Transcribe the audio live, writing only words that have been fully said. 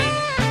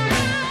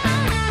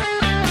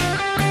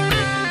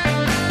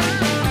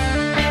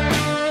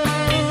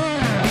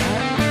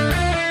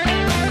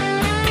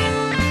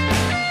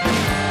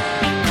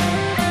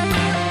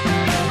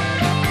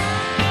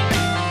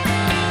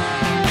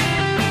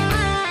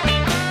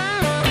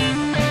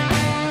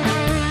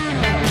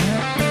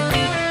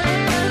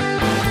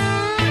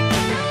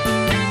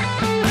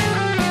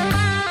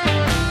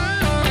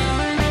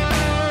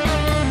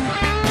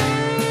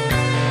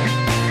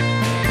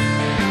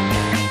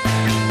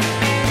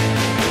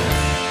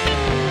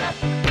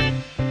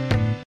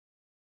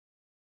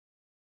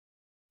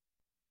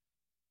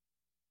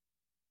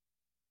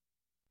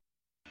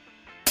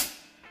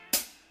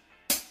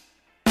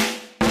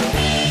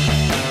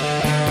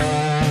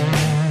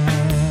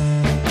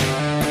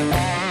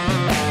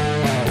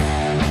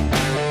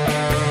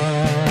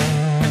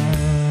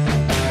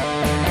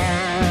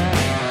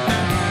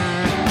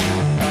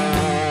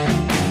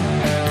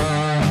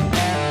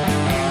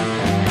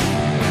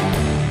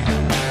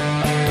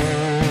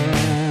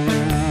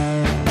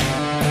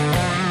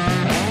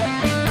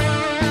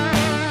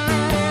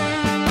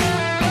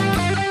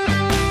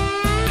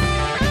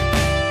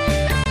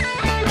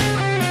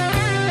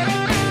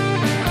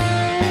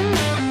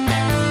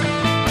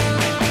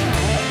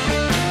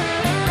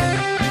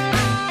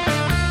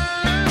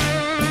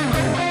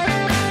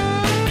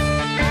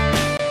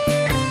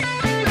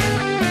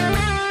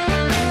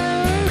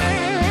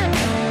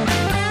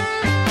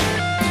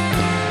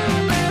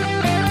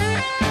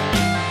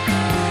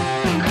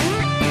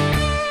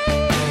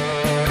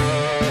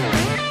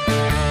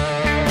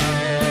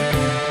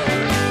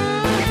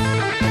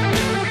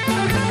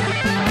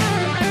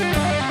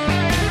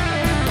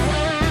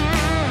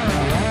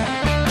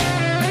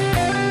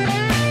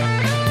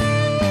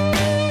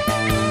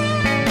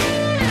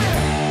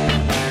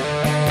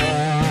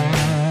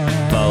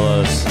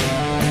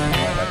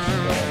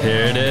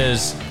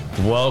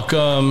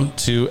Welcome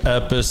to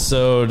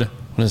episode,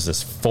 what is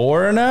this,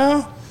 4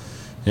 now?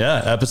 Yeah,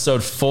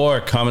 episode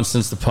 4, Common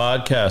Sense the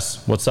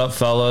Podcast. What's up,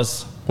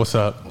 fellas? What's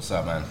up? What's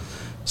up, man?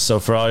 So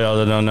for all y'all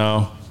that don't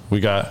know, we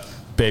got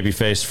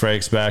Babyface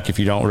Frakes back. If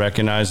you don't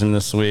recognize him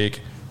this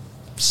week,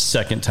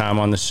 second time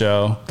on the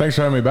show. Thanks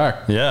for having me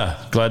back.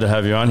 Yeah, glad to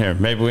have you on here.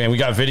 Maybe we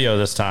got video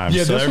this time,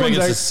 yeah, so this everybody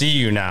gets to see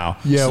you now.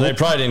 Yeah, so they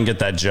probably didn't get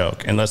that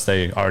joke unless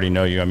they already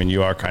know you. I mean,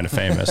 you are kind of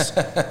famous.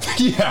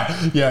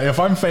 yeah.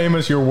 If I'm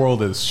famous, your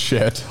world is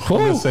shit. I'm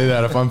gonna say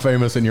that. If I'm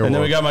famous in your And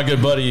world. then we got my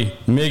good buddy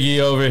Miggy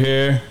over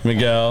here,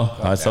 Miguel.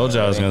 I told you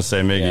I was going to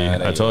say Miggy.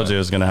 Yeah, I told you it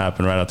was going to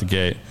happen right out the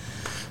gate.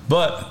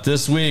 But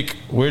this week,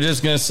 we're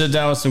just going to sit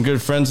down with some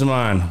good friends of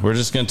mine. We're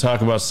just going to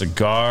talk about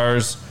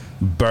cigars,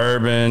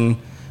 bourbon,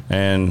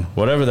 and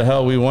whatever the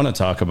hell we want to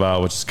talk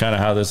about, which is kind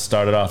of how this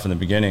started off in the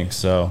beginning.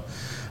 So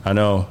I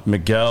know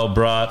Miguel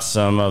brought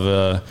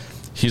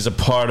he's a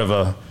part of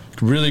a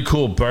really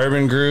cool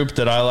bourbon group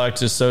that I like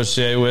to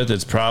associate with.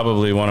 It's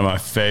probably one of my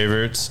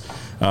favorites,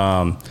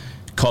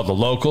 called The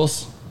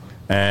Locals.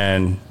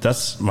 And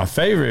that's my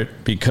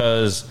favorite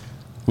because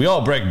we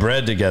all break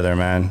bread together,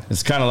 man.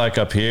 It's kind of like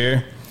up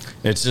here.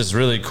 It's just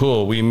really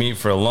cool. We meet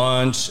for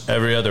lunch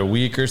every other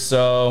week or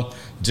so.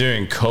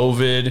 During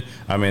COVID,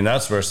 I mean,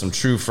 that's where some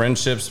true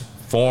friendships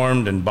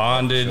formed and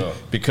bonded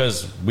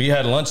because we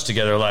had lunch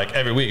together like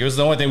every week. It was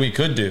the only thing we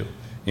could do.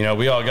 You know,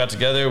 we all got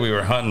together. We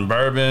were hunting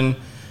bourbon,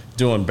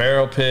 doing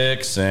barrel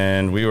picks,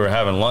 and we were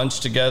having lunch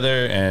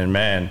together. And,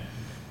 man,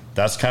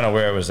 that's kind of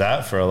where it was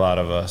at for a lot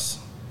of us.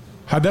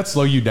 How'd that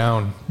slow you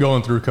down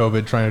going through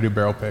COVID trying to do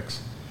barrel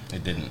picks?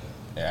 It didn't.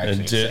 It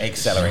actually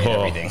accelerated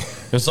everything.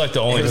 It's like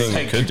the only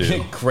thing you could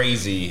do.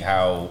 Crazy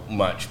how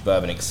much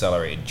bourbon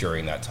accelerated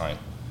during that time.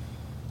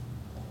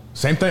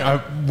 Same thing.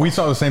 We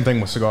saw the same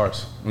thing with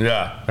cigars.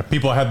 Yeah.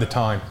 People had the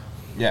time.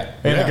 Yeah.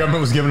 And the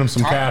government was giving them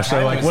some cash.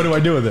 They're like, what do I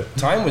do with it?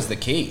 Time was the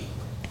key.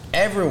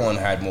 Everyone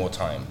had more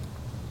time.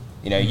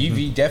 You know,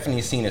 you've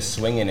definitely seen a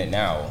swing in it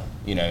now.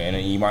 You know, and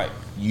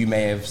you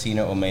may have seen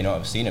it or may not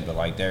have seen it, but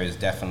like there is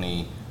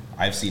definitely,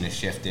 I've seen a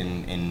shift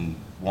in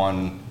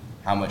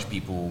how much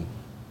people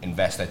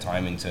invest their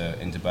time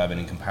into bourbon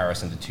in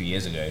comparison to 2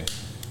 years ago.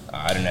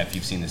 I don't know if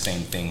you've seen the same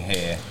thing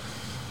here.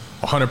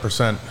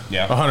 100%.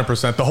 Yeah.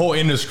 100%. The whole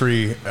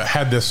industry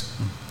had this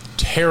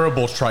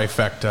terrible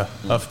trifecta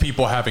of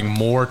people having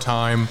more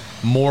time,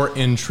 more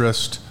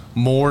interest,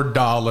 more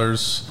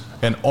dollars,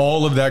 and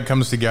all of that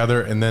comes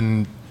together, and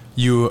then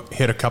you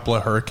hit a couple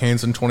of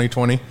hurricanes in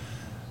 2020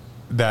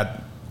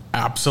 that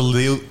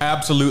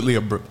absolutely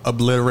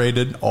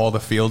obliterated all the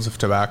fields of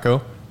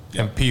tobacco,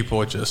 and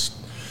people just,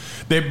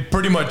 they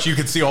pretty much, you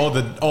could see all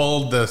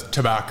the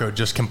tobacco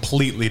just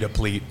completely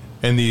deplete,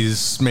 and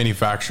these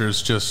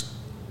manufacturers just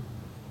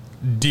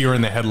deer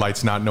in the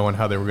headlights, not knowing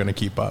how they were going to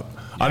keep up.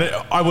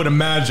 I would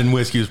imagine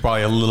whiskey was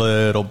probably a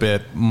little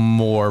bit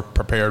more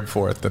prepared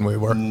for it than we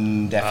were.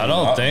 Definitely I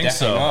don't think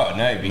so. Not,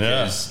 no,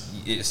 because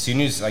as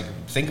soon as, like,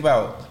 think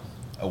about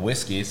a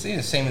whiskey, it's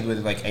the same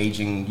with like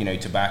aging, you know,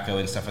 tobacco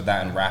and stuff like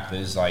that, and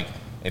wrappers. Like,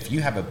 if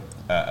you have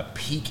a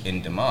peak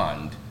in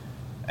demand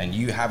and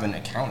you haven't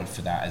accounted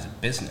for that as a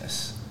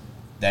business,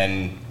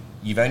 then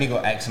you've only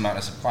got X amount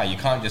of supply. You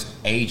can't just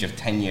age a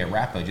 10-year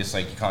wrapper, just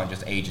like you can't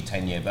just age a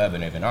 10-year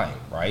bourbon overnight,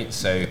 right?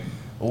 So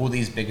all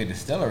these bigger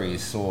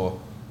distilleries saw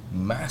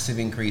massive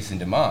increase in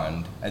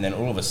demand, and then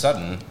all of a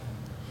sudden,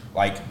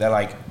 like, they're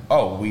like,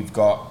 oh, we've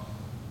got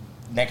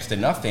next to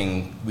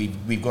nothing.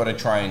 We've got to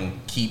try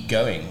and keep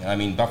going. I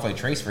mean, Buffalo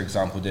Trace, for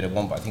example, did I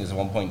think it's a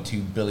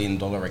 $1.2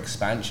 billion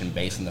expansion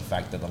based on the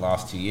fact that the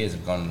last 2 years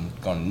have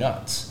gone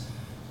nuts.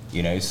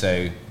 You know,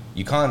 so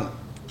you can't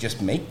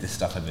just make this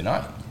stuff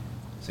overnight.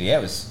 So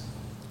yeah, it's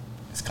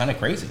kind of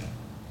crazy.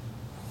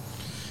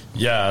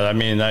 Yeah, I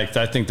mean, I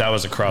think that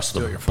was across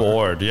the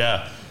board.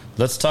 Yeah.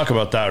 Let's talk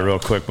about that real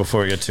quick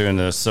before we get too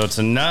into this. So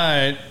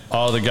tonight,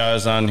 all the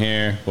guys on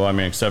here, well, I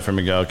mean, except for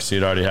Miguel, because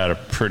he'd already had a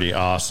pretty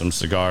awesome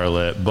cigar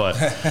lit, but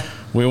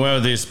we went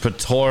with these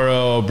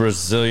Patoro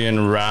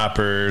Brazilian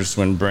wrappers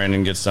when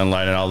Brandon gets done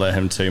lighting. I'll let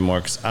him tell you more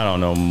because I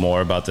don't know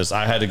more about this.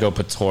 I had to go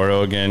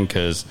Patoro again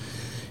because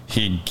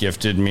he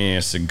gifted me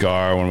a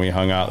cigar when we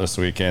hung out this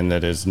weekend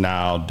that is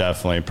now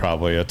definitely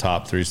probably a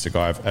top 3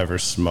 cigar I've ever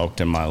smoked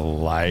in my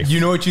life. You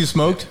know what you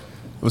smoked?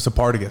 It was a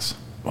Partagas.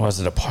 Was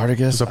it a Partagas?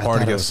 It was a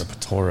Partagas. It was a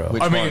Patoro.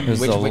 Which one? It was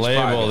the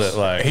label that,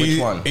 like... Which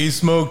one? He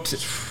smoked a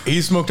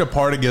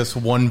Partagas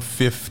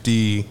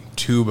 150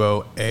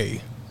 Tubo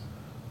A.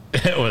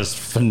 It was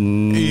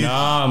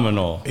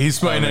phenomenal. He's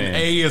smoking an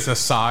A is a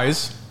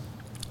size.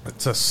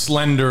 It's a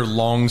slender,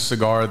 long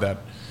cigar that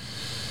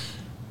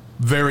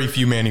very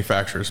few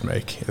manufacturers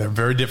make. They're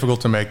very difficult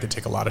to make. They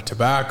take a lot of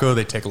tobacco.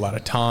 They take a lot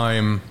of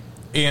time.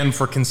 And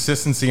for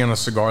consistency on a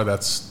cigar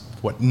that's,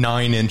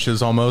 9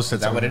 inches almost?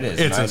 Is that what it is?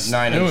 It's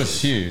nine it inches.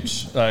 was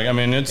huge. Like, I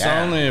mean, it's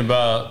only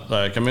about,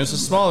 like, I mean, it's a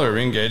smaller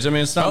ring gauge. I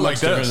mean, it's not About much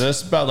like different this. than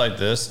this. About like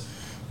this.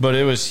 But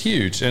it was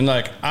huge. And,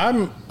 like,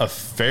 I'm a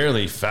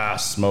fairly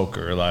fast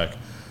smoker. Like,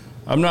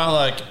 I'm not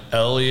like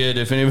Elliot,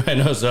 if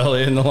anybody knows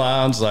Elliot in the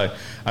lounge. Like,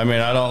 I mean,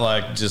 I don't,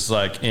 like, just,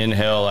 like,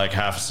 inhale, like,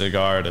 half a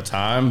cigar at a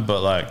time.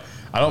 But, like,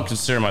 I don't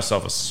consider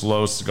myself a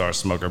slow cigar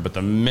smoker, but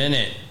the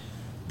minute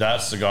that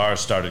cigar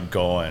started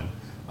going,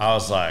 I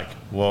was like,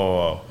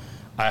 whoa,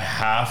 I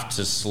have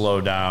to slow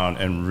down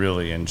and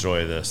really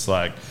enjoy this.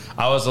 Like,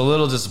 I was a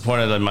little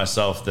disappointed in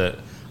myself that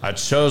I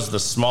chose the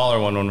smaller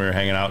one when we were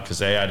hanging out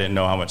because, I didn't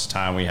know how much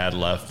time we had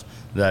left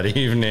that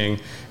evening,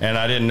 and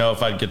I didn't know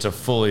if I'd get to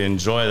fully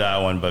enjoy that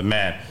one. But,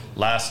 man,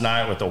 last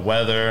night with the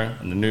weather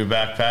and the new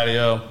back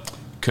patio,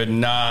 could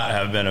not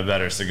have been a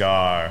better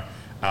cigar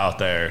out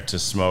there to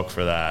smoke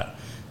for that.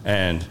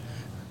 And,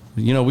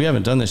 we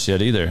haven't done this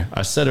yet either.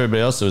 I said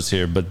everybody else was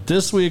here, but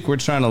this week we're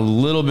trying a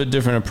little bit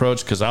different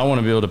approach because I want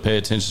to be able to pay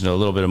attention to a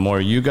little bit more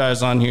of you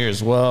guys on here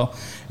as well.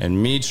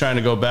 And me trying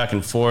to go back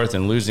and forth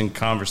and losing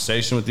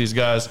conversation with these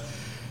guys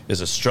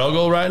is a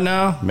struggle right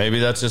now. Maybe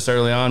that's just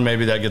early on.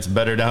 Maybe that gets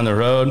better down the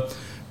road.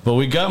 But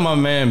we got my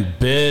man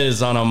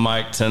Biz on a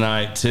mic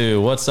tonight,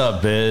 too. What's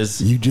up, Biz?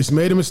 You just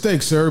made a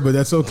mistake, sir, but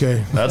that's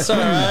okay. That's all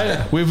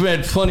right. We've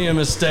made plenty of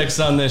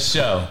mistakes on this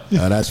show.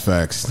 That's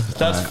facts.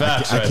 That's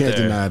facts right there. I can't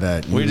deny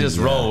that. We just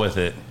roll with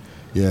it.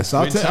 Yes,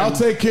 I'll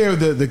take care of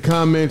the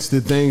comments, the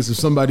things. If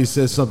somebody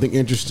says something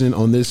interesting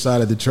on this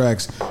side of the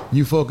tracks,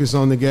 you focus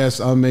on the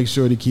guests. I'll make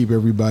sure to keep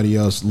everybody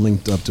else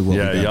linked up to what we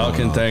got y'all going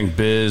can on. Thank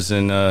Biz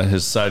and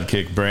his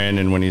sidekick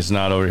Brandon when he's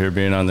not over here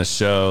being on the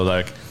show.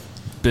 Like,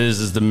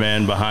 Biz is the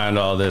man behind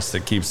all this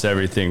that keeps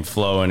everything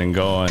flowing and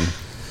going.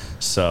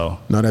 So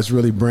no, that's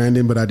really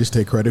Brandon, but I just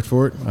take credit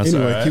for it. That's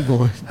anyway, right. Keep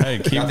going. Hey,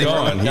 keep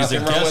going. He's a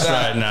guest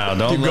right now.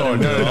 Don't Keep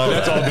going. No,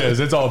 that's all Biz.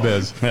 It's all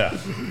Biz. Yeah.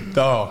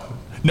 Oh.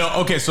 No,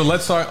 okay, so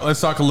let's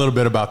talk a little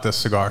bit about this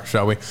cigar,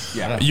 shall we?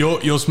 Yeah.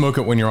 You'll smoke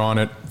it when you're on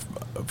it.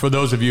 For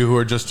those of you who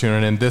are just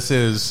tuning in,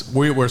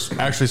 we're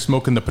actually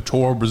smoking the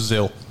Petoro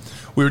Brazil.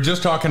 We were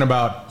just talking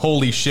about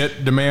holy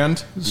shit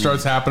demand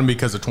starts happening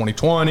because of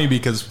 2020,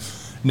 because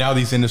now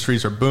these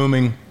industries are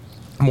booming.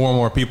 More and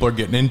more people are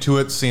getting into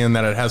it, seeing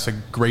that it has a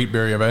great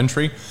barrier of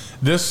entry.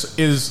 This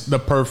is the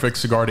perfect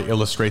cigar to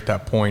illustrate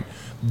that point.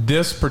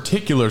 This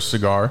particular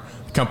cigar,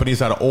 the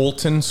company's out of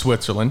Olten,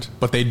 Switzerland,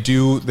 but they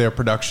do their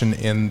production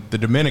in the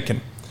Dominican.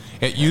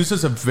 It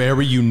uses a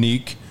very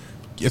unique,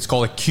 it's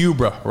called a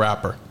Cubra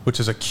wrapper, which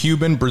is a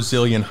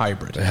Cuban-Brazilian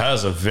hybrid. It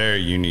has a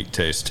very unique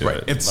taste to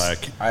it. It's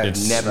never heard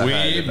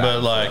sweet, of that but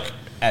before. like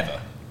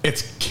Ever.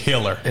 It's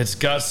killer. it's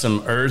got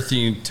some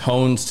earthy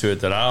tones to it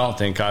that I don't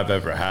think I've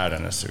ever had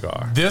in a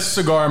cigar. This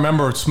cigar, I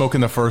remember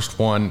smoking the first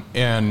one,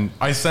 and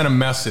I sent a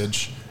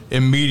message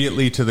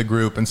immediately to the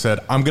group and said,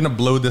 I'm going to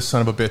blow this son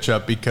of a bitch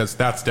up because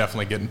that's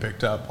definitely getting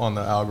picked up on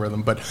the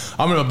algorithm. But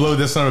I'm going to blow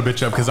this son of a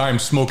bitch up because I'm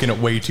smoking it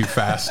way too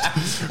fast.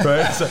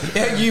 Right? So,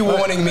 You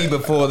warning me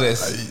before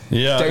this.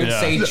 Don't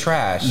say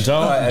trash.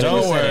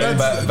 Don't worry.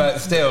 But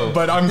still.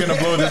 but I'm going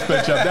to blow this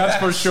bitch up. That's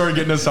for sure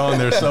getting us on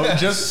there. So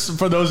just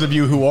for those of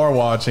you who are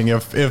watching,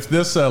 if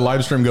this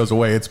live stream goes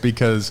away, it's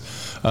because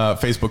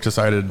Facebook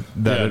decided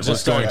that it was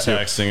just going start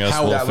to. texting us.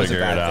 How- We'll that was a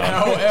figure it bad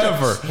out. thing.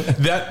 However,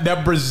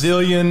 that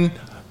Brazilian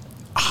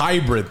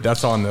hybrid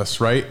that's on this,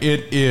 right?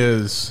 It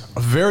is a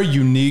very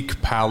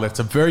unique palate. It's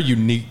a very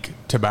unique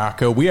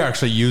tobacco. We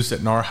actually used it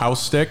in our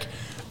house stick.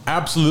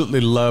 Absolutely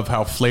love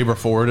how flavor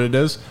forward it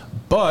is.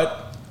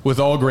 But with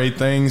all great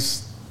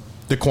things,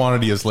 the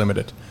quantity is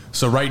limited.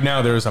 So right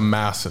now there's a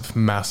massive,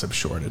 massive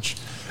shortage.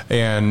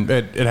 And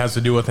it has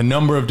to do with a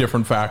number of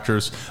different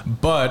factors.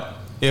 But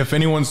if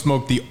anyone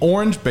smoked the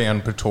orange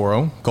band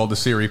Petoro, called the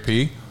Serie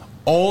P,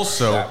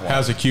 also That one.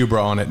 has a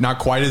Cubra on it. Not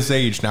quite as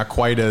aged, not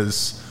quite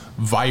as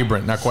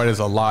vibrant, not quite as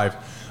alive.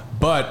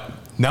 But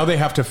now they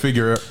have to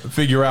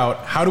figure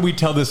out, how do we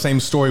tell the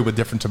same story with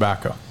different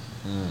tobacco?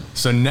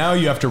 So now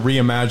you have to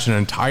reimagine an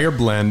entire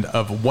blend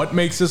of what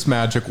makes this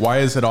magic, why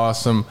is it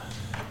awesome,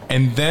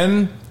 and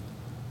then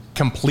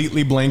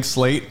completely blank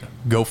slate,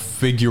 go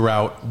figure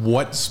out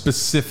what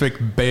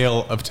specific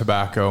bale of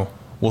tobacco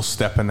will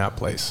step in that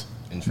place.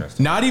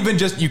 Interesting. Not even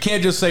just, you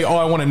can't just say, oh,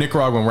 I want a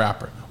Nicaraguan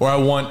wrapper, or I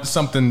want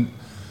something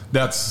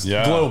that's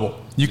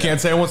global. You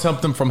can't say, I want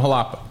something from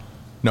Jalapa.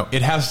 No,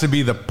 it has to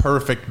be the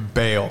perfect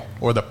bale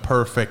or the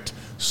perfect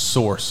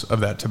source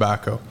of that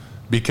tobacco,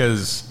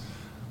 because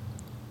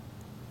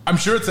I'm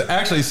sure it's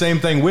actually the same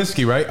thing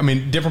whiskey, right? I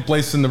mean, different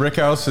places in the rick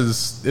house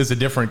is a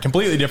different,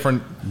 completely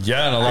different.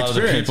 Yeah, and a lot of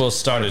the experience. people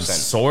started 100%.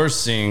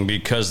 sourcing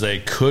because they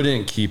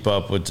couldn't keep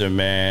up with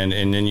demand.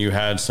 And then you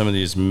had some of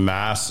these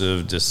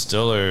massive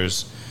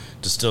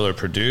distiller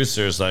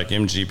producers like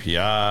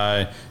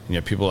MGPI, and you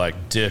have people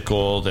like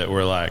Dickel that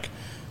were like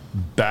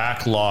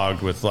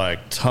backlogged with like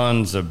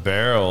tons of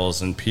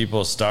barrels, and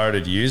people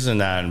started using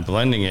that and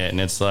blending it.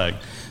 And it's like,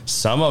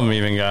 some of them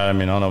even got, I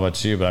mean, I don't know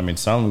about you, but I mean,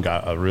 some of them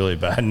got a really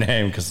bad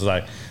name because it's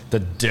like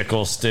the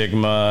Dickel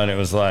stigma, and it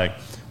was like,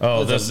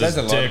 oh, this is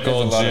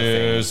Dickel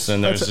juice,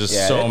 and there's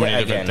just so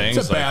many different things.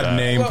 It's a bad like that.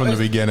 name from the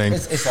beginning.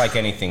 It's like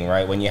anything,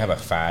 right? When you have a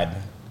fad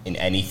in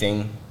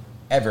anything,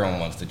 everyone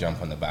wants to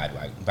jump on the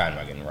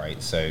bandwagon,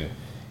 right? So,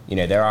 you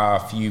know, there are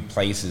a few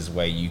places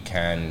where you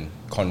can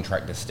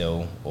contract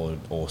distill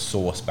or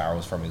source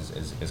barrels from,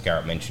 as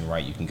Garrett mentioned,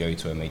 right? You can go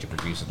to a major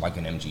producer like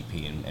an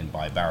MGP and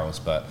buy barrels,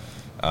 but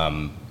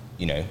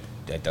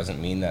that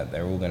doesn't mean that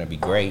they're all going to be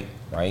great,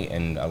 right?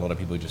 And a lot of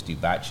people just do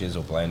batches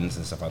or blends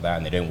and stuff like that,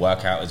 and they don't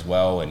work out as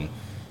well, and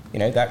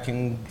that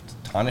can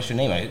tarnish your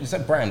name. It's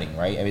like branding,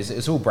 right? I mean,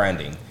 it's all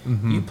branding.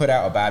 Mm-hmm. You put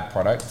out a bad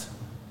product,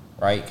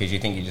 right? Because you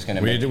think you're just going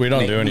to make a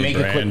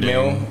quick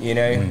meal,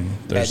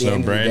 There's no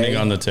branding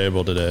on the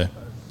table today.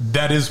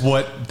 That is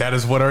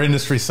what our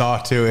industry saw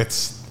too.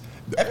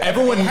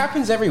 Everyone it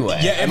happens everywhere.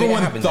 Yeah,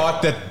 everyone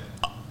thought that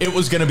it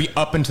was going to be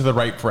up and to the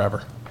right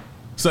forever.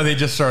 So they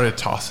just started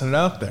tossing it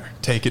out there.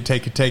 Take it.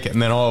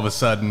 And then all of a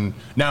sudden,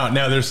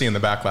 now they're seeing the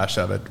backlash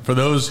of it. For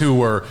those who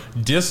were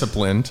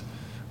disciplined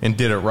and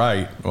did it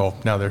right, well,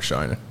 now they're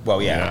shining.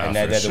 Well, yeah, and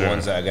they're the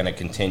ones that are going to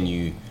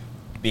continue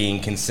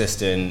being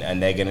consistent,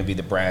 and they're going to be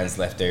the brands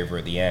left over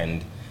at the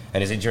end.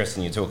 And it's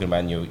interesting you're talking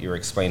about, and you're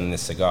explaining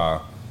this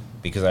cigar,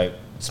 because I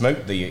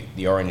smoked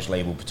the orange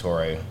label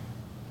Patoro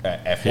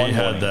F1 morning.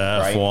 He had the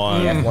right?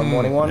 F1. The F1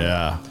 morning one?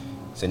 Yeah.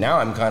 So now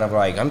I'm kind of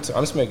like,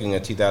 I'm smoking a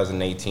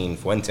 2018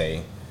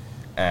 Fuente,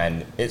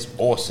 and it's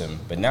awesome.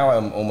 But now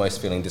I'm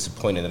almost feeling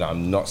disappointed that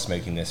I'm not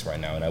smoking this right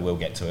now, and I will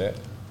get to it,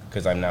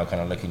 because I'm now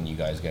kind of looking at you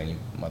guys going, you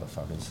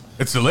motherfuckers.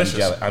 It's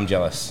delicious. I'm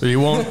jealous. So you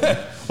won't.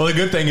 Well, the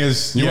good thing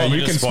is, you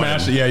can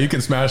smash it. Yeah, you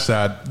can smash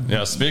that.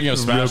 Yeah. Speaking of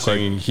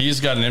smashing, he's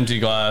got an empty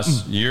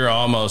glass. You're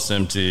almost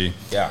empty.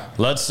 Yeah.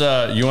 Let's.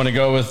 You want to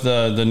go with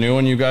the new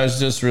one you guys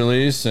just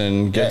released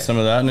and get some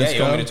of that in his cup?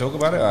 You want me to talk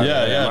about it?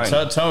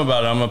 Tell him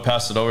about it. I'm gonna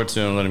pass it over to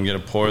him and let him get a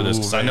pour of this,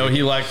 because I know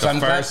he liked the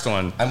first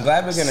one. I'm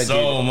glad we're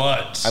gonna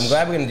much. I'm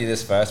glad we're gonna do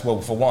this first.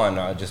 Well, for one,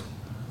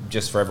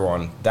 just for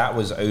everyone, that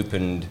was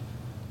opened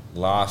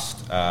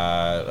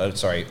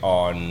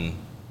on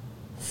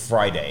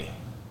Friday.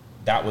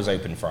 That was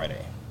open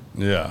Friday.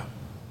 Yeah.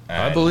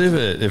 And I believe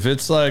it. If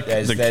it's like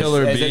the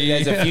killer bee.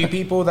 There's a few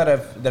people that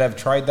have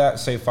tried that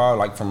so far,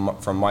 like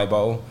from my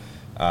bowl.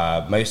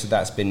 Most of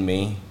that's been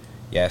me.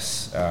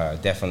 Yes,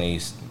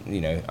 definitely,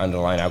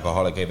 underlying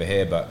alcoholic over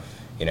here, but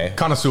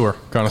connoisseur.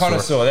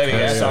 There we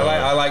go. So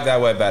I like that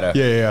word better.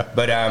 Yeah.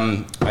 But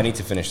I need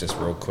to finish this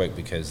real quick,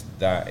 because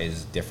that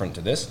is different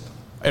to this.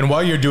 And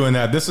while you're doing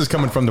that, this is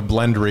coming from the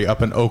Blendery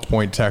up in Oak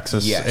Point,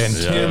 Texas. Yes. And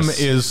Tim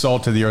is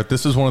salt to the earth.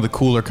 This is one of the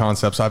cooler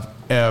concepts I've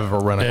ever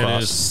run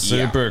across. It is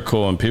super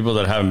cool. And people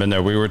that haven't been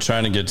there, we were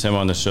trying to get Tim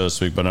on the show this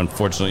week, but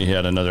unfortunately he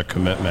had another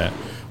commitment.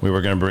 We were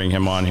going to bring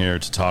him on here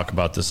to talk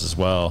about this as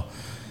well.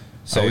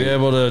 So are we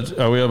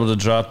able to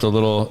drop the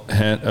little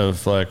hint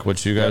of like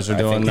what you guys are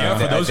doing now?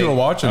 For those who are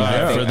watching.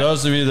 For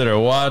those of you that are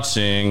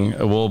watching,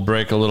 we'll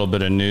break a little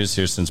bit of news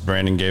here, since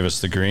Brandon gave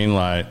us the green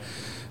light.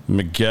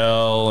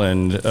 Miguel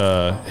and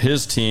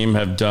his team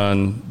have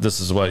done, this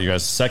is what you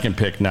guys' second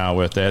pick now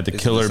with. They had the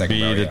Killer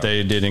Bee that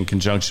they did in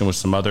conjunction with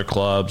some other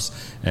clubs,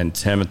 and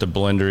Tim at the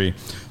Blendery.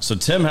 So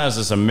Tim has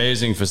this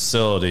amazing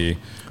facility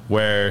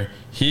where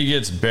he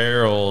gets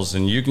barrels,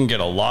 and you can get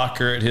a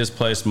locker at his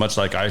place, much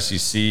like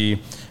ICC,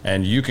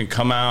 and you can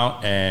come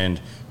out and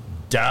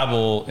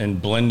dabble in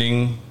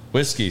blending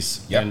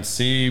whiskeys and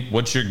see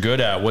what you're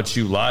good at, what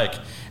you like.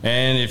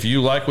 And if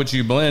you like what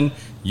you blend,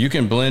 you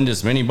can blend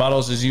as many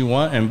bottles as you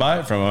want and buy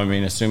it from them. I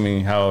mean,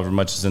 assuming however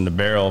much is in the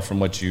barrel from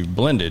what you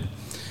blended.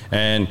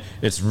 And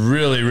it's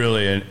really,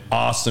 really an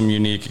awesome,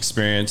 unique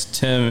experience.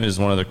 Tim is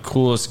one of the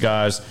coolest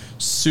guys,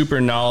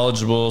 super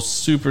knowledgeable,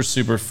 super,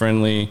 super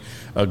friendly,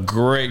 a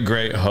great,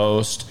 great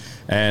host.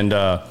 And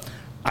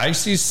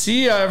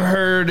ICC, I've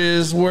heard,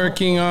 is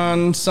working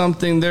on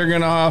something they're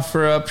going to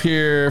offer up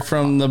here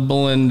from the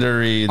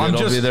Blendery.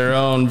 That'll be their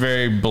own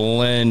very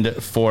blend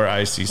for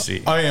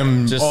ICC.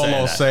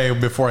 I'll say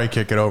before I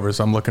kick it over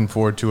is I'm looking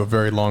forward to a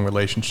very long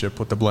relationship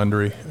with the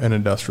Blendery, an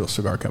industrial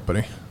cigar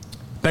company.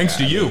 Thanks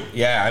to you.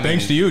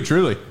 Thanks to you,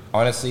 truly.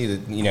 Honestly,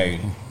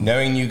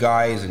 knowing you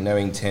guys and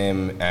knowing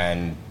Tim,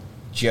 and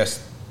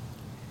just,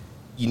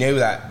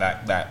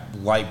 that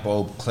light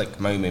bulb click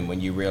moment when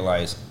you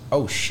realize,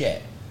 oh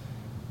shit,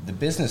 the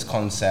business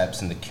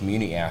concepts and the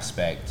community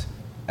aspect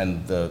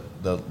and the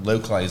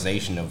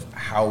localization of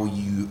how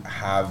you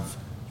have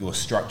your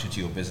structure to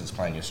your business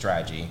plan, your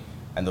strategy,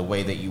 and the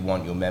way that you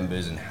want your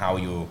members and how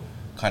you're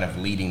kind of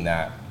leading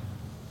that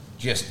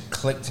just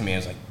clicked to me. I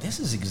was like, this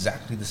is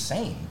exactly the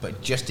same,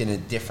 but just in a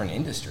different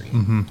industry.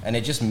 Mm-hmm. And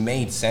it just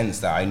made sense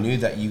that I knew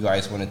that you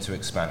guys wanted to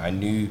expand. I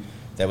knew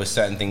there were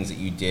certain things that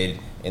you did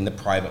in the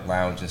private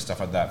lounge and stuff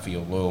like that for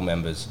your loyal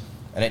members.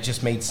 And it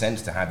just made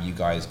sense to have you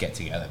guys get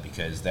together,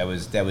 because there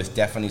was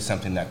definitely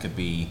something that could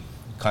be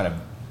kind of,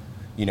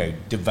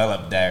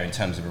 developed there in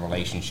terms of a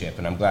relationship.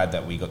 And I'm glad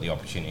that we got the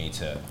opportunity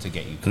to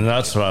get you. And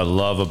that's what I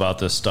love about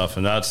this stuff.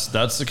 And that's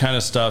the kind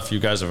of stuff you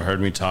guys have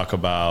heard me talk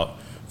about,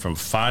 from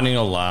finding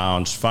a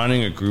lounge,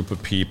 finding a group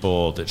of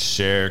people that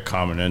share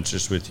common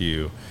interests with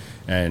you.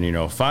 And,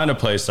 find a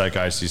place like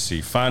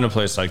ICC, find a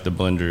place like the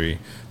Blendery,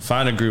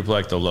 find a group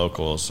like the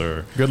Locals,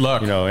 or good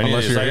luck.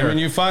 Unless you're here. I mean,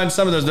 you find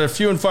some of those, they're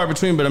few and far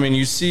between, but I mean,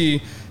 you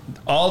see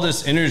all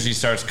this energy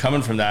starts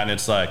coming from that, and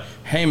it's like,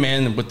 hey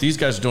man, what these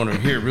guys are doing over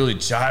here really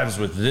jives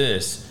with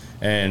this,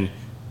 and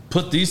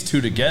put these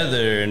two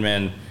together, and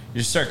man,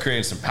 you start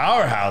creating some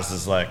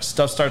powerhouses, like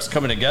stuff starts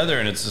coming together,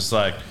 and it's just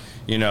like,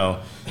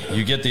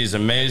 you get these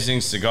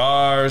amazing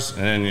cigars,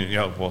 and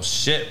then well,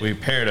 shit, we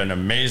paired an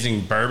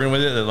amazing bourbon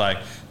with it. That like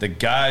the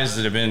guys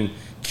that have been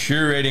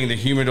curating the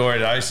humidor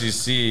at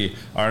ICC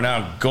are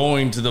now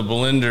going to the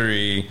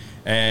blendery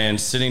and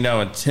sitting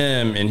down with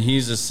Tim, and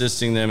he's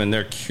assisting them, and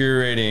they're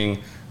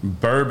curating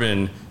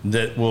bourbon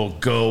that will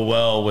go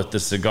well with the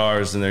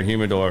cigars in their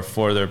humidor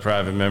for their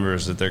private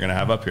members that they're going to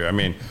have up here. I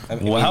mean,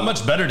 how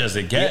much better does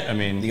it get? I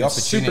mean, the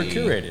opportunity,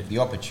 super curated. The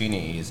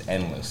opportunity is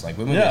endless. Like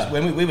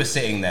when we were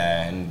sitting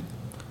there, and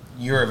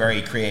you're a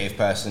very creative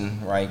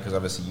person, right? Because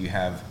obviously you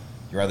have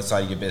your other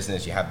side of your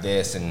business, you have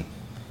this, and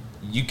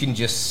you can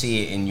just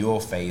see it in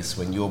your face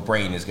when your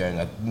brain is going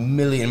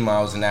 1,000,000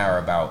 miles an hour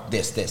about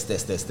this.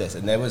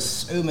 And there was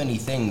so many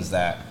things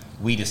that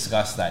we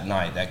discussed that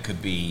night that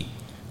could be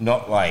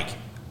not like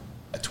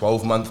a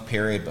 12-month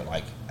period, but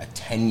like a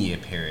 10-year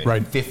period,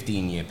 right.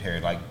 15-year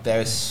period. Like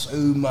there's so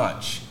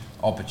much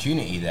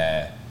opportunity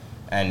there.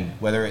 And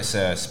whether it's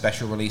a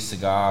special release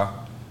cigar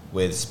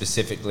with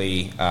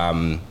specifically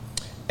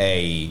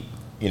a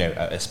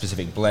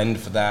specific blend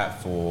for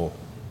that, for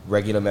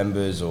regular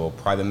members or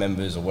private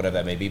members or whatever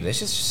that may be, but there's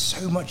just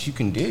so much you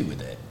can do with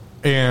it.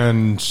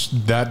 And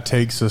that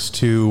takes us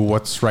to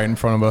what's right in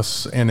front of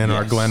us and in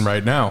our Glen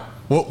right now.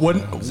 What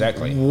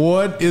exactly?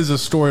 What is a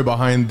story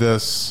behind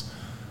this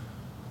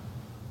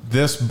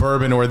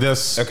bourbon or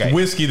this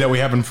whiskey that we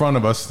have in front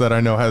of us that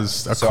I know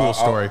has a cool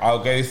story?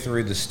 I'll go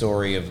through the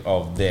story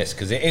of this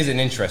because it is an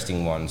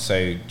interesting one.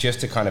 So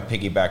just to kind of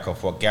piggyback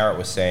off what Garrett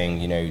was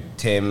saying,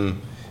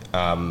 Tim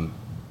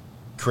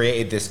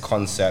created this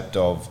concept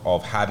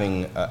of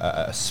having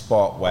a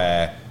spot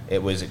where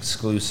it was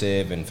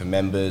exclusive and for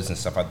members and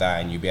stuff like that,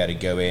 and you'd be able to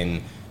go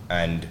in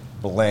and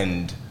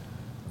blend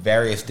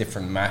various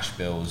different mash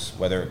bills,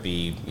 whether it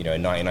be a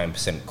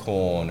 99%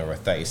 corn or a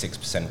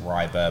 36%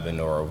 rye bourbon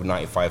or a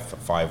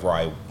 95%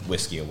 rye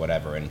whiskey or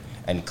whatever,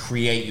 and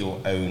create your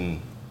own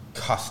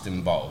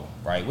custom bottle,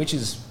 right? Which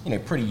is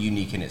pretty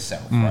unique in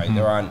itself, right?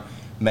 There aren't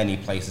many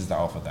places that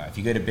offer that. If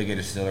you go to bigger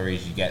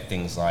distilleries, you get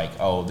things like,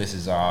 oh, this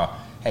is our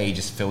hey,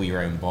 just fill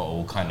your own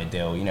bottle kind of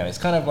deal. It's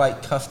kind of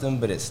like custom,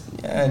 but it's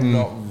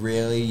not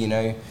really.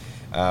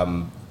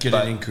 Get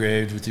it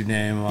engraved with your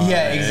name on it.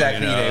 Yeah,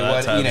 exactly.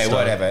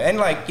 Whatever. And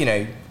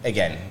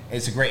again,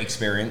 it's a great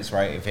experience,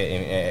 right?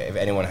 If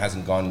anyone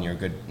hasn't gone, you're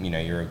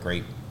a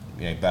great,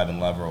 bourbon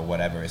lover or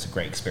whatever. It's a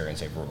great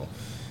experience overall.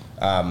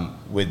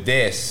 With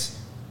this,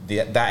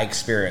 that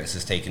experience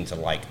is taken to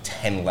like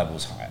 10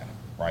 levels higher,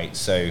 right?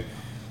 So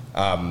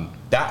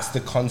that's the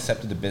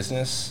concept of the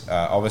business.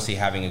 Obviously,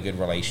 having a good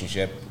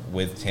relationship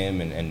with Tim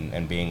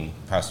and being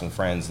personal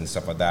friends and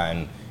stuff like that,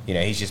 and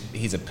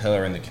he's a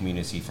pillar in the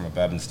community from a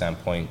bourbon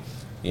standpoint.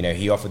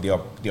 He offered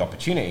the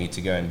opportunity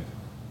to go and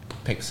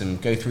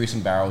go through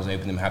some barrels,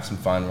 open them, have some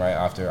fun right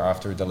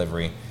after a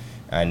delivery,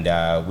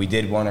 and we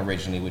did one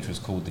originally, which was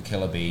called the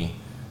Killer Bee,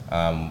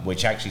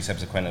 which actually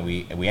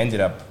subsequently we ended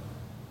up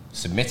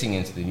submitting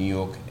into the New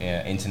York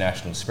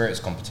International Spirits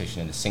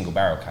Competition in the single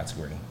barrel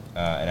category,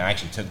 and I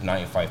actually took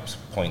 95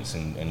 points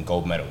in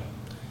gold medal.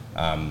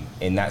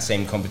 In that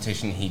same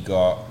competition, he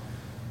got.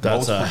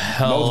 That's a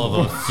hell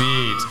of a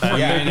feat.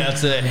 I mean,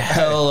 that's a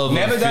hell of a feat.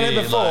 Never done it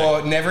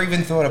before, never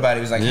even thought about it.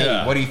 It was like,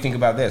 hey, what do you think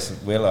about this?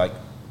 We're like,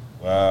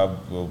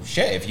 well,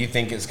 shit, if you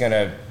think it's going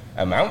to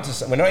amount to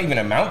something, well, not even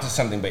amount to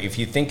something, but if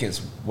you think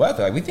it's worth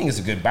it, like, we think it's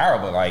a good barrel,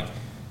 but like,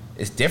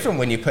 it's different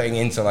when you're putting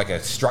into like a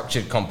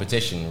structured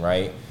competition,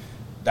 right?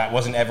 That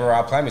wasn't ever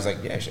our plan. He's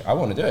like, yeah, I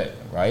want to do it,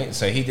 right?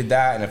 So he did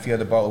that and a few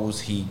other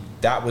bottles.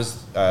 That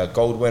was a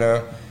gold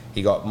winner.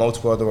 He got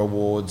multiple other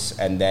awards,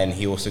 and then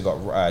he also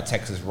got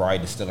Texas Rye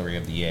Distillery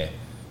of the Year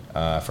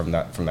from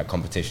that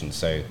competition.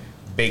 So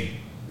big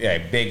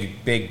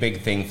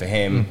thing for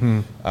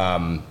him.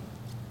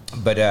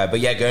 But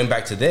yeah, going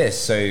back to this,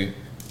 so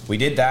we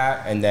did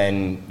that, and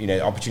then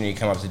opportunity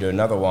came up to do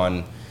another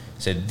one.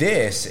 So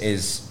this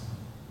is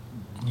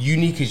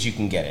unique as you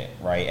can get it,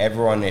 right?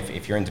 Everyone,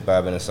 if you're into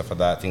bourbon and stuff like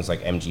that, things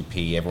like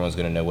MGP, everyone's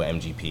going to know what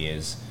MGP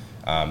is.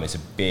 It's a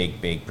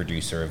big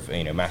producer of,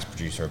 mass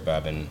producer of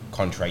bourbon.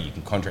 You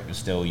can contract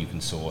distill, you can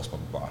source, blah,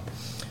 blah,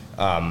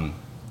 blah.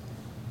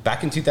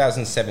 Back in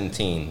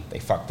 2017, they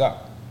fucked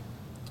up.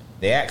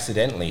 They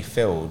accidentally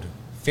filled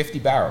 50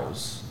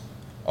 barrels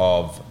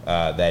of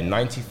their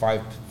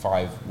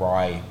 95.5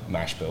 rye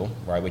mash bill,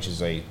 right, which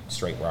is a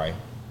straight rye,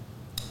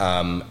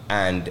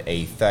 and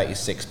a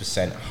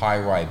 36% high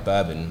rye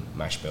bourbon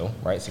mash bill,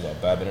 right? So you got a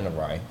bourbon and a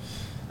rye,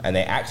 and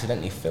they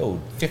accidentally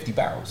filled 50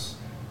 barrels.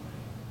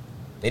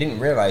 They didn't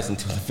realize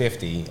until the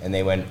 50, and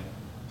they went,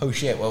 oh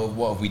shit, well,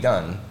 what have we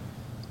done?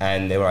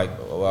 And they were like,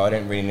 well, I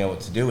don't really know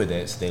what to do with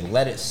it. So they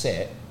let it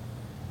sit.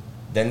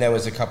 Then there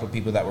was a couple of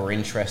people that were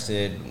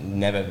interested,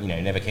 never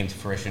came to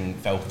fruition,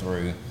 fell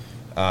through.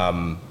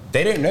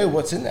 They don't know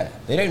what's in there.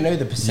 They don't know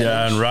the percentage.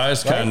 Yeah, and rye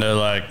is kind of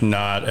like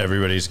not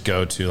everybody's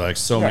go-to. Like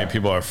many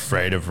people are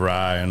afraid of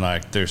rye, and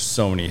like there's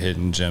so many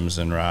hidden gems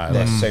in rye.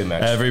 There's so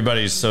much.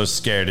 Everybody's so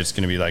scared it's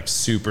going to be like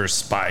super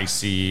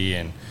spicy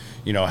and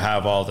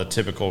have all the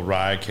typical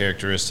rye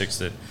characteristics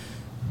that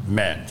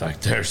man,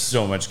 like there's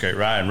so much great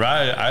rye. And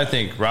rye, I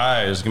think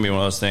rye is going to be one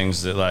of those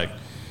things that like,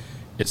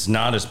 it's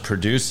not as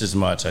produced as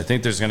much. I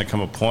think there's going to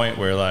come a point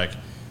where like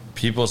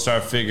people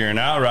start figuring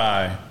out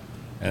rye,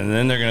 and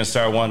then they're going to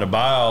start wanting to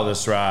buy all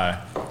this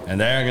rye,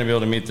 and they aren't going to be able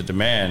to meet the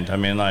demand. I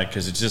mean, like,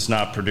 because it's just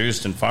not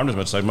produced and farmed as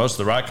much. Like most of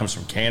the rye comes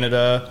from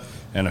Canada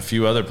and a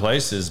few other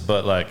places,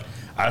 but like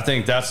I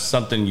think that's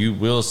something you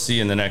will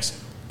see in the next,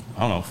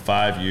 I don't know,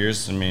 5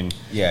 years. I mean,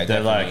 yeah,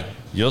 that definitely. like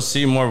you'll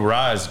see more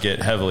rye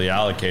get heavily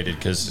allocated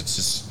because it's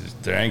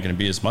just there ain't going to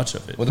be as much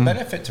of it. Well, the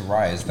benefit to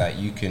rye is that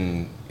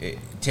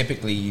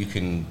typically you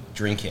can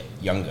drink it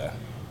younger,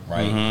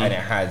 right? And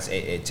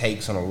it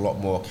takes on a lot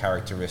more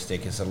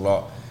characteristic. It's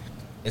not,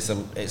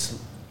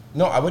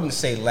 I wouldn't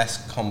say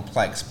less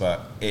complex,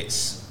 but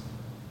it's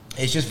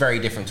just very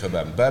different to a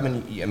bourbon.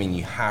 Bourbon, I mean,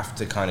 you have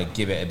to kind of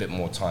give it a bit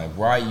more time.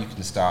 Rye, you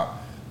can start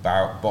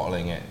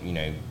bottling it,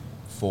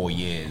 4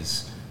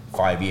 years,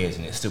 5 years,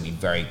 and it'll still be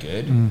very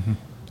good.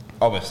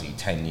 Obviously,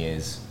 10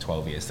 years,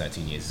 12 years,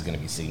 13 years is going to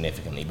be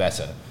significantly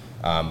better.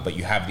 But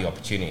you have the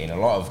opportunity, and a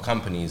lot of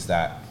companies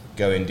that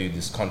go and do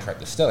this contract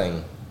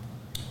distilling,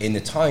 in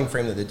the time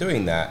frame that they're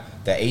doing that,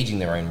 they're aging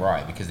their own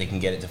rye because they can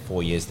get it to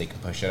 4 years, they can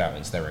push it out, and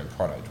it's their own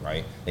product,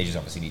 right? They just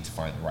obviously need to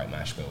find the right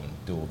mash bill and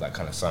do all that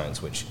kind of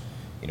science, which,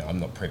 I'm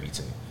not privy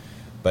to.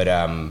 But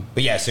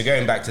yeah, so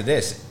going back to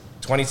this,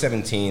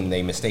 2017,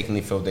 they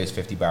mistakenly filled those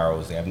 50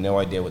 barrels. They have no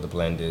idea what the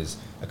blend is.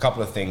 A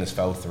couple of things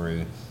fell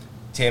through.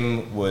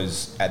 Tim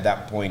was at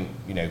that point,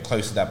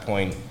 close to that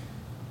point,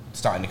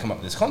 starting to come up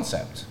with this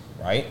concept,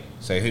 right?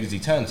 So who does he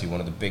turn to? One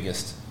of the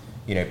biggest,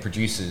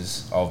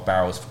 producers of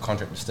barrels for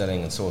contract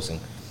distilling and sourcing.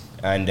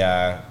 And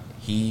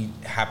he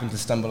happened to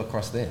stumble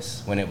across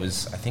this when it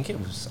was,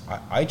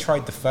 I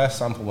tried the first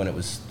sample when it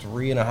was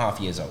 3.5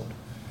 years old.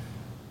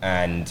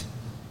 And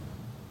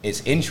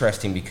it's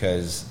interesting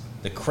because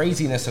the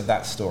craziness of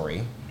that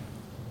story,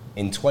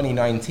 in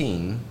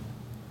 2019,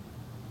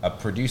 a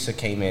producer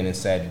came in and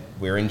said,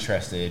 we're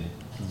interested,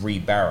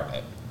 re-barrel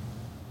it.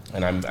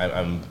 And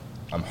I'm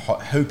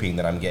hoping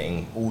that I'm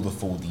getting all the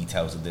full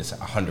details of this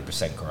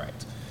 100%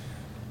 correct.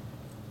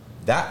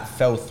 That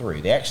fell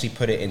through. They actually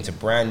put it into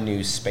brand new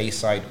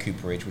Speyside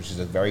cooperage, which is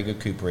a very good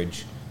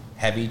cooperage,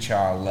 heavy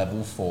char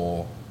level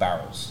 4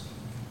 barrels.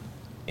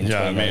 In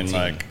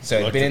 2019. So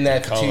it's been in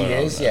there for 2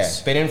 years. Yeah,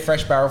 it's been in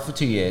fresh barrel for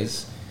 2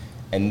 years,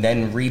 and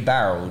then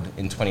re-barreled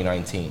in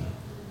 2019.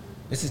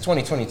 This is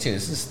 2022.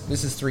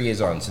 This is 3 years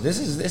on. So this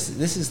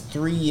is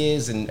 3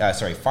 years and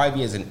 5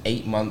 years and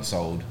 8 months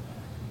old,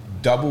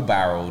 double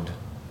barreled,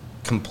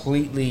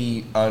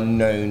 completely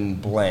unknown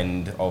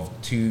blend of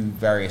two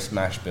various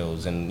mash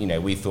bills. And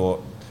we thought,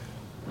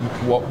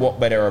 what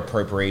better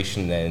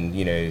appropriation than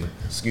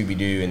Scooby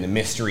Doo and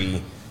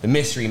the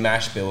mystery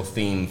mash bill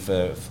theme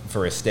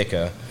for a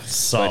sticker.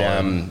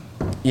 Solid.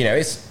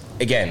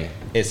 But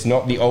it's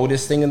not the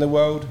oldest thing in the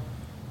world,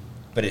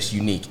 but it's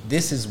unique.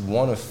 This is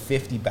one of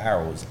 50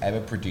 barrels ever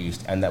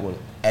produced, and that will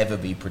ever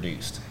be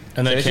produced.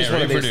 And they can't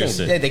reproduce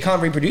it. Yeah, they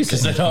can't reproduce it.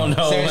 Because they don't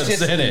know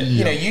what's in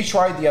it. You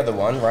tried the other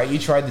one, right? You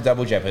tried the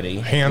Double Jeopardy.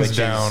 Hands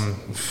down,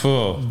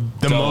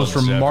 the most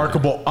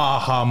remarkable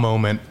aha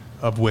moment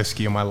of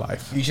whiskey in my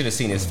life. You should have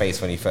seen his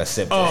face when he first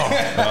sipped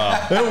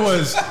it. It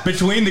was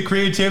between the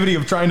creativity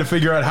of trying to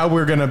figure out how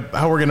we're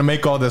gonna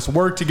make all this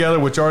work together,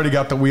 which already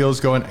got the wheels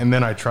going, and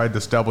then I tried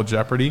this Double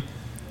Jeopardy.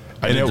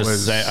 I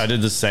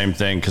did the same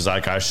thing because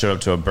I showed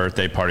up to a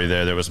birthday party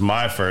there. That was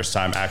my first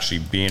time actually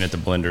being at the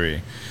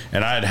blendery,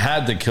 and I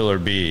had the Killer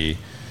Bee.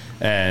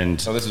 And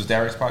so this was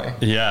Derek's party?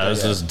 Yeah,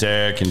 this was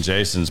Derek and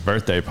Jason's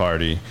birthday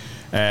party.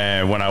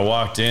 And when I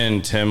walked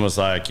in, Tim was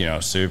like,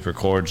 super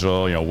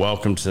cordial,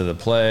 welcome to the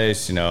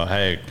place,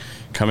 hey,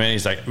 come in.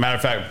 He's like, matter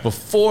of fact,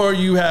 before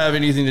you have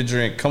anything to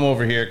drink, come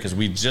over here because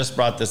we just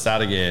brought this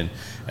out again.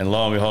 And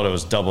lo and behold, it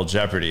was Double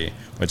Jeopardy,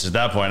 which at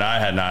that point I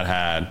had not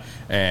had.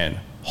 And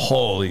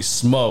holy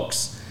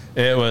smokes,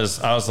 I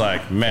was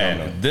like,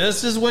 man,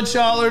 this is what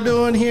y'all are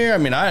doing here? I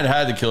mean, I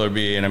had the Killer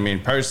Bee,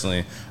 and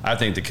personally, I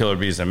think the Killer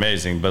Bee is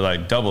amazing, but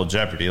like Double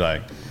Jeopardy,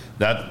 like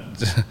that.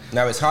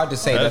 Now it's hard to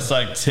say. That's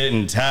like tit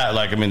and tat.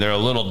 Like, they're a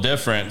little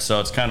different, so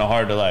it's kind of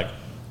hard to like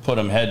put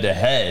them head to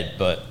head.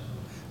 But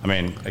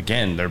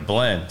again, they're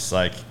blends.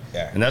 Like,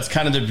 and that's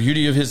kind of the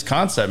beauty of his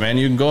concept, man.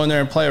 You can go in there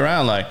and play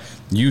around. Like,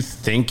 you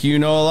think you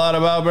know a lot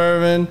about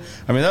bourbon.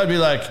 That would be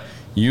like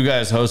you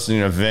guys hosting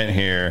an event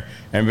here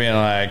and being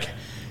like,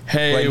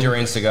 hey, blend your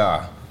own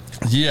cigar.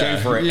 Yeah,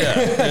 go for it.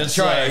 Yeah,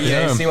 try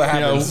it. See what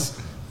happens.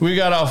 We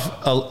got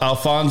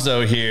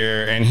Alfonso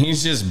here, and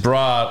he's just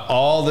brought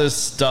all this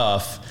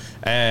stuff.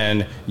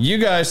 And you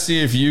guys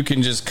see if you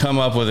can just come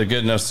up with a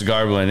good enough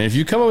cigar blend. If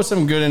you come up with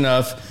something good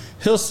enough,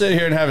 he'll sit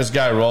here and have his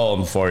guy roll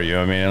them for you.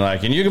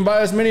 And you can buy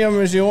as many of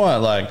them as you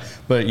want.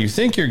 But you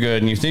think you're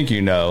good and you think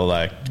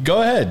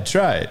go ahead,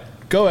 try it.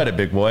 Go at it,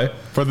 big boy.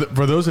 For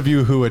those of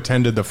you who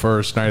attended the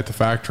first night at the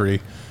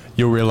factory,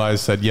 you'll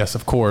realize that, yes,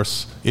 of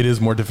course, it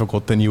is more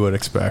difficult than you would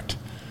expect.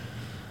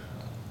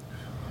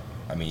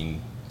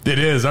 It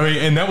is.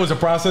 And that was a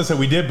process that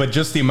we did, but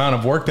just the amount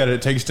of work that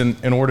it takes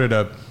in order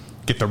to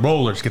get the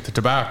rollers, get the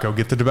tobacco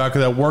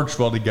that works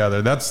well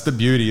together. That's the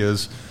beauty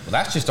is. Well,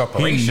 that's just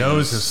operations. He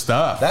knows his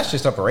stuff. That's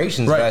just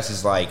operations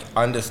versus like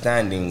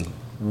understanding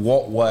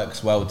what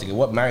works well together.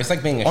 What marries. It's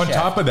like being a chef. On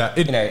top of that,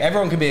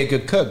 everyone can be a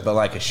good cook, but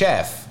like a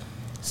chef,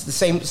 it's the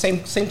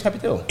same type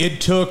of deal. It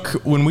took,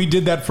 when we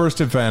did that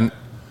first event,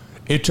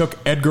 it took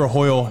Edgar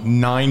Hoyle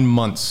 9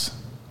 months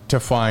to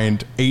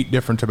find 8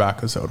 different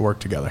tobaccos that would work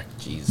together.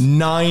 Jeez.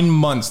 9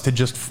 months to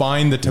just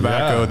find the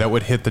tobacco that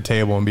would hit the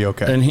table and be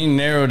okay. And he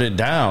narrowed it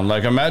down.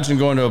 Like, imagine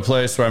going to a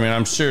place where, I mean,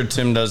 I'm sure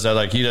Tim does that.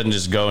 Like, he doesn't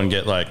just go and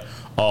get like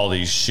all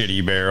these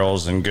shitty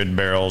barrels and good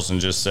barrels and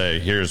just say,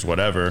 here's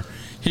whatever.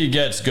 He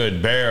gets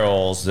good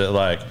barrels that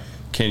like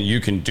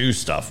you can do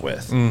stuff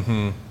with.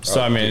 Mm-hmm.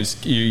 So I mean,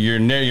 it's, you're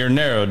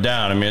narrowed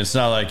down. I mean, it's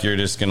not like you're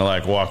just gonna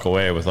like walk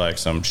away with like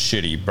some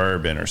shitty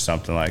bourbon or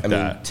something like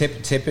that.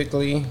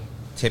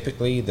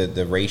 Typically,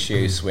 the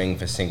ratio swing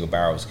for single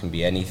barrels can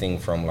be anything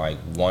from like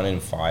 1 in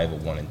 5 or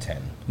 1 in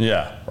 10.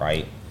 Yeah.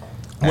 Right.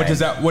 What does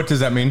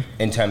that mean?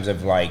 In terms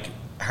of like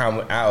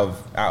how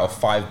out of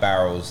 5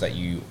 barrels that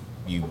you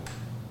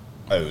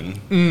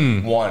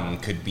own, one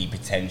could be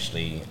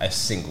potentially a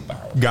single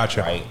barrel.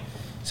 Gotcha. Right.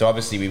 So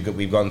obviously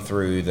we've gone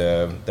through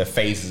the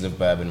phases of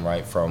bourbon,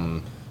 right,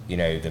 from the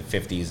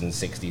 50s and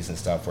 60s and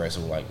stuff, where it's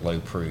all like low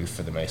proof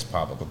for the most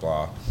part, blah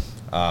blah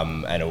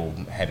blah, and all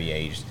heavy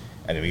aged.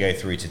 And then we go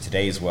through to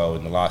today's world.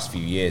 In the last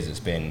few years, it's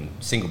been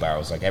single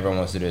barrels. Like, everyone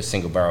wants to do a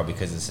single barrel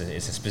because it's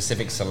a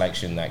specific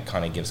selection that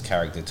kind of gives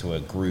character to a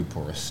group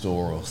or a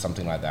store or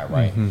something like that,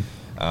 right?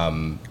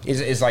 Mm-hmm.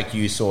 It's like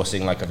you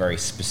sourcing like a very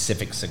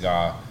specific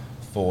cigar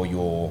for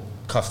your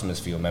customers,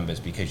 for your members,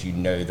 because you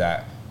know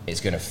that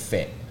it's going to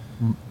fit,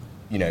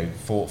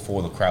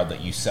 for the crowd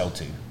that you sell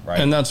to, right?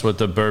 And that's what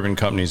the bourbon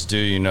companies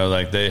do,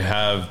 like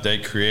they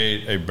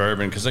create a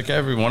bourbon, because like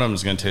every one of them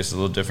is going to taste a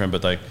little different,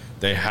 but like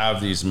they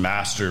have these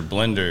master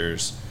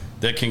blenders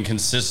that can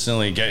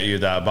consistently get you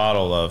that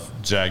bottle of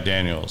Jack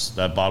Daniels,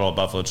 that bottle of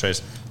Buffalo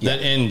Trace,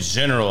 that in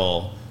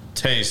general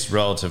tastes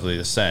relatively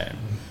the same.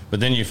 But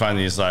then you find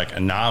these like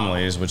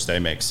anomalies, which they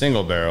make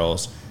single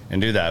barrels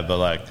and do that. But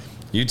like,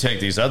 you take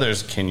these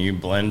others, can you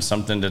blend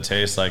something to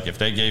taste like, if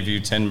they gave you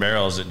 10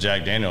 barrels at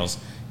Jack Daniels,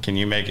 can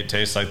you make it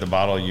taste like the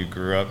bottle you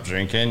grew up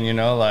drinking?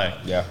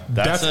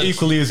 That's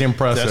equally as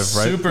impressive, that's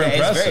right? Super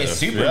impressive. It's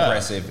super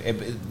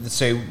impressive.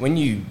 So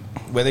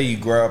whether you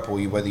grow up or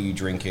whether you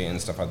drink it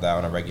and stuff like that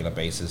on a regular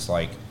basis,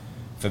 like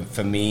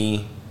for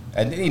me,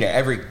 and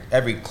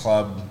every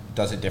club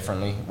does it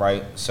differently,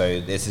 right? So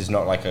this is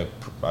not like a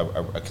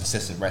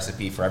consistent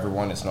recipe for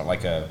everyone. It's not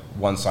like a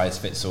one size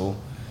fits all.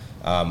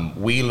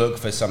 We look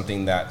for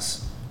something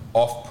that's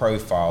off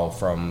profile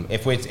from,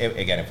 if we're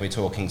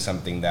talking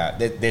something that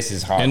this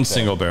is hard in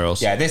single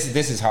barrels. Yeah,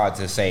 this is hard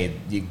to say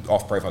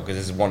off profile, because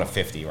this is 1 of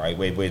 50, right?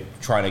 We're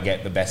trying to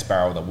get the best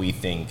barrel that we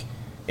think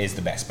is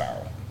the best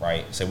barrel,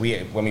 right? So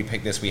when we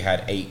picked this, we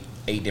had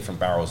eight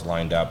different barrels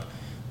lined up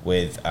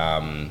with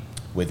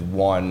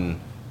one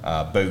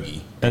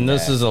bogey. And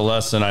this is a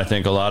lesson, I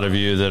think, a lot of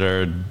you that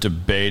are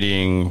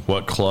debating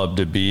what club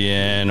to be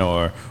in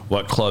or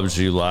what clubs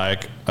you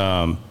like,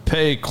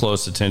 pay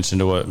close attention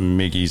to what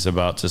Miggy's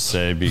about to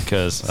say,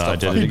 because I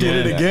did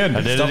it again.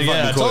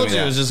 I told you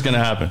it was just going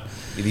to happen.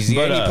 He's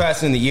the only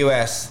person in the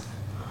U.S.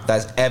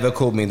 that's ever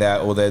called me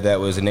that, although that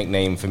was a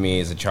nickname for me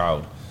as a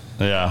child.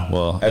 Yeah,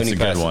 well, it's a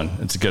good one.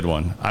 It's a good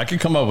one. I could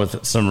come up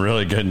with some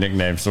really good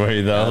nicknames for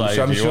you, though.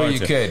 I'm sure you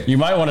could. You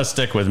might want to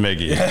stick with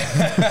Miggy.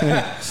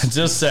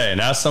 Just saying.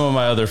 Ask some of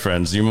my other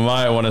friends. You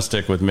might want to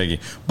stick with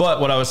Miggy.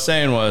 But what I was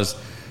saying was,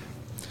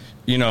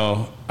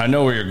 I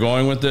know where you're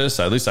going with this.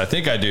 At least I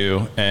think I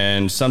do.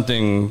 And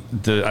something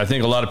that I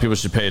think a lot of people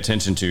should pay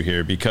attention to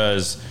here,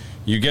 because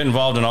you get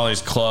involved in all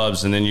these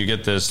clubs and then you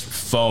get this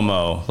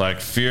FOMO,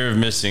 like fear of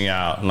missing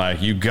out. And like,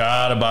 you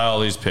got to buy all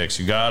these picks.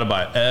 You got to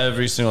buy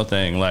every single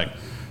thing. Like,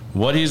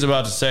 what he's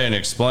about to say and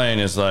explain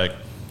is like,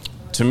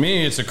 to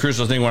me, it's a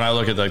crucial thing when I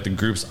look at like the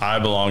groups I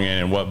belong in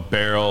and what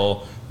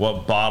barrel,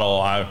 what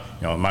bottle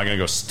am I going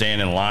to go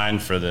stand in line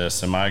for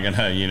this? Am I going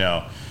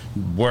to,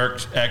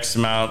 work X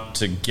amount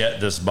to get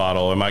this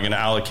bottle? Am I going to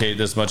allocate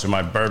this much of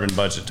my bourbon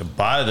budget to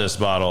buy this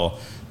bottle?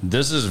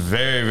 This is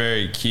very,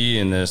 very key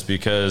in this,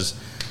 because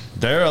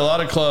there are a lot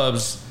of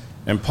clubs,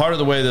 and part of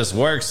the way this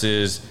works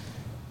is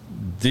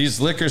these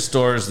liquor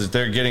stores that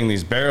they're getting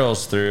these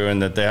barrels through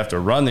and that they have to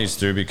run these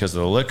through because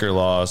of the liquor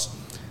laws,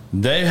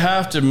 they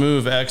have to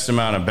move X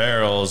amount of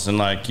barrels, and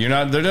like, they're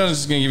not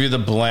just going to give you the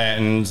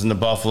Blantons and the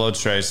Buffalo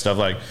Trace stuff.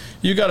 Like,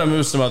 you got to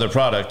move some other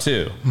product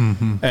too.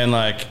 Mm-hmm. And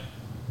like,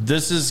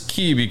 this is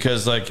key,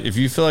 because like, if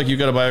you feel like you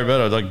got to buy your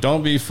bottle, like,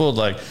 don't be fooled.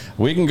 Like,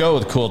 we can go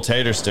with cool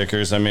tater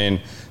stickers. I mean,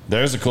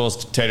 there's a cool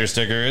tater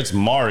sticker. It's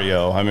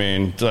Mario. I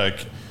mean,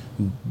 like,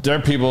 there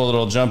are people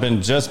that'll jump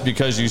in just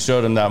because you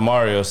showed them that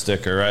Mario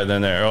sticker right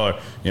then there. Or,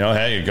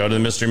 hey, you go to the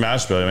Mystery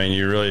Mash Bill. I mean,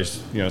 you're really,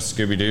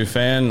 Scooby-Doo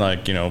fan,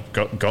 like,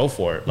 go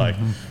for it. Like,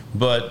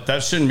 but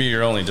that shouldn't be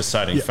your only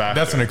deciding factor.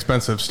 That's an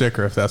expensive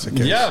sticker if that's the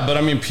case. Yeah, but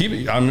I mean,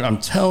 people, I'm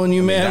telling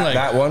you, man,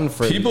 that one,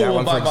 for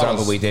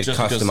example, we did just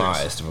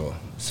customized.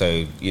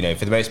 So,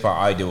 for the most part,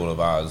 I do all of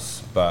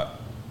ours, but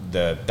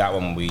that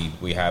one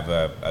we have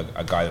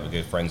a guy that we're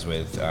good friends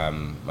with,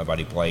 my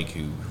buddy Blake,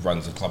 who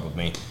runs the club with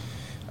me.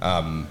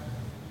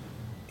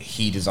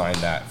 He designed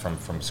that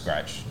from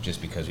scratch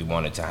just because we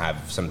wanted to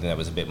have something that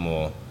was a bit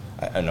more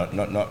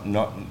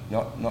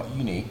not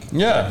unique.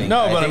 Yeah,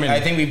 I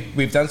think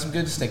we've done some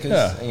good stickers,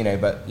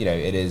 but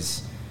it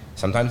is.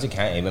 Sometimes it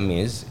can't. I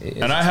mean,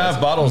 and I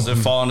have bottles that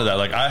fall into that.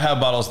 Like I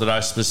have bottles that I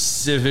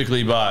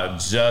specifically bought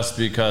just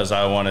because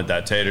I wanted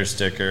that tater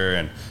sticker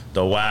and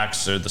the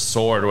wax or the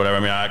sword or whatever. I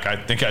mean,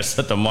 I think I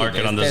set the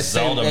market on the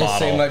Zelda bottle. There's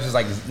so much as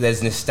like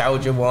there's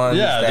nostalgia ones.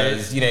 Yeah,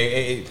 there's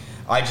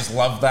I just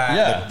love that.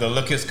 Yeah. The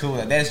look is cool.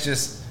 There's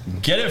just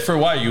get it for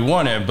why you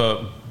want it,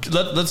 but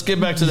let's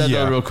get back to that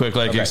though real quick.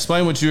 Like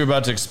explain what you were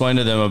about to explain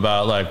to them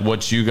about like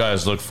what you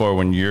guys look for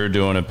when you're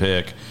doing a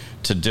pick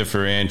to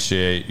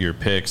differentiate your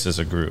picks as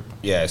a group.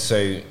 Yeah,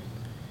 so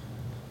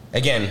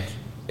again,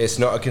 it's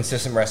not a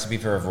consistent recipe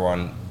for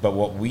everyone, but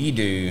what we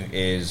do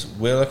is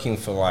we're looking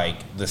for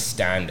like the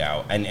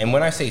standout. And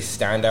when I say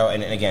standout,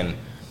 and again,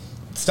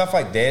 stuff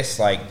like this,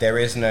 like there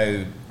is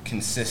no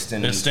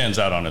consistent... It stands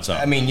out on its own.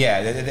 I mean, yeah,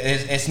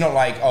 it's not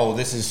like, oh,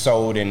 this is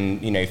sold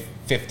and,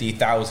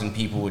 50,000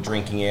 people were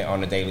drinking it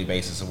on a daily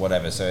basis or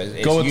whatever. So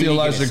it's go with the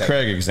Elijah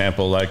Craig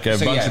example. Like a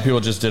bunch of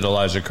people just did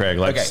Elijah Craig.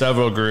 Like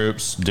several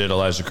groups did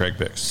Elijah Craig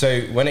picks.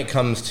 So when it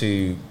comes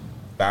to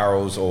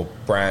barrels or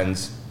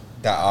brands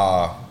that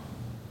are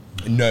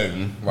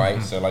known, right?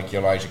 Mm-hmm. So like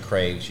your Elijah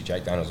Craig, your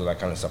Jack Daniels, all that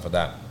kind of stuff like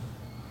that.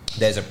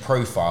 There's a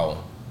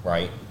profile,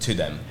 right, to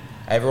them.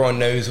 Everyone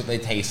knows what they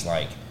taste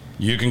like.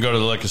 You can go to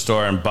the liquor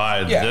store and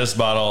buy this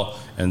bottle,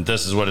 and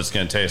this is what it's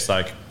going to taste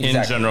like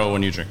in general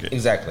when you drink it.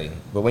 Exactly.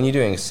 But when you're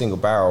doing a single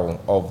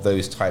barrel of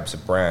those types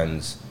of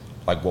brands,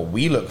 like what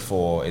we look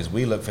for is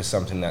we look for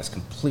something that's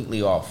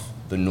completely off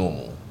the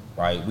normal,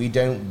 right? We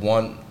don't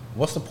want...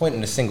 What's the point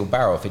in a single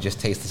barrel if it just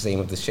tastes the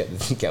same as the shit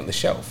that you get on the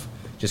shelf?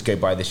 Just go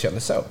buy the shit on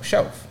the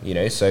shelf,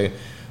 So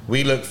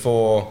we look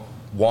for,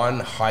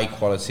 one, high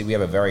quality. We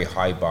have a very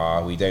high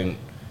bar. We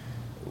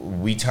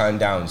turn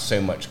down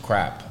so much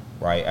crap.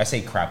 Right, I say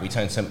crap. We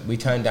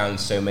turn down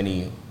so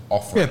many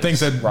offerings. Yeah,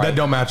 things that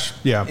don't match.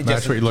 Yeah,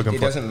 that's what you're looking for.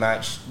 It doesn't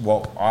match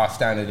what our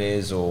standard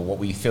is or what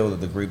we feel that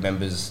the group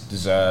members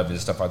deserve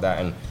and stuff like that.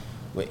 And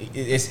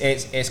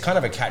it's kind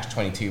of a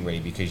catch-22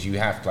 really, because you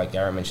have, like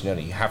Aaron mentioned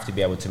earlier, you have to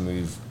be able to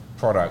move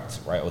product,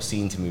 right, or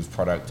seen to move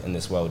product in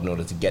this world in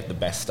order to get the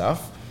best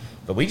stuff.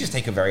 But we just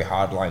take a very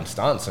hard-line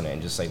stance on it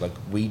and just say, like,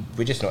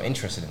 we're just not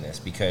interested in this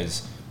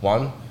because,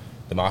 one,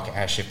 the market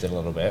has shifted a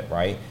little bit,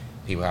 right?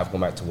 People have gone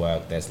back to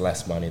work. There's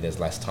less money. There's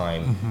less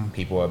time. Mm-hmm.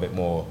 People are a bit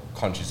more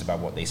conscious about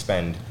what they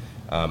spend,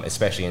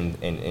 especially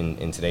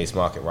in today's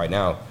market right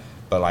now.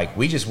 But like,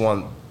 we just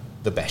want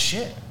the best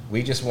shit.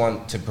 We just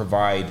want to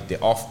provide the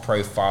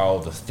off-profile,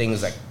 the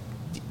things that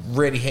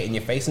really hit in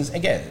your face. And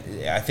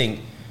again, I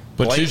think...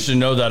 But you should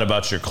know that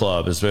about your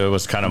club. It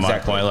was kind of my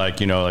point. Like,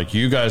 like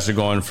you guys are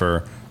going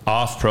for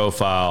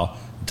off-profile,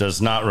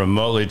 does not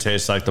remotely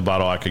taste like the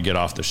bottle I could get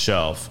off the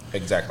shelf.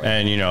 Exactly.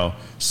 And,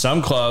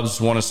 some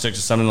clubs want to stick to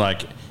something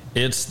like,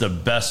 it's the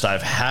best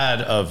I've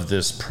had of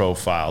this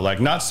profile. Like,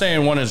 not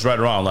saying one is right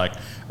or wrong. Like,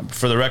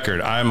 for the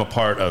record, I'm a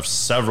part of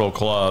several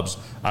clubs.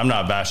 I'm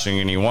not bashing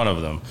any one of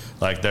them.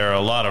 Like, there are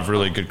a lot of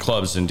really good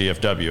clubs in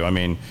DFW. I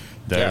mean,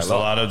 there's a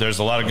lot of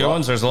good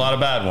ones. There's a lot of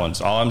bad ones.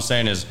 All I'm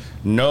saying is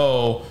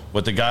know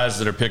what the guys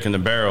that are picking the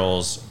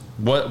barrels,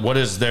 what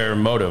is their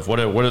motive? What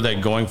are they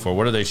going for?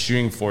 What are they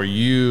shooting for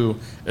you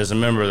as a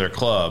member of their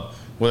club?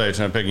 What are they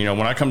trying to pick?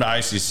 When I come to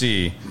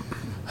ICC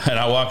and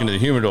I walk into the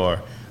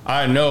humidor,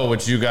 I know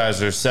what you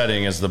guys are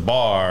setting as the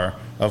bar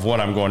of what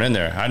I'm going in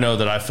there. I know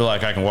that I feel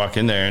like I can walk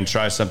in there and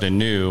try something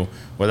new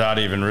without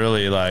even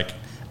really like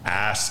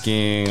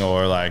asking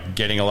or like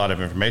getting a lot of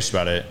information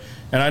about it.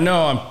 And I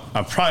know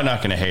I'm probably not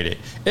going to hate it.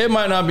 It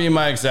might not be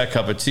my exact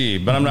cup of tea,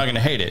 but I'm not going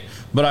to hate it.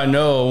 But I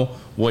know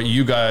what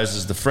you guys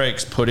as the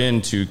Frakes put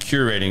into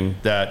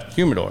curating that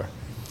humidor.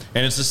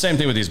 And it's the same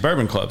thing with these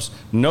bourbon clubs.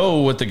 Know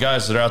what the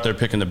guys that are out there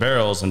picking the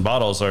barrels and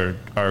bottles are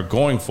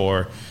going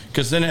for,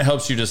 because then it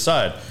helps you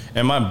decide,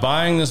 am I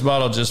buying this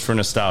bottle just for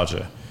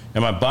nostalgia?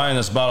 Am I buying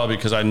this bottle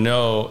because I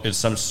know it's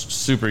some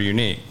super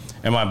unique?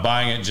 Am I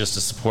buying it just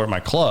to support my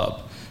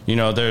club?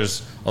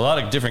 There's a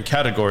lot of different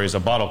categories a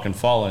bottle can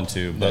fall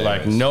into,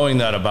 but knowing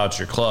that about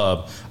your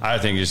club, I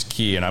think is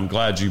key. And I'm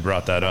glad you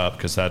brought that up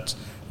because that's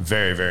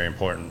very, very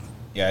important.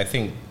 Yeah, I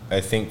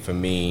think for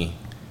me,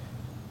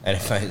 and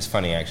it's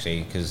funny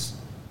actually because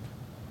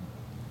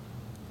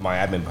my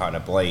admin partner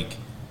Blake,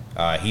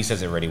 he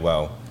says it really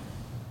well.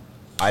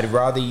 I'd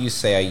rather you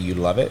say you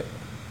love it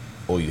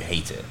or you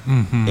hate it.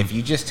 Mm-hmm. If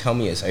you just tell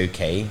me it's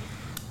okay,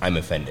 I'm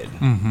offended,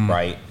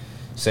 right?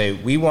 So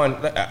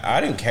I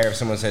don't care if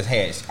someone says,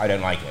 hey, I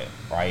don't like it,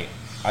 right?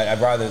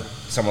 I'd rather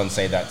someone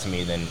say that to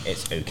me than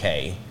it's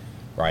okay,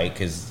 right?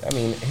 Because,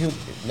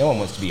 no one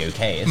wants to be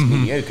okay. It's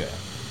mediocre,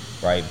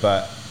 right?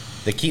 But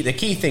the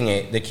key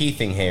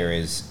thing here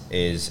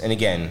is, and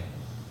again,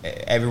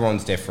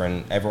 everyone's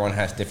different. Everyone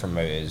has different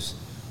motives.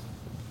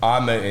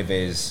 Our motive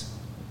is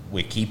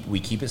we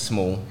keep it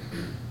small,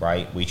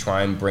 right? We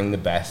try and bring the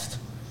best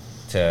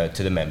to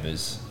the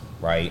members,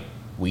 right?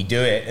 We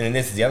do it, and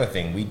this is the other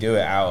thing. We do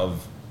it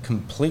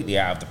completely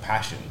out of the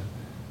passion.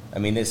 I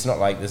mean, it's not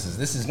like this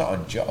is not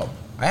a job.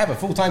 I have a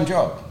full-time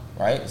job,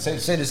 right? So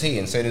does he,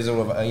 and so does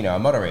all of our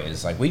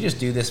moderators. Like, we just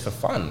do this for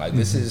fun. Like,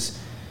 this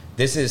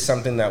is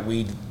something that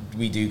we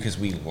do because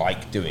we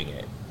like doing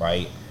it,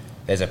 right?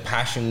 There's a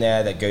passion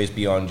there that goes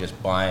beyond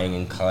just buying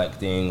and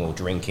collecting or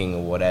drinking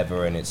or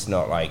whatever, and it's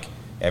not like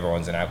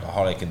everyone's an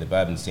alcoholic in the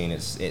bourbon scene.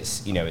 It's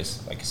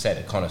like I said,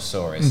 a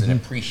connoisseur. It's an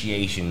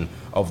appreciation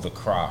of the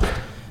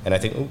craft. And I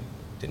think,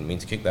 didn't mean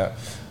to kick that.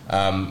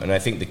 And I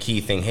think the key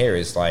thing here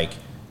is, like,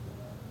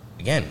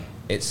 again,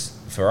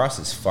 for us,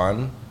 it's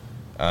fun.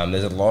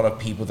 There's a lot of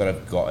people that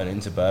have gotten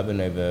into bourbon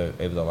over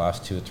the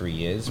last 2 or 3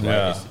 years.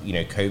 Right?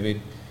 Yeah. It's, COVID,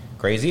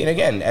 crazy. And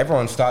again,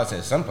 everyone starts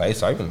at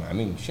someplace. I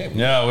mean, shit.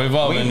 Yeah, we've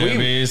all been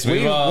newbies.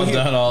 We've all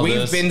done all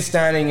this. We've been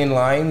standing in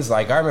lines.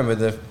 Like, I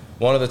remember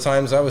one of the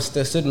times I was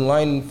stood in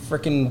line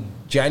freaking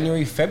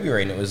January,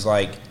 February, and it was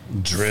like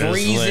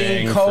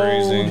freezing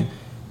cold.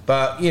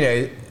 But,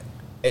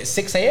 at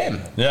 6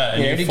 a.m. Yeah,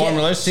 and you form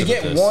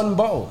relationships to get one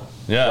bottle.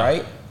 Yeah.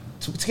 Right?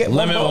 To get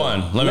limit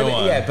one. Limit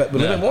one. Yeah, but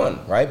limit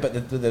one, right?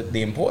 But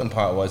the important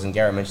part was, and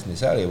Garrett mentioned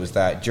this earlier, was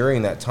that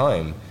during that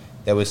time,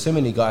 there were so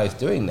many guys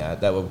doing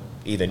that were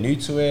either new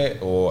to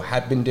it or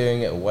had been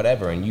doing it or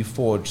whatever, and you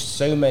forged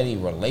so many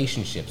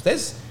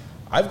relationships.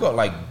 I've got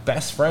like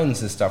best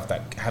friends and stuff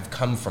that have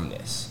come from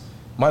this.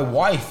 My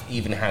wife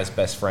even has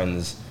best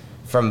friends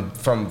from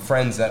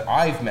friends that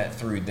I've met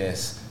through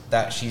this,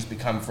 that she's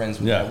become friends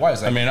with their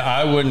wives. Like,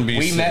 I wouldn't be.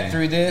 We met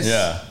through this.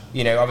 Yeah.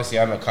 Obviously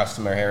I'm a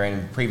customer here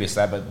and previous to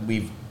that, but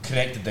we've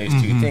connected those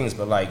two things.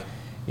 But like,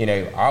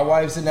 our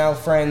wives are now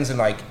friends, and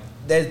like,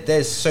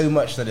 there's so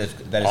much that is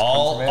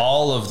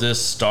all of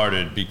this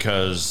started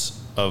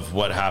because of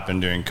what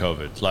happened during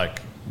COVID.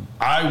 Like,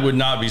 I would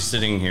not be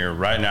sitting here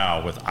right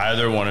now with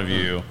either one of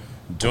you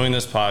doing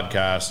this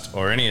podcast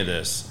or any of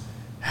this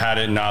had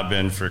it not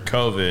been for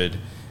COVID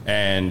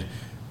and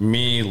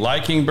me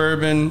liking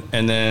bourbon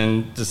and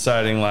then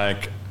deciding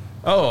like,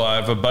 oh, I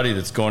have a buddy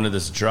that's going to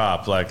this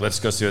drop. Like, let's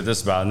go see what this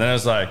is about. And then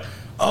it's like,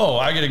 oh,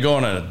 I get to go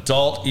on an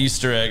adult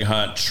Easter egg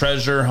hunt,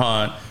 treasure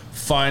hunt,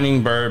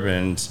 finding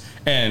bourbons.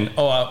 And,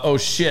 oh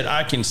shit,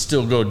 I can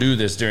still go do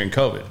this during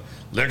COVID.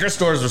 Liquor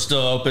stores were still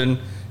open.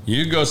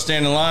 You could go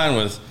stand in line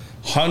with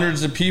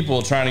hundreds of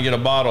people trying to get a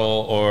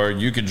bottle, or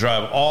you could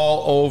drive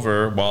all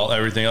over while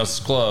everything else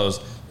is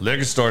closed.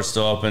 Liquor store's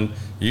still open.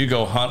 You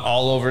go hunt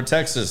all over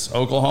Texas,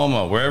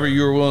 Oklahoma, wherever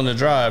you were willing to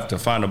drive to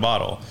find a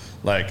bottle.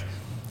 Like,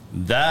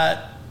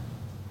 that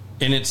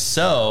in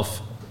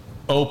itself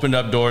opened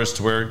up doors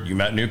to where you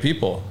met new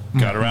people,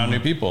 got around new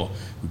people,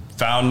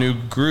 found new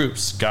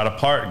groups, got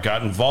apart,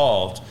 got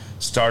involved,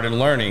 started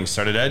learning,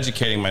 started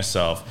educating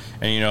myself.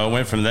 And, it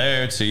went from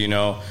there to,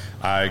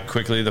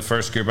 the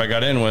first group I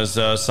got in was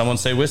Someone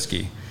Say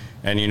Whiskey.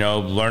 And,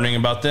 learning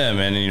about them.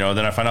 And,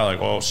 then I find out,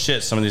 like, oh,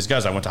 shit, some of these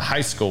guys I went to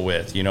high school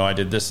with. I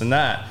did this and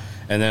that.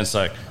 And then it's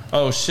like,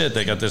 oh, shit,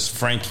 they got this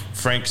Frank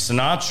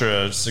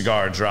Sinatra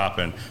cigar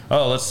dropping.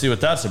 Oh, let's see what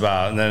that's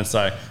about. And then it's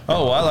like,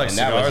 oh, well, I like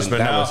cigars, but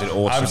now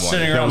I'm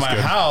sitting around my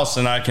house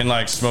and I can,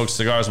 like, smoke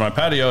cigars on my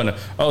patio. And,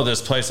 oh,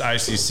 this place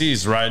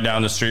ICC's right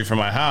down the street from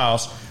my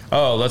house.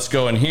 Oh, let's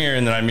go in here.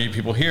 And then I meet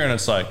people here. And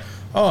it's like,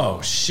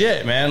 oh,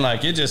 shit, man.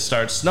 Like, it just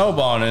starts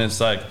snowballing. And it's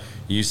like,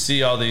 you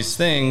see all these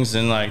things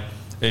and, like,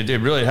 it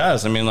really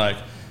has. I mean, like,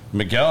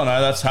 Miguel and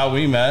I, that's how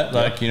we met.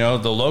 Like,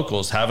 the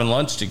locals having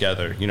lunch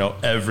together,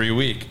 every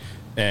week.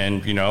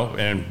 And,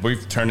 and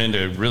we've turned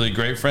into really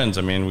great friends.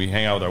 I mean, we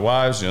hang out with our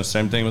wives,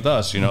 same thing with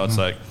us. It's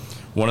like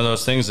one of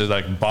those things that,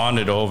 like,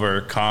 bonded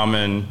over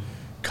common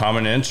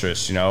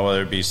interests,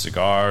 whether it be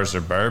cigars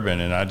or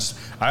bourbon. And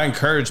I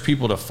encourage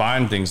people to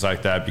find things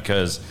like that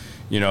because,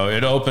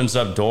 it opens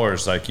up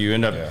doors. Like, you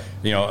end up,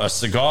 a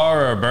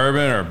cigar or a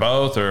bourbon or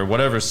both or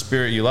whatever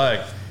spirit you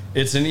like.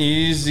 It's an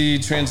easy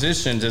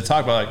transition to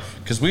talk about, like,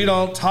 because we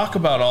don't talk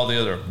about all the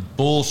other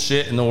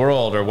bullshit in the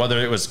world, or whether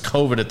it was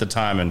COVID at the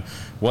time and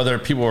whether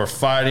people were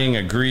fighting,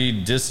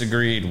 agreed,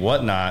 disagreed,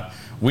 whatnot.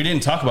 We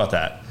didn't talk about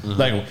that.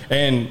 Like,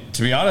 and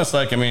to be honest,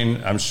 like, I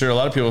mean, I'm sure a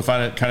lot of people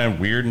find it kind of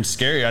weird and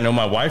scary. I know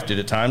my wife did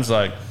at times,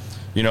 like,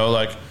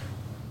 like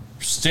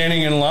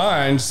standing in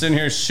line, sitting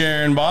here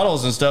sharing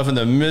bottles and stuff in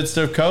the midst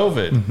of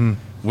COVID.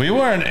 We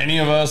weren't any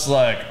of us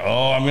like,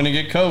 oh, I'm going to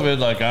get COVID.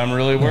 Like, I'm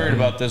really worried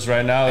about this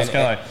right now. It's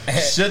kind of like,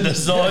 shit, this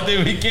is the only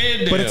thing we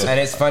can do. And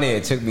it's funny,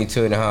 it took me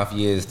 2.5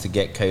 years to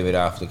get COVID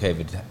after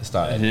COVID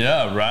started.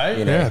 Yeah, right?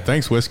 Yeah,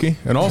 thanks, whiskey.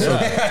 And also,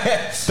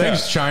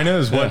 thanks, China,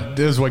 is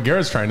what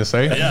Garrett's trying to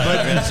say. Yeah,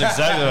 but that's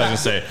exactly what I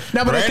was going to say.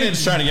 No,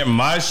 Brandon's trying to get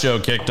my show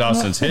kicked off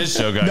since his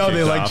show got kicked off. No,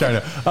 they like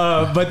China.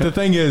 But the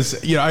thing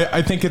is,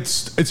 I think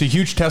it's a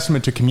huge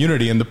testament to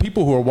community. And the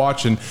people who are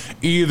watching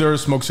either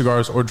smoke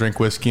cigars or drink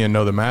whiskey and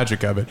know the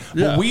magic of it.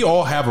 But we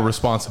all have a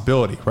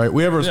responsibility, right?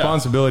 We have a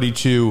responsibility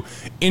to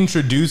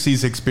introduce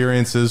these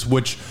experiences,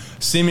 which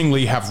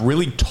seemingly have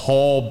really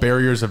tall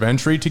barriers of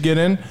entry to get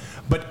in,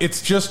 but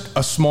it's just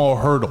a small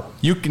hurdle.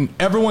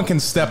 Everyone can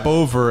step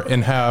over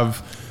and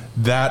have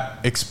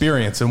that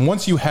experience. And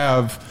once you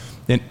have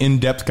an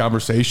in-depth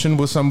conversation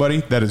with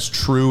somebody that is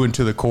true and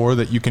to the core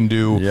that you can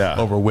do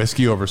over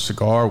whiskey, over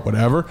cigar,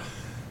 whatever.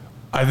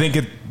 I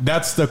think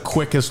that's the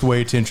quickest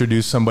way to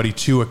introduce somebody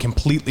to a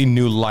completely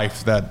new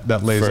life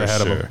that lays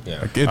ahead of them.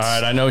 Yeah. All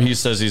right, I know he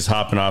says he's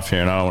hopping off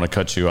here, and I don't want to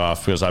cut you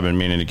off because I've been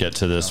meaning to get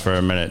to this for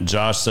a minute.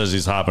 Josh says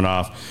he's hopping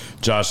off.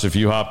 Josh, if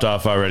you hopped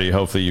off already,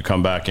 hopefully you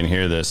come back and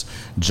hear this.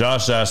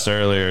 Josh asked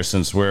earlier,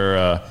 since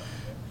we're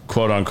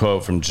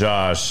quote-unquote from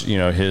Josh,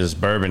 his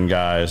bourbon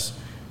guys,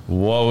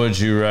 what would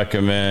you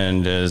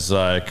recommend as 2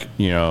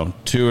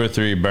 or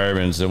 3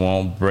 bourbons that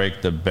won't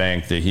break the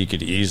bank that he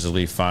could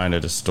easily find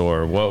at a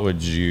store? What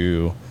would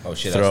you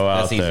throw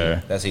out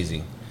there? That's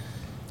easy.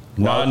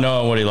 Not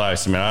knowing what he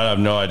likes. I mean, I have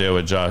no idea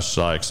what Josh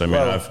likes. I mean,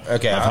 I've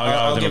hung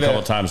out with him a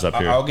couple times up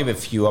here. I'll give a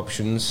few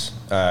options,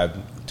 2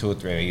 or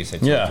 3. You said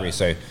 2 or 3.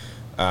 So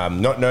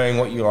not knowing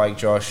what you like,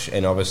 Josh,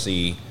 and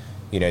obviously,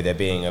 there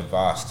being a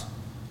vast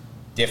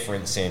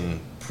difference in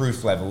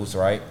proof levels,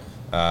 right?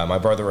 My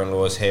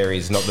brother-in-law's here.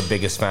 He's not the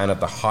biggest fan of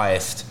the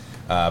highest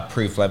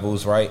proof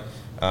levels, right?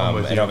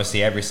 And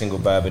obviously every single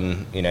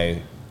bourbon,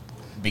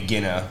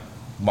 beginner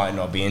might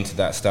not be into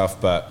that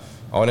stuff, but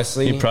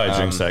honestly... He probably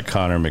drinks that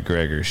Conor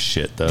McGregor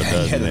shit, though,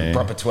 doesn't he? The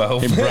proper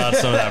 12. He brought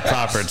some of that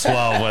proper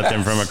 12 with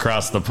him from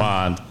across the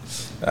pond.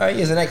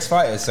 He's an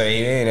ex-fighter, so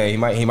he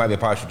might be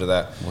partial to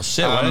that. Well,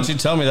 shit, why didn't you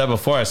tell me that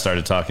before I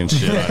started talking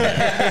shit on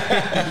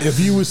it? If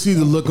you would see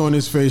the look on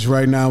his face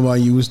right now while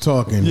you was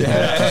talking.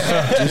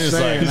 Just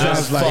saying,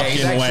 this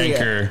fucking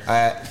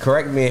wanker.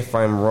 Correct me if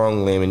I'm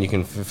wrong, Liam, and you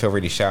can feel free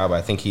to shout, but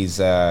I think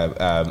he's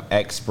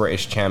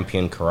ex-British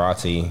champion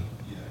karate.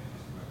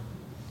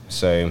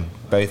 So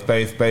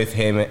both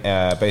him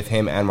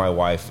and my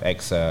wife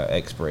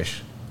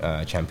ex-British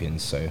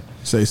champions. So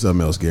say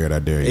something else, Garrett. I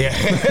dare you.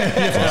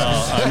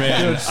 Well, I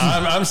mean,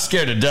 I'm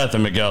scared to death of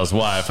Miguel's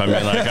wife. I mean,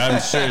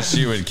 I'm sure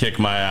she would kick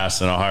my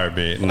ass in a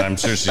heartbeat, and I'm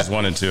sure she's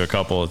wanted to a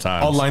couple of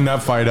times. I'll line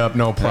that fight up,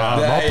 no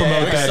problem. I'll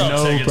promote that,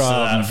 no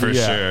problem. For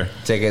sure.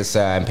 Tickets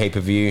and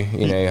pay-per-view,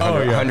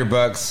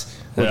 $100.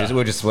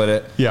 We'll just split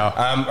it. Yeah.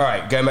 All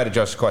right, going back to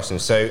Josh's question.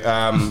 So,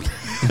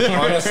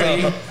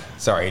 honestly,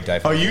 sorry,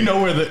 Dave. Oh, you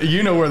know where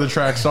the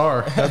tracks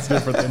are. That's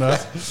different than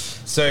us.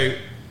 So,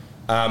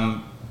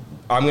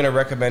 I'm going to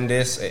recommend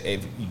this.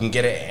 If you can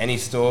get it at any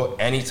store,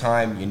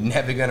 anytime. You're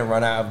never going to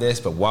run out of this.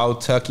 But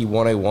Wild Turkey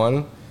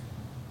 101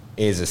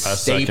 is a staple.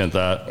 I second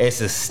that. It's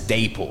a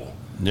staple.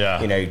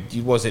 Yeah.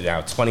 Was it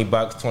now $20,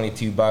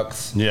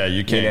 $22? Yeah,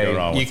 you can't go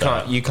wrong with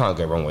that. You can't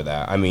go wrong with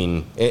that. I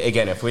mean,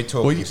 again, if we're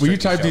talking... Will you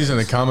type these in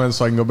the comments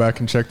so I can go back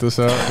and check this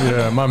out?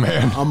 Yeah, my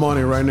man. I'm on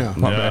it right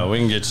now. We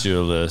can get you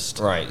a list.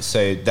 Right,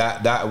 so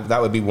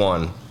that would be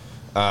one.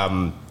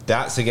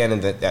 That's, again, in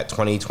that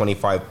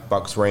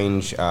 $20-25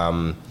 range.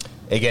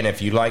 Again,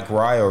 if you like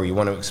rye or you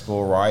want to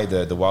explore rye,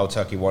 the Wild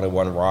Turkey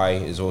 101 rye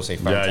is also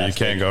fantastic. Yeah, you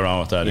can't go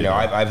wrong with that either.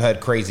 I've heard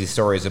crazy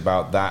stories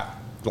about that,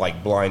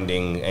 like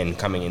blinding and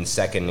coming in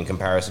second in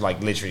comparison. Like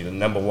literally, the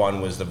number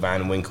 1 was the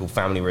Van Winkle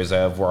Family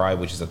Reserve rye,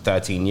 which is a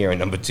 13-year, and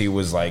number 2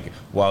 was like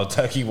Wild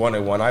Turkey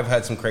 101. I've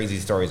heard some crazy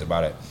stories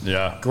about it.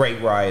 Yeah, great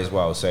rye as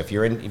well. So if you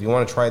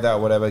want to try that or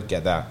whatever,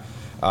 get that.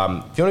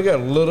 If you want to go a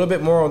little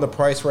bit more on the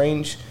price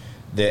range,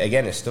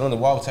 again, it's still in the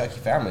Wild Turkey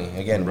family.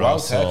 Again,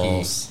 Russell's. Wild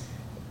Turkey.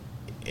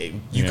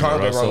 You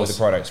can't go wrong with the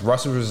products.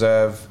 Russell's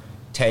Reserve,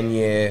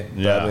 10-year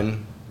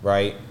bourbon,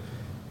 right?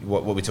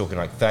 What we're talking,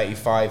 like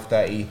 35,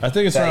 30. I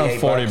think it's around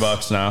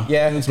 $40 now.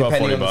 Yeah, it's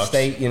depending about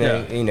 $40. On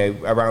the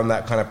state, around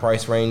that kind of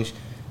price range.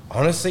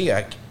 Honestly,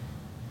 like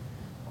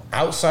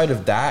outside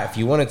of that, if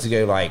you wanted to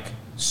go like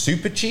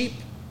super cheap,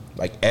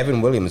 like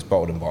Evan Williams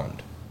Bottled and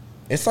Bond,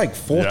 it's like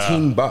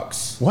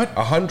 $14. What?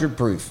 100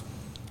 proof.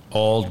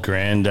 Old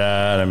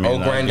Granddad.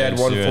 Old Granddad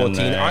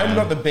 114. I'm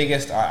not the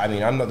biggest.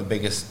 I'm not the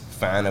biggest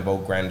fan of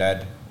Old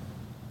Granddad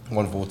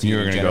 114. You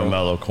were going to go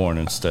mellow corn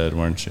instead,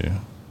 weren't you?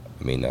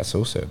 I mean, that's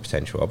also a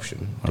potential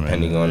option,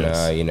 depending on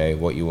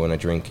what you want to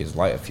drink is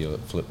lighter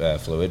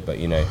fluid. But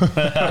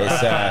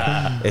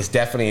it's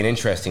definitely an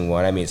interesting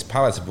one. I mean, it's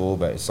palatable,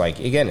 but it's like,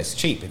 again, it's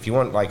cheap. If you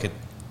want like a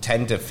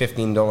 $10 to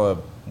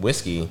 $15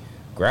 whiskey,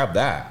 grab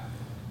that.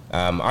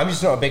 I'm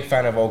just not a big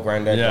fan of Old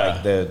Granddad. Yeah.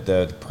 Like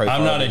the profile.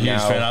 I'm not a huge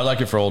fan. I like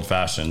it for old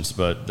fashions,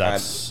 but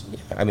that's.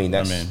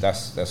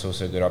 That's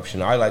also a good option.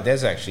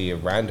 There's actually a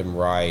random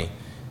rye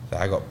that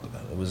I got.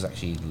 It was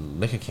actually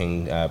Liquor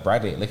King.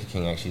 Bradley at Liquor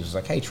King actually was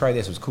like, "Hey, try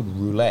this." It was called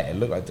Roulette. It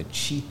looked like the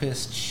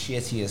cheapest,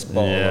 shittiest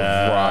bottle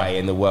of rye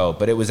in the world,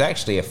 but it was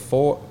actually a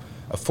 4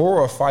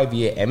 or 5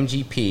 year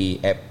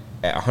MGP at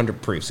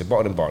 100 proof, so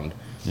bottled and bond.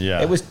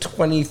 Yeah, it was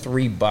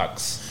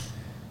 $23.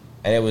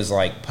 And it was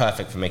like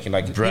perfect for making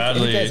like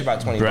Bradley. About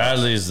 $20.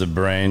 Bradley's the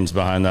brains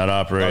behind that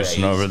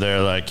operation over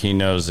there. Like he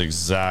knows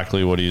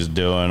exactly what he's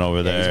doing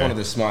over there. He's one of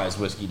the smartest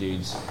whiskey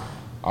dudes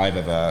I've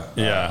ever.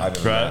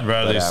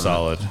 Bradley's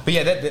solid. But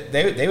yeah,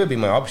 they would be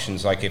my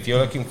options. Like if you're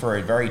looking for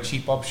a very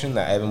cheap option,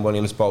 that Evan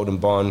Williams Bottled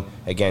and Bond,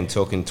 again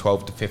talking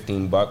 $12 to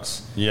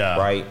 $15. Yeah,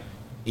 right.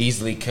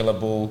 Easily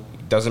killable.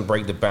 Doesn't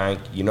break the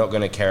bank. You're not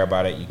going to care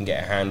about it. You can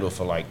get a handle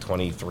for like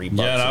 $23.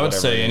 Yeah, and I would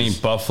say any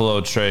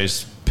Buffalo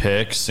Trace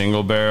pick,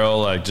 single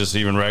barrel, like just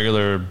even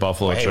regular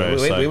Buffalo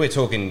Trace. We were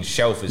talking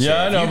shelfers.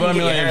 Yeah, here. I know, but I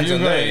mean, like, if you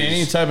go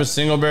any type of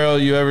single barrel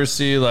you ever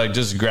see, like,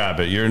 just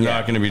grab it. You're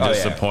not going to be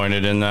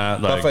disappointed in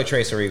that. Like, Buffalo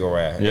Trace or Eagle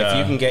Rare. Yeah. If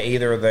you can get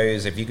either of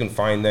those, if you can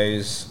find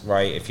those,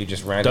 right, if you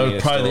just randomly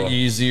those probably the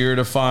easier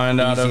to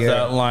find out of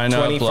that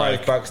lineup.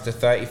 $25 to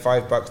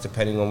 $35,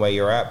 depending on where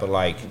you're at. But,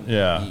 like,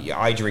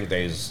 I drink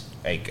those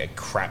a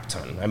crap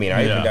ton. I mean,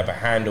 I opened up a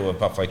handle of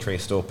Buffalo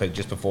Trace store pick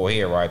just before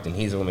he arrived, and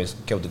he's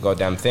almost killed the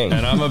goddamn thing.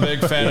 And I'm a big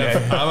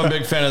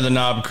fan of the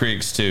Knob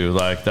Creeks too.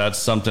 Like, that's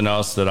something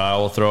else that I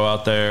will throw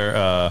out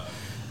there.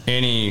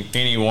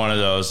 Any one of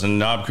those, and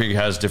Knob Creek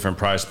has different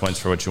price points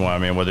for what you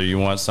want. I mean, whether you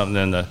want something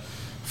in the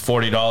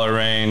 $40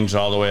 range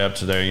all the way up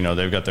to their,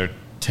 they've got their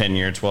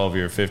 10-year,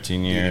 12-year,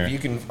 15-year. You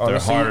can, honestly, they're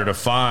harder to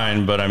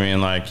find, but I mean,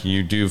 like,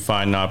 you do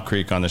find Knob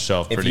Creek on the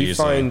shelf pretty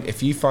easily.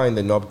 If you find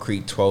the Knob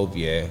Creek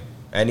 12-year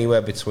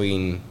anywhere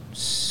between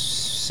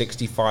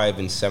 $65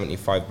 and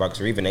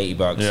 $75 or even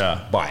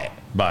 $80, buy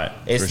it.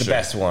 It's the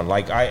best one.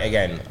 Like,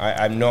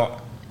 I'm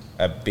not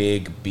a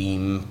big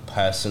beam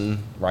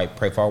person, right,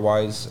 profile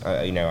wise.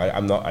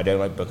 I'm not. I don't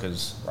like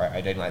Booker's. Right,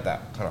 I don't like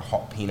that kind of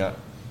hot peanut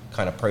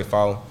kind of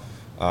profile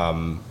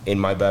in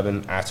my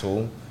bourbon at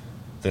all.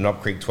 The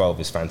Knob Creek 12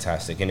 is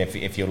fantastic, and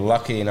if you're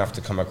lucky enough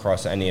to come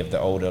across any of the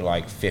older,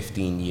 like,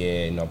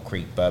 15-year Knob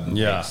Creek bourbon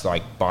picks,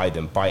 like, buy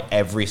them. Buy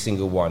every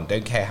single one.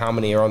 Don't care how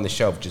many are on the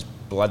shelf, just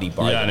bloody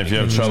buy them. Yeah, and if you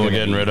have trouble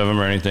getting rid of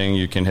them or anything,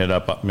 you can hit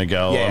up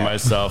Miguel or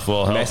myself.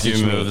 We'll help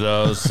you move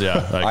those.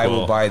 Yeah, like, I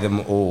will buy them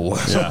all.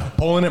 So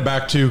pulling it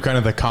back to kind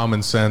of the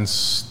common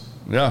sense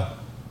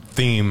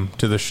theme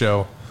to the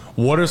show,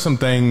 what are some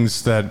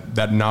things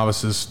that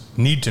novices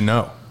need to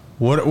know?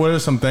 What are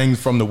some things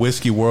from the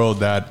whiskey world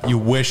that you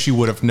wish you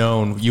would have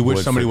known? You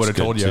wish somebody would have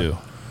told you. Too.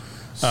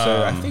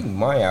 So I think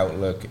my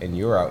outlook and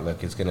your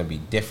outlook is going to be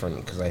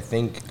different, because I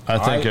think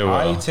it will.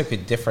 I took a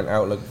different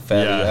outlook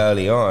fairly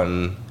early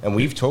on, and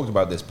we've talked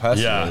about this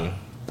personally.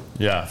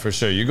 Yeah, for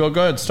sure. You go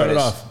ahead, start it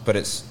off. But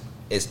it's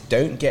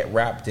don't get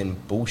wrapped in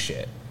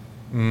bullshit.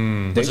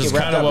 Which is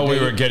kind of what we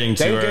were getting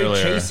to earlier. Don't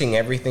go chasing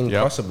everything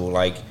possible.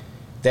 Like,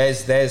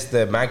 there's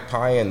the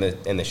magpie and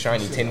the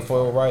shiny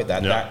tinfoil, right?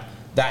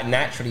 That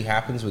naturally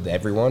happens with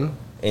everyone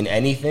in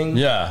anything.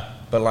 Yeah.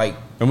 But, like...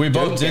 And we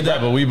both did that,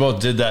 but we both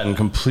did that in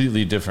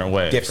completely different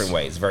ways.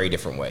 Very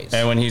different ways.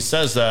 And when he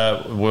says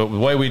that, the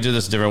way we did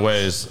this different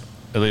ways,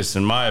 at least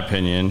in my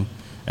opinion,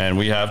 and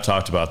we have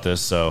talked about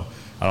this, so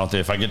I don't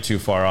think if I get too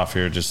far off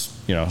here, just,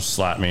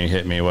 slap me,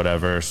 hit me,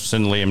 whatever.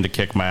 Send Liam to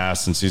kick my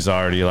ass since he's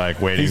already,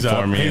 like, waiting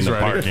for me in the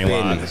parking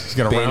lot. He's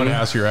going to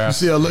roundhouse your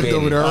ass. You see, I looked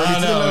over there.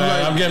 I know,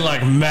 man. I'm getting,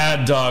 like,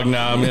 mad dog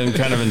now. I'm getting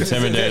kind of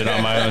intimidated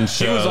on my own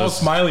show. He was all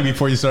smiley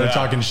before you started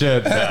talking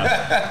shit.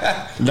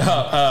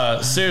 No,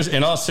 seriously,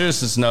 in all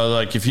seriousness, no,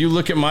 like, if you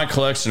look at my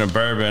collection of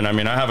bourbon, I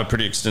mean, I have a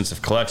pretty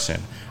extensive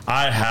collection.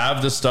 I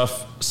have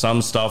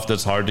some stuff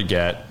that's hard to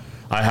get.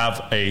 I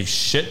have a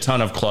shit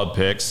ton of club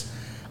picks.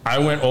 I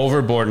went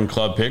overboard in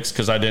club picks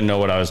because I didn't know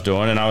what I was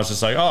doing, and I was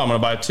just like, I'm going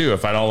to buy 2.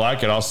 If I don't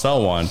like it, I'll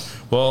sell one.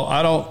 Well,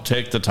 I don't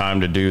take the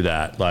time to do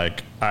that.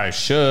 Like, I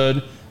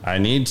should. I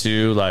need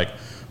to. Like,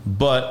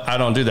 but I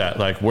don't do that.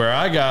 Like, where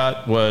I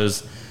got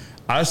was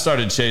I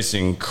started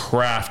chasing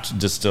craft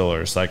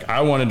distillers. Like,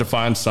 I wanted to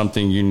find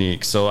something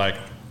unique. So, like,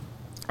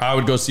 I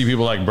would go see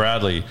people like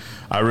Bradley.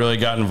 I really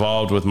got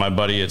involved with my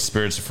buddy at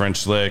Spirits of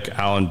French Lick,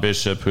 Alan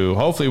Bishop, who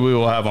hopefully we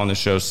will have on the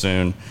show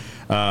soon.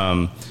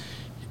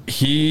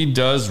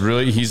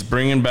 He's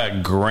bringing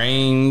back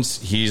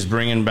grains. He's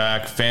bringing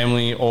back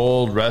family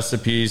old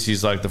recipes.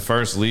 He's like the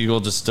first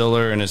legal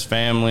distiller in his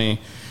family,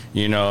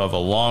 of a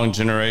long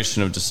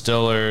generation of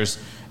distillers.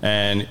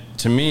 And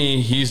to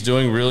me, he's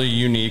doing really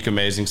unique,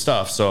 amazing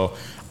stuff. So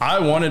I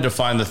wanted to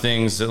find the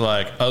things that,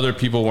 like, other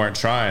people weren't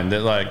trying.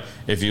 That, like,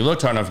 if you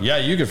looked hard enough,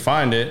 you could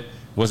find it.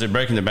 Was it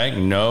breaking the bank?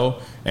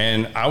 No.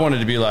 And I wanted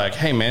to be like,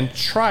 hey, man,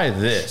 try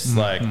this. Mm-hmm.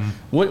 Like,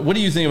 what do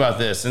you think about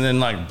this? And then,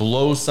 like,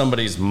 blow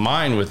somebody's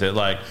mind with it.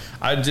 Like,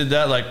 I did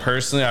that, like,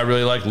 personally. I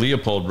really like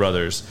Leopold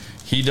Brothers.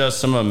 He does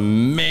some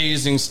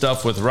amazing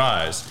stuff with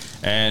ryes.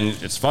 And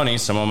it's funny,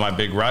 some of my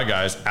big rye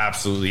guys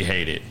absolutely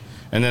hate it.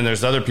 And then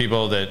there's other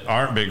people that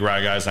aren't big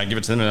rye guys, and I give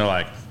it to them, and they're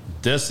like,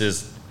 this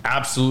is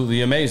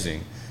absolutely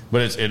amazing.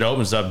 But it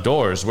opens up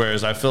doors.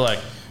 Whereas I feel like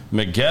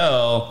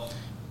Miguel...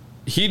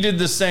 he did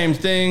the same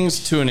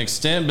things to an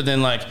extent, but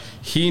then, like,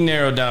 he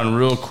narrowed down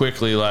real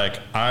quickly, like,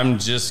 I'm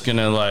just going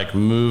to, like,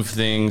 move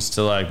things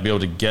to, like, be able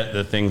to get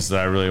the things that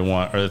I really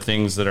want, or the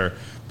things that are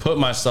put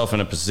myself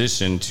in a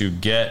position to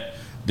get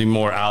the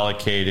more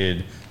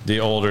allocated, the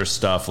older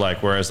stuff.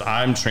 Like, whereas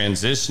I'm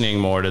transitioning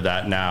more to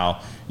that now,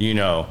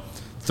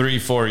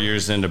 3-4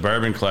 years into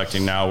bourbon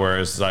collecting now,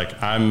 whereas,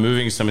 like, I'm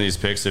moving some of these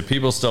picks that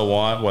people still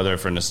want, whether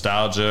for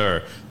nostalgia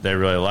or they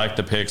really like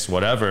the picks,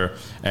 whatever.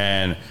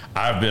 And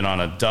I've been on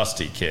a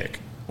dusty kick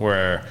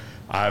where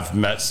I've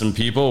met some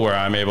people where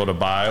I'm able to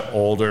buy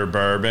older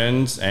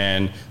bourbons,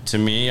 and to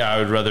me, I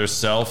would rather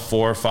sell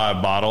 4 or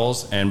 5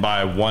 bottles and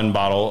buy 1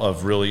 bottle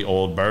of really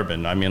old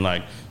bourbon. I mean,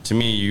 like, to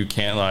me, you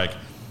can't, like,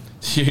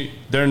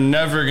 they're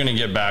never going to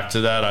get back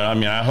to that. I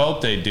mean, I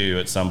hope they do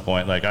at some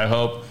point. Like, I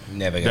hope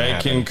they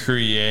can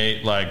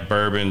create like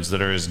bourbons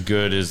that are as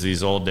good as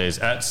these old days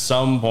at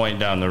some point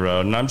down the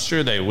road. And I'm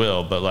sure they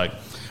will, but like,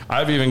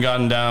 I've even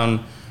gotten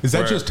down. Is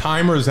that just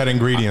time or is that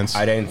ingredients?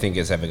 I don't think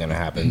it's ever going to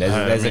happen.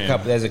 There's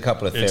a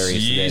couple of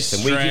theories to this,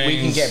 and we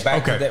can get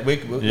back to that.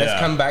 Let's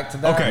come back to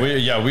that.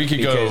 Okay. We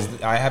could go.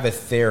 I have a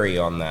theory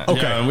on that.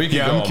 Okay, and we could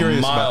go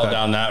a mile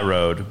down that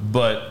road.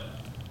 But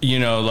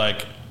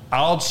like,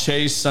 I'll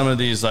chase some of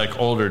these like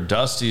older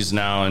Dusties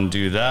now and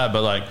do that.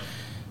 But like,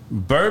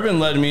 bourbon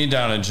led me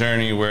down a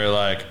journey where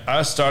like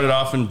I started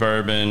off in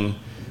bourbon.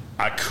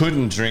 I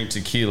couldn't drink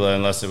tequila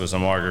unless it was a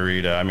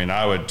margarita. I mean,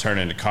 I would turn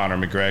into Conor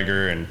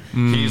McGregor, and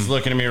he's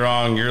looking at me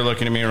wrong, you're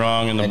looking at me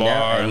wrong in the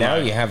bar. And now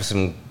you have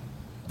some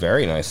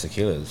very nice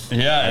tequilas.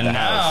 Yeah, and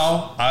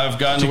now I've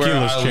gotten to where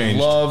I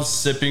love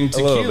sipping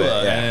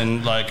tequila,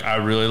 and like I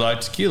really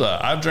like tequila.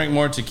 I've drank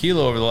more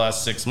tequila over the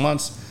last 6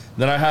 months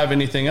than I have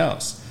anything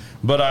else.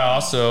 But I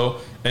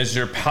also, as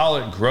your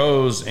palate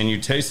grows and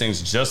you taste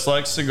things just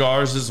like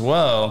cigars as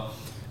well,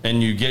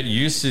 and you get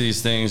used to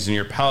these things and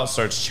your palate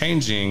starts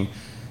changing,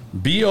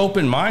 be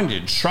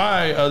open-minded,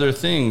 try other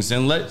things,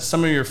 and let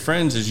some of your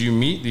friends, as you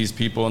meet these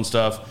people and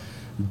stuff,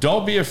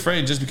 don't be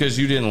afraid just because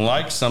you didn't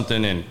like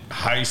something in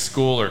high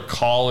school or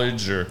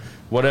college or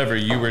whatever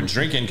you were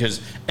drinking,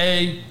 because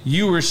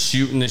you were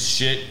shooting this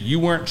shit, you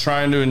weren't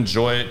trying to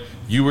enjoy it,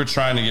 you were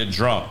trying to get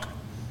drunk.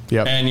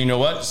 Yep. And you know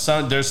what?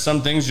 There's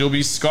some things you'll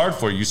be scarred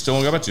for. You still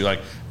won't go back to. Like,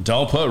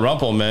 don't put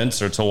Rumple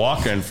Mints or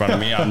Tawaka in front of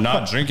me. I'm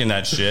not drinking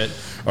that shit.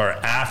 Or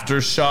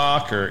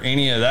Aftershock or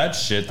any of that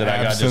shit that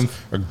Absinthe.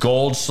 I got. Or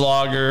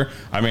Goldschlager.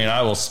 I mean,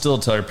 I will still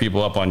tear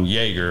people up on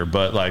Jaeger,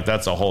 but like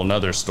that's a whole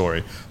nother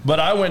story.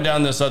 But I went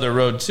down this other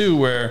road too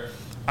where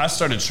I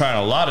started trying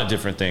a lot of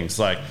different things.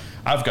 Like,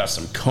 I've got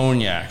some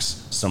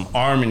cognacs, some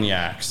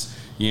Armagnacs,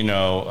 and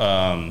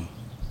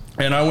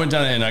I went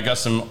down and I got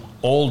some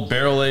old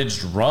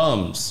barrel-aged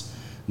rums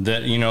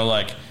that,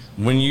 like,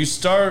 when you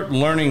start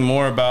learning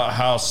more about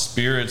how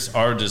spirits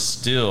are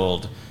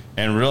distilled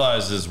and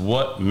realizes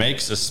what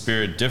makes a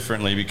spirit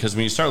differently, because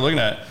when you start looking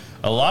at it,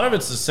 a lot of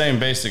it's the same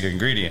basic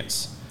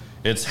ingredients.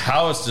 It's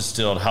how it's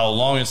distilled, how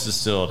long it's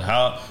distilled,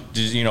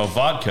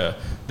 vodka.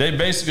 They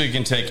basically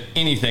can take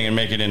anything and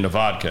make it into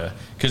vodka,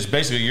 because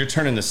basically you're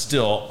turning the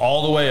still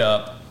all the way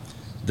up.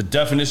 The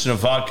definition of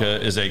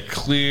vodka is a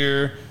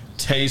clear,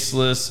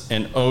 tasteless,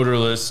 and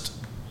odorless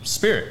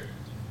spirit.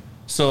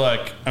 So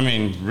like, I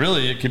mean,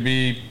 really it could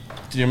be,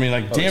 damn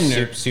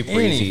near super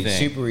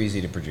anything.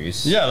 easy to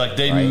produce. Yeah, like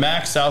they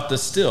max out the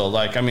still.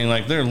 Like, I mean,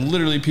 like there are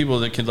literally people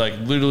that could like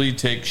literally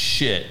take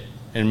shit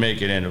and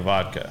make it into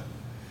vodka.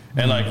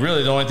 And like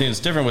really the only thing that's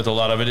different with a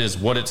lot of it is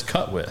what it's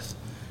cut with.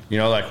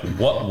 Like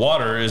what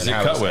water is it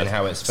cut with? And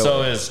how it's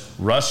so is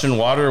Russian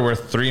water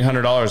worth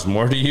 $300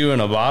 more to you in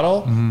a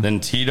bottle than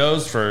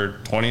Tito's for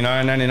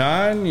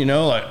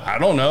 $29.99? Like, I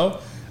don't know.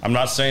 I'm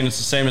not saying it's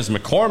the same as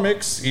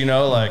McCormick's, you're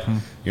not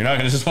going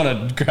to just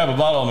want to grab a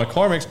bottle of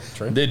McCormick's.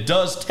 True. It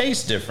does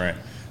taste different.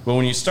 But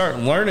when you start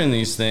learning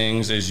these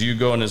things as you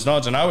go in this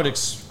knowledge, and I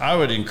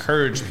would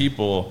encourage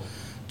people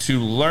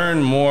to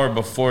learn more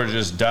before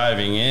just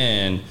diving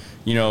in,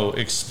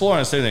 explore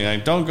and say anything.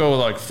 Like, don't go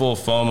like full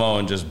FOMO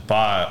and just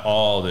buy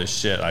all this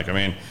shit. Like, I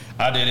mean,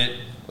 I did it.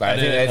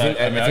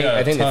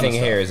 I think the thing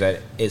here is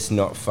that it's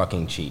not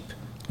fucking cheap.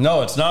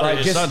 No, it's not.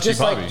 Right? It's not cheap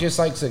hobby. Just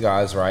like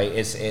cigars, right?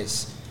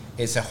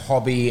 It's a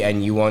hobby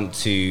and you want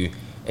to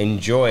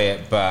enjoy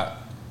it, but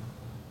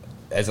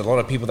there's a lot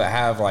of people that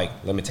have like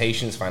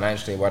limitations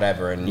financially,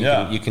 whatever, and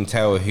you can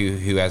tell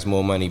who has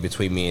more money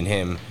between me and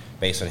him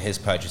based on his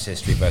purchase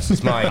history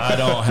versus mine. I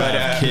don't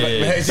have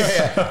kids.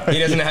 He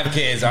doesn't have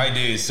kids. I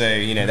do. So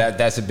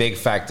that's a big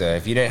factor.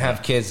 If you don't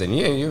have kids, then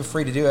you're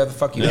free to do whatever the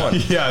fuck you want.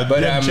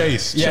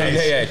 Chase.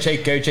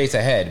 Go chase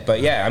ahead.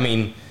 But yeah, I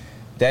mean,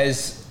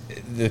 there's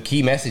the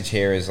key message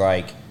here is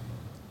like,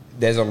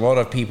 there's a lot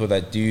of people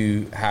that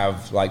do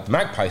have like the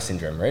magpie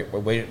syndrome, right?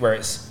 Where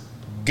it's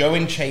go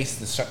and chase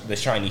the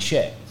shiny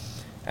shit.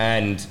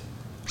 And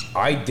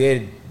I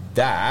did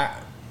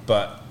that,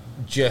 but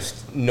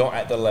just not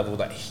at the level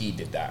that he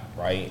did that,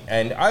 right?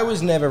 And I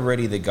was never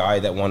really the guy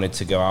that wanted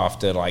to go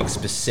after like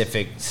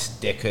specific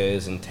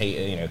stickers and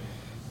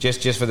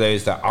just for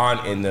those that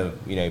aren't in the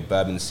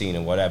bourbon scene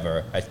or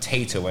whatever. A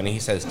tater, when he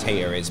says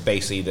tater, it's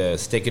basically the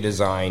sticker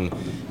design,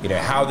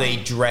 how they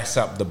dress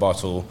up the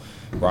bottle,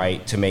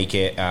 right, to make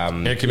it.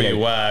 It could be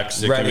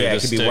wax. It could be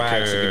wax. It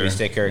could be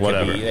sticker.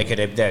 Whatever.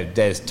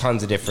 There's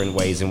tons of different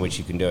ways in which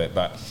you can do it.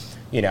 But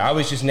I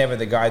was just never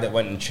the guy that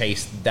went and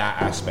chased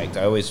that aspect.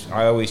 I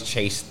always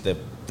chased the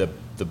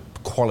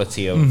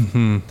quality of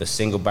the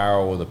single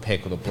barrel or the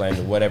pick or the blend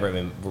or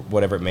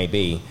whatever it may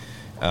be.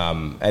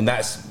 And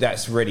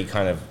that's really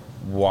kind of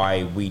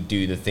why we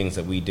do the things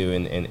that we do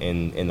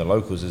in the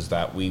locals, is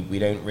that we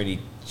don't really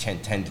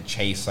tend to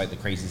chase like the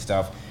crazy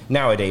stuff.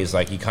 Nowadays,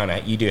 like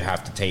you do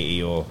have to take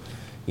your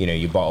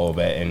bottle of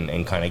it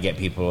and kind of get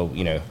people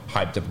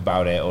hyped up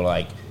about it, or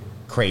like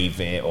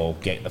crave it or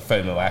get the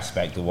FOMO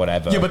aspect or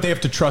whatever. Yeah, but they have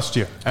to trust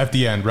you at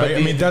the end,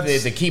 right? But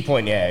that's the key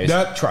point. Yeah, is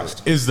that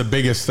trust is the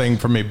biggest thing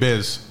for me.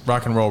 Biz,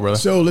 rock and roll, brother.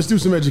 So let's do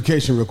some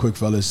education real quick,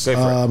 fellas.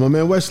 My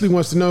man Wesley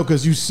wants to know,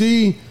 because you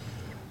see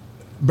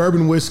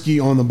bourbon whiskey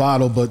on the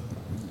bottle, but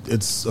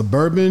it's a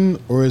bourbon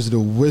or is it a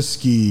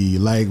whiskey?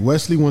 Like,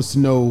 Wesley wants to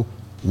know,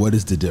 what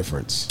is the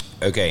difference?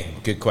 Okay,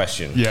 good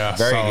question. Yeah,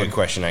 very solid. good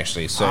question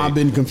actually. So I've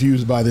been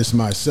confused by this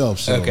myself.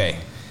 So. Okay,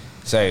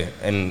 so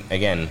and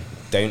again,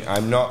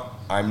 I'm not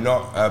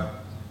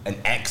an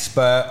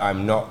expert.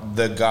 I'm not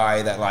the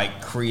guy that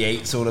like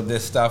creates all of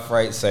this stuff,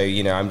 right? So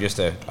I'm just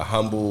a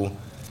humble,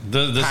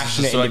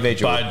 passionate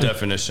individual by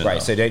definition, right?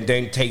 though. So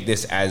don't take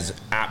this as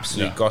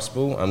absolute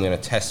gospel. I'm going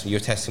to test. You're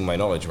testing my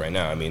knowledge right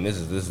now. I mean, this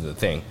is the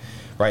thing,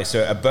 right?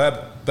 So a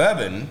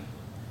bourbon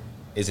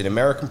is an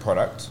American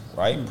product,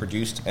 right?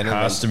 Produced and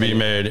has to be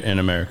made in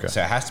America.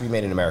 So it has to be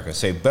made in America.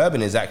 So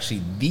bourbon is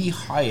actually the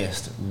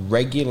highest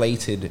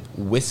regulated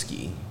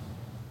whiskey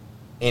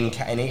in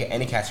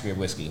any category of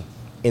whiskey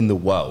in the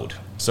world.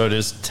 So it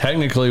is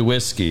technically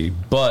whiskey,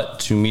 but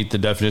to meet the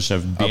definition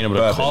of being able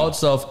to call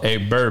itself a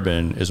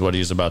bourbon is what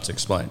he's about to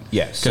explain.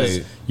 Yes.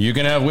 Because you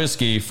can have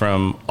whiskey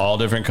from all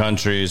different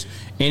countries.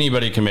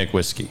 Anybody can make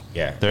whiskey.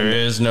 Yeah. There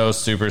is no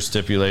super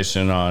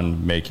stipulation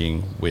on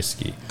making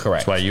whiskey.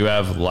 Correct. That's why you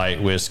have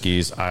light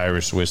whiskeys,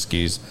 Irish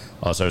whiskeys,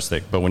 all sorts of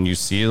things. But when you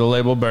see the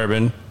label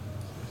bourbon.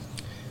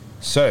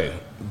 So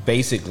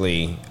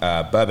basically,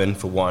 bourbon,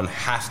 for one,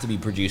 has to be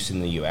produced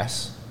in the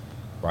US,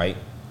 right?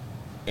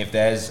 If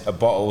there's a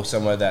bottle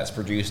somewhere that's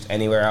produced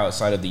anywhere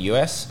outside of the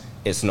US,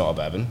 it's not a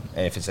bourbon.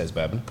 And if it says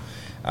bourbon,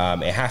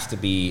 it has to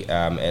be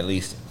at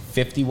least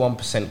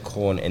 51%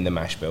 corn in the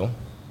mash bill.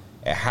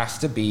 It has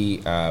to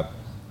be the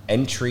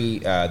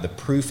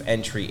proof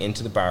entry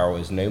into the barrel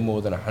is no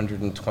more than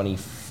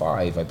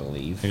 125, I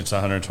believe. I think it's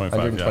 125.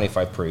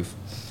 125 proof.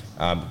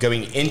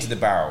 Going into the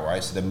barrel,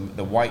 right? So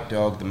the white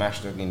dog, the mash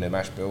dog in the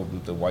mash bill,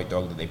 the white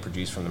dog that they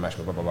produce from the mash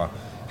bill, blah, blah, blah,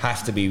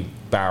 has to be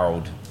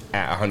barreled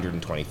at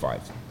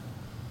 125.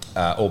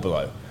 Or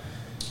below.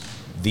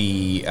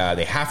 They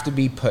have to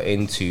be put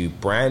into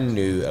brand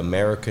new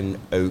American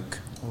oak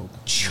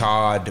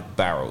charred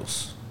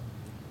barrels,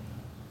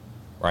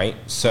 right?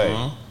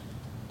 So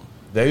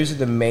those are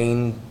the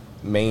main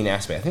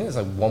aspect. I think there's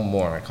like one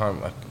more.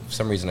 For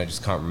some reason I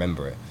just can't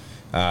remember it.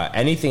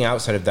 Anything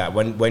outside of that,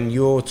 when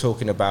you're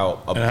talking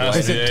about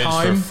is it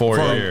time for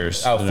 4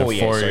 years? Oh, 4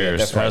 years. 4 So years.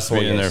 that's It right, has to be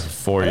 4 in there years. for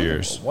 4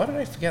 years. Why did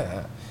I forget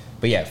that?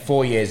 But yeah,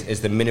 4 years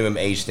is the minimum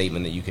age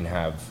statement that you can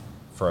have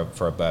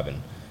for a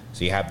bourbon.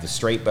 So you have the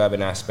straight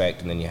bourbon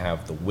aspect, and then you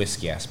have the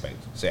whiskey aspect.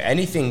 So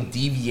anything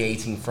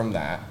deviating from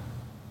that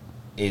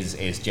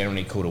is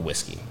generally called a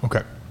whiskey.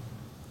 Okay.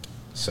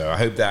 So I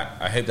hope that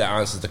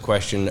answers the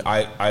question.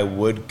 I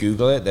would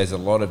Google it. There's a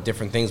lot of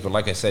different things, but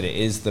like I said, it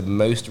is the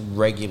most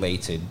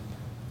regulated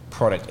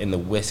product in the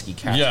whiskey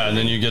category. Yeah, and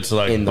then you get to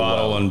like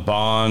bottle and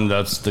bond.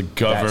 That's the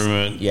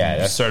government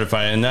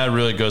certifying, and that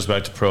really goes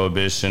back to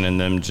prohibition and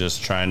them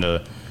just trying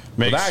to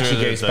make that sure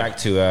actually goes back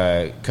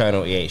to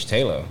Colonel E.H.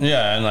 Taylor.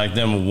 Yeah, and like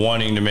them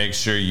wanting to make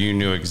sure you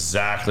knew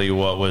exactly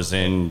what was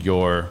in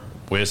your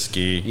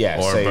whiskey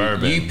or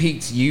bourbon.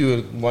 You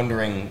were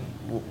wondering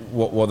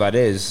what that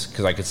is,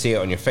 because I could see it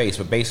on your face.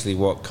 But basically,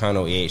 what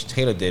Colonel E.H.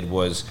 Taylor did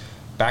was,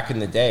 back in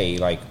the day,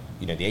 like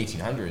the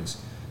 1800s,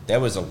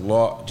 there was a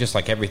lot, just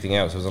like everything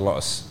else, there was a lot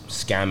of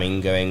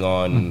scamming going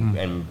on,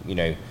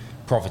 and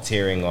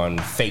profiteering on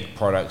fake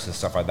products and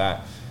stuff like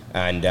that.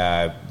 And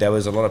there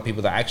was a lot of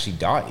people that actually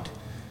died.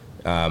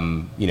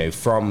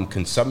 From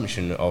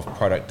consumption of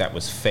product that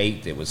was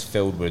faked. It was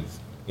filled with,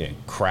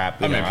 crap.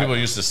 People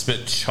used to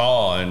spit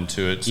chaw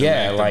into it to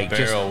make the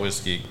barrel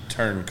whiskey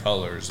turn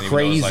colors.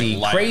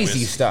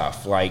 Crazy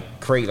stuff, like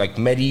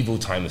medieval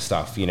time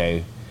stuff,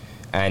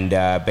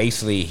 And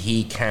basically,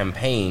 he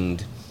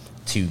campaigned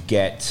to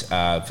get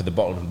for the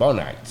Bottled and Bond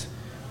Act,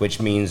 which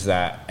means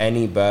that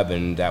any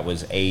bourbon that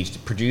was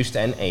produced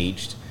and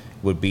aged,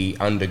 would be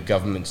under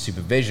government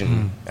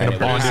supervision in a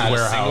bonded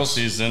warehouse,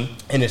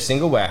 in a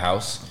single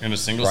warehouse, in a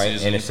single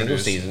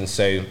season.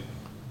 So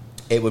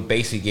it would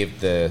basically give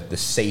the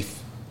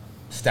safe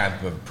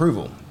stamp of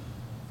approval.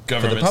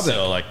 Government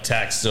still, like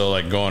tax still,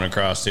 like going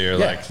across here,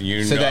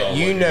 so that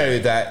you know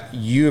that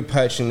you are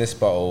purchasing this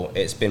bottle.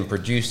 It's been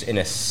produced in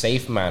a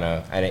safe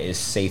manner and it is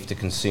safe to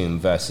consume,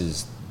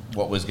 versus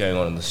what was going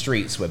on in the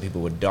streets where people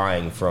were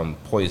dying from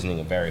poisoning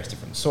of various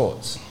different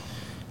sorts.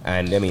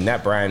 And I mean,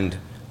 that brand.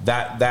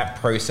 That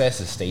process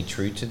has stayed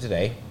true to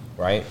today,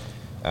 right?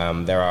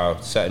 There are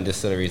certain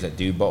distilleries that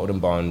do bottled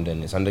and bond,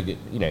 and it's under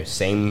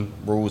same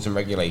rules and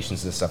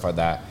regulations and stuff like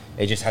that.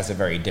 It just has a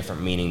very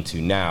different meaning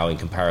to now in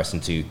comparison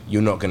to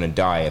you're not going to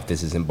die if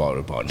this isn't bottled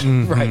and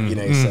bond,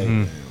 right?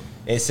 So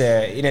it's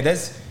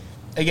there's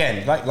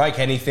again like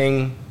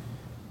anything,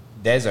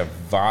 there's a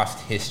vast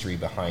history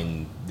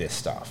behind this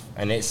stuff,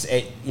 and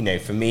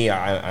for me,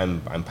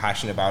 I'm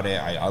passionate about it.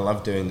 I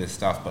love doing this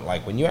stuff, but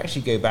like when you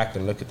actually go back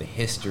and look at the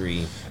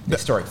historic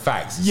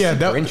facts, it's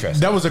super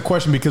interesting. That was a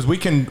question, because we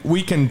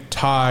can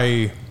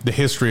tie the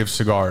history of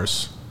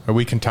cigars or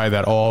we can tie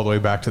that all the way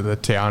back to the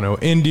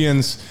Taino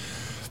Indians,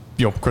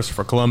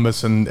 Christopher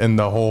Columbus and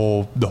the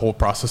whole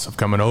process of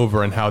coming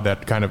over and how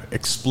that kind of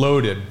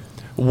exploded.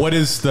 What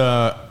is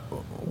the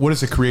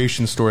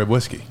creation story of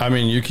whiskey? I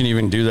mean, you can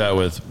even do that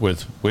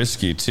with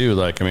whiskey too.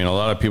 Like, I mean, a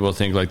lot of people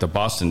think like the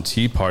Boston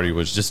Tea Party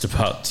was just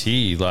about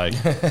tea. Like,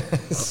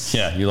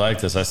 yeah, you like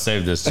this? I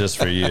saved this just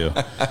for you.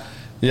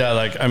 Yeah,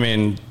 like, I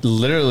mean,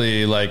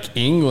 literally, like,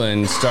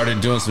 England started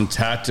doing some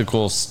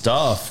tactical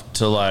stuff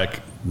to, like,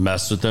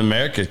 mess with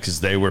America because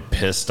they were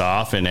pissed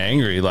off and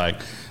angry. Like,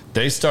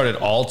 they started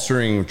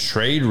altering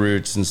trade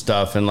routes and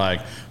stuff and,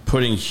 like,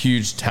 putting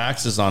huge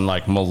taxes on,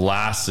 like,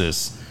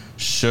 molasses,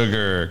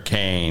 sugar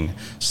cane,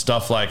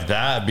 stuff like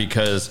that,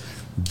 because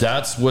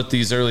that's what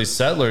these early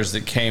settlers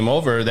that came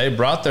over, they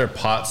brought their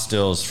pot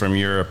stills from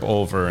Europe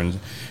over, and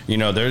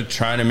they're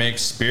trying to make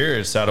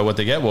spirits out of what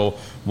they get. Well,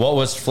 what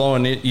was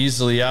flowing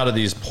easily out of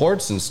these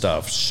ports and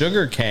stuff?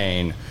 Sugar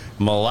cane,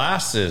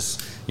 molasses,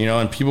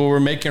 and people were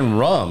making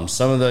rum.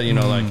 Some of the,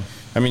 like,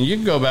 I mean, you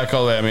can go back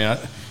all the way. I mean,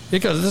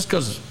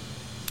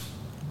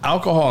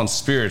 alcohol and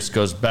spirits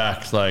goes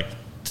back like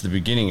to the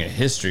beginning of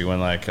history when,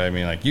 like, I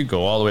mean, like, you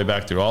go all the way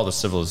back through all the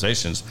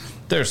civilizations.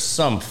 There's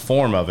some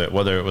form of it,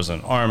 whether it was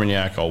an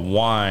Armagnac, a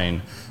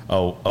wine,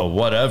 a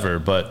whatever.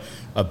 But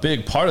a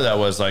big part of that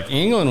was, like,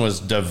 England was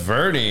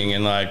diverting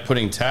and, like,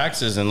 putting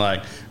taxes and,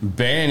 like,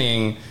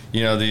 banning,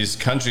 these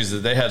countries that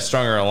they had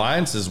stronger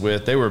alliances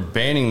with. They were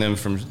banning them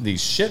from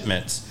these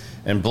shipments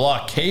and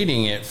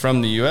blockading it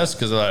from the U.S.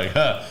 because they're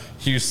like,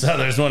 you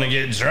Southerners want to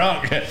get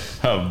drunk.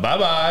 Oh,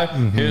 bye-bye.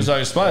 Here's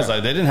our supplies.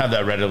 Like, they didn't have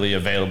that readily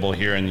available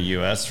here in the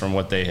U.S. from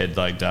what they had,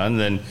 like, done.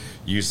 Then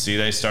you see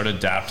they start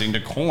adapting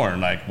to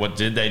corn. Like, what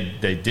did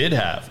they did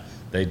have?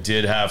 They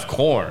did have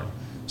corn.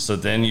 So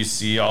then you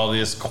see all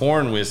this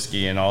corn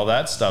whiskey and all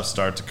that stuff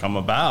start to come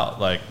about.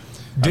 Like,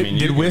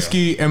 did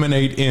whiskey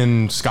emanate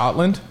in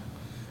Scotland?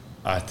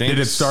 I think. Did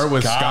it start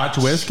with Scotch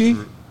whiskey?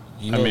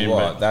 You know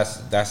what?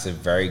 That's a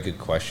very good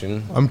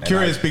question. I'm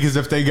curious because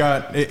if they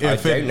got, I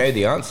don't know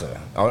the answer.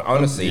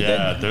 Honestly,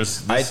 yeah.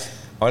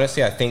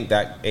 Honestly, I think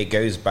that it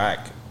goes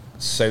back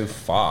so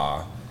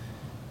far.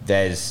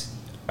 I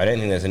don't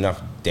think there's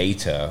enough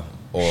data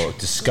or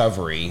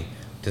discovery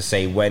to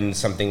say when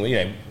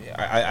something.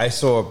 I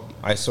saw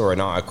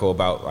an article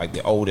about, like,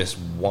 the oldest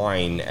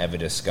wine ever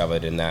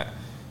discovered, and that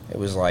it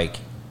was like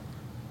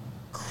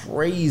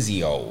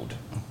crazy old,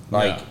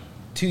 like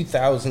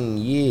 2,000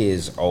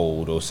 years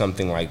old or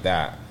something like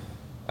that.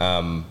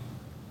 I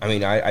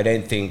mean, I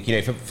don't think,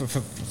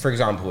 for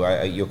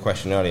example, your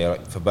question earlier,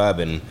 like, for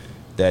bourbon,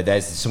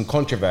 there's some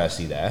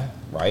controversy there,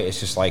 right? It's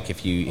just like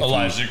if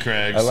Elijah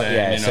Craig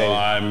saying,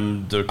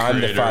 I'm the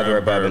father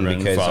of bourbon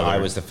because father. I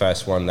was the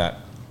first one that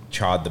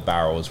charred the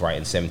barrels, right,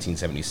 in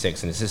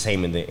 1776, and it's the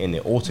same in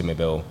the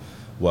automobile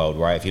world,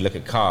 right? If you look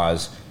at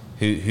cars,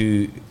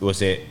 who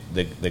was it?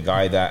 The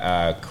guy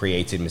that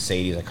created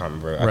Mercedes? I can't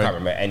remember. I can't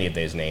remember any of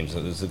those names.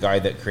 It was the guy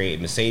that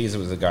created Mercedes. It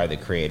was the guy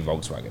that created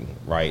Volkswagen,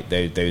 right?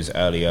 Those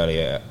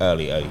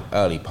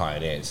early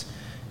pioneers,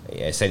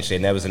 essentially.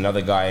 And there was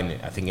another guy in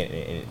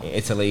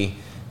Italy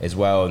as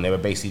well, and they were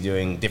basically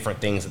doing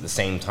different things at the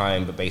same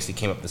time, but basically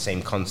came up with the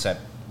same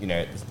concept.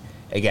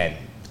 Again,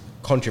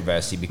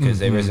 controversy because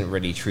there isn't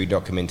really true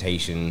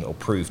documentation or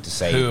proof to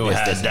say who this,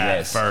 had this, that and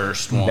this.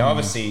 first one. Now,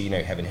 obviously,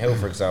 Heaven Hill,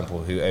 for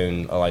example, who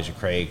own Elijah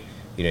Craig,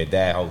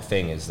 their whole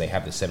thing is they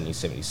have the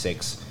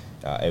 1776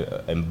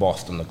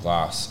 embossed on the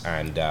glass,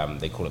 and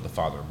they call it the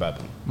father of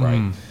bourbon,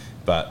 right?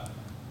 But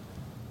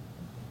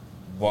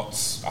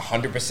what's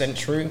 100%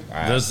 true?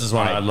 This is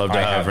why I'd love to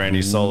have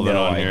Randy Sullivan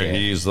on here. idea.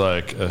 He's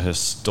like a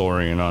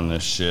historian on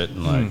this shit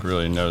and like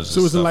really knows.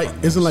 So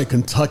isn't like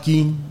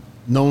Kentucky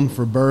known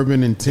for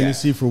bourbon and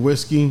Tennessee for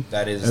whiskey?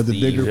 That is the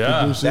bigger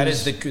producers. That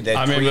is the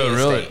I mean, but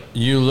really, state.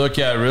 you look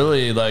at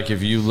like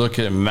if you look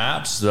at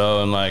maps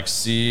though and like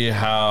see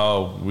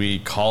how we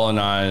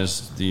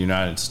colonized the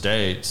United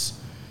States,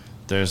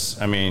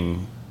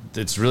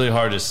 it's really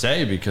hard to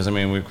say because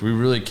we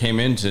really came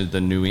into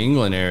the New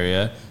England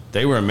area.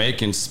 They were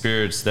making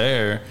spirits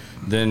there.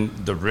 Then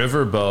the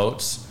river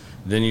boats.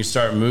 Then you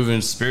start moving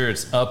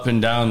spirits up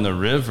and down the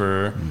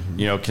river.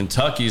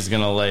 Kentucky's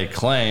going to lay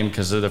claim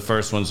because they're the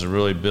first ones to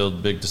really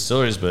build big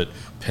distilleries, but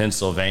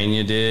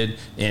Pennsylvania did,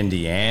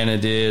 Indiana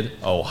did,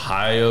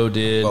 Ohio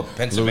did. Well,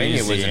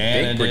 Pennsylvania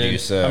Louisiana was a big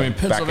producer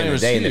back in the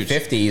day, in the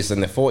 50s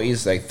and the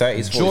 40s, like 30s,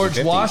 40s, George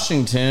 50s.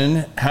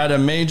 Washington had a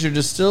major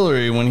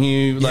distillery when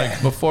he,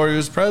 before he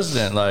was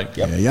president.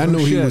 Y'all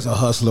knew he was a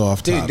hustler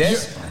off top. Dude,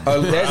 there's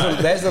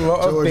a lot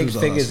of big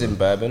figures in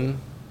bourbon.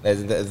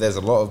 There's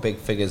a lot of big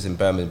figures in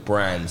bourbon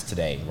brands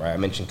today, right? I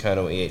mentioned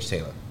Colonel E.H.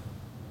 Taylor.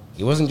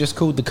 He wasn't just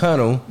called the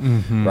Colonel,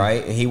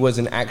 right? He was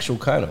an actual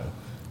Colonel,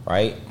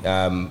 right?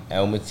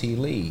 Elmer T.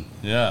 Lee,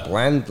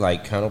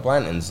 Colonel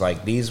Blanton's.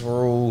 Like, these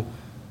were all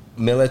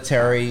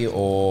military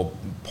or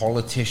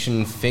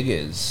politician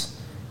figures,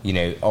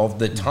 of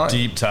the time.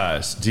 Deep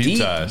ties. So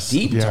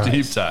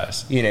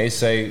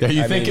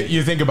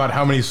you think about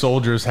how many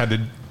soldiers had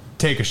to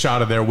take a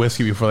shot of their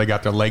whiskey before they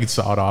got their legs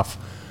sawed off.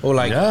 Or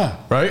like, Yeah.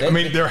 Right? I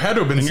mean, there had to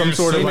have been some You're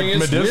sort of like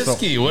assuming it's medicinal.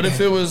 whiskey. What if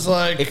it was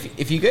like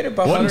if you go to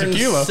Buffalo, One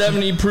tequila.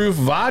 170 proof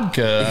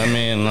vodka? I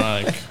mean,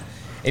 like,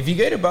 if you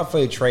go to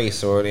Buffalo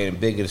Trace or in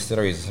bigger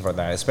distilleries and stuff like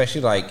that,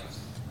 especially like,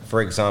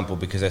 for example,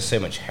 because there's so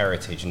much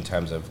heritage in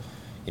terms of,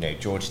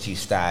 George T.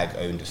 Stagg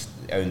owned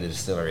the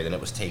distillery, then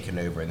it was taken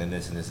over, and then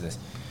this and this and this.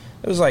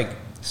 There was like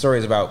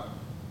stories about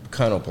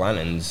Colonel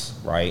Blannon's,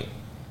 right?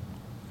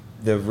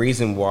 The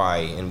reason why,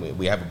 and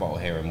we have a bottle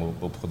here, and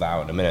we'll pull that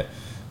out in a minute,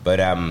 but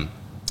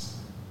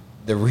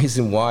the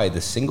reason why the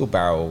single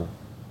barrel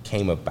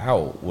came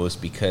about was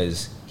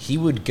because he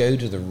would go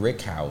to the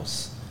rick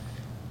house,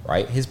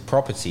 right? His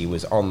property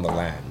was on the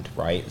land,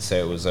 right? So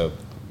it was a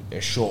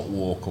short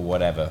walk or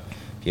whatever.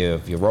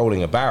 If you're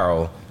rolling a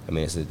barrel, I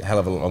mean, it's a hell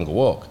of a longer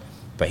walk.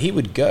 But he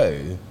would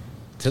go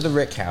to the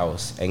rick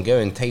house and go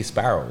and taste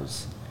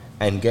barrels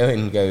and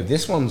go,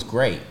 this one's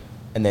great,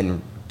 and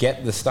then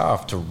get the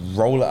staff to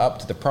roll it up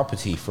to the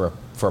property for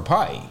a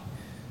party.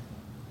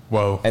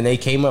 Whoa. And they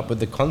came up with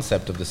the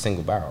concept of the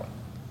single barrel,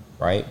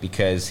 right?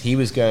 Because he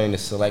was going to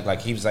select,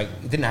 he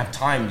didn't have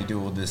time to do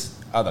all this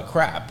other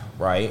crap,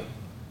 right?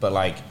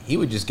 But he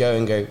would just go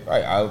and go,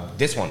 all right,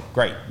 this one,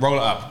 great, roll it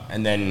up,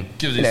 and then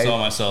Give these to all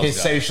myself. his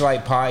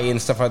socialite party and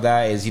stuff like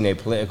that is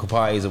political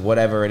parties or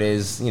whatever it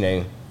is,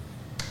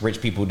 rich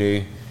people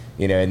do,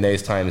 in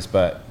those times.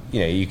 But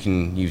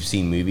you've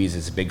seen movies,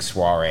 it's a big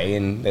soiree,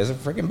 and there's a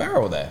freaking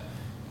barrel there.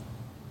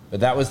 But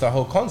that was the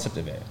whole concept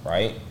of it,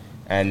 right?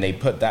 And they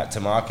put that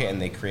to market,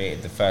 and they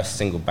created the first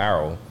single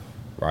barrel,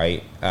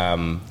 right?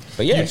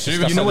 But yeah,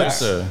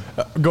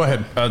 Go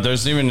ahead.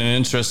 There's even an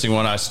interesting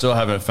one. I still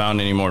haven't found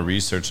any more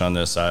research on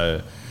this.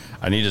 I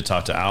need to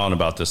talk to Alan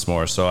about this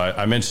more. So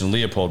I mentioned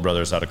Leopold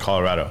Brothers out of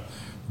Colorado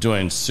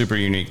doing super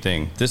unique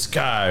thing. This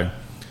guy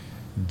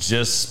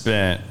just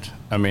spent,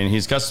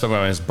 he's got stuff,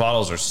 his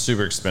bottles are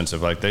super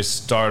expensive. They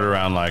start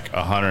around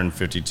 $150,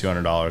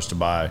 $200 to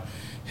buy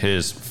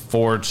his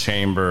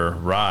 4-chamber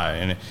rye.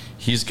 And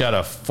he's got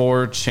a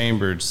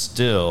 4-chambered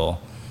still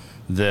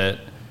that,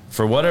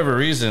 for whatever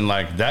reason,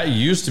 that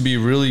used to be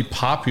really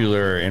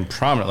popular and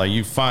prominent.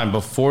 You find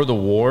before the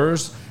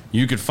wars,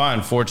 you could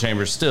find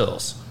 4-chamber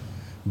stills.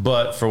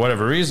 But for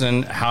whatever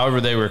reason, however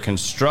they were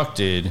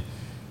constructed,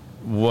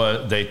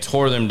 they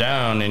tore them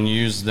down and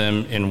used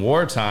them in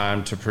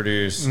wartime to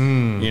produce,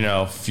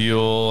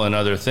 fuel and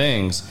other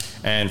things.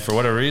 And for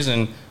whatever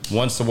reason,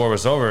 once the war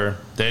was over,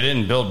 they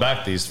didn't build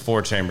back these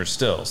 4-chamber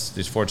stills,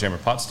 these 4-chamber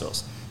pot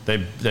stills.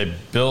 They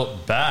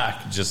built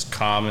back just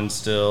common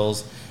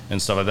stills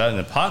and stuff like that, and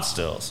the pot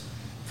stills.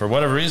 For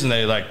whatever reason,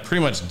 they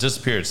pretty much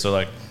disappeared.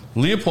 So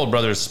Leopold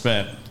Brothers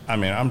spent,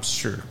 I'm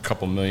sure a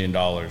couple $1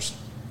 million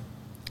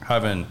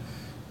having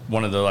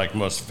one of the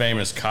most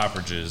famous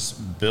copperages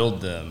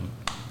build them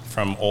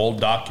from old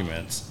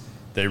documents.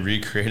 They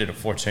recreated a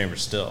 4-chamber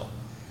still,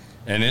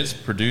 and it's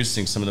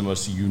producing some of the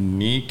most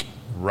unique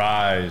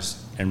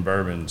ryes and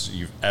bourbons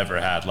you've ever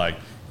had.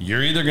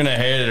 You're either gonna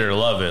hate it or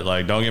love it.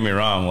 Don't get me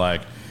wrong.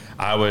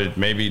 I would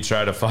maybe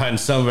try to find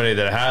somebody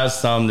that has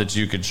some that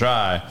you could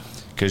try,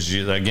 because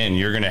you're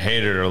going to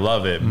hate it or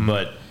love it,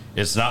 but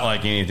it's not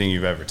like anything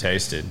you've ever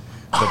tasted.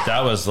 But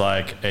that was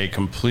a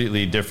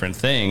completely different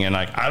thing. And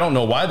I don't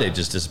know why they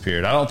just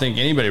disappeared. I don't think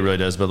anybody really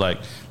does, but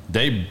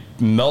they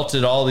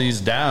melted all these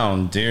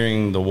down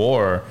during the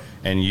war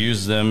and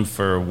used them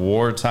for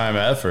wartime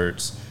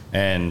efforts,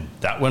 and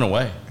that went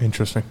away.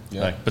 Interesting.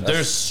 Yeah, but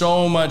there's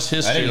so much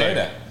history. I didn't know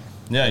that.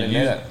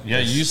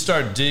 You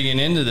start digging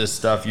into this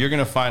stuff, you're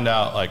gonna find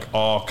out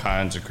all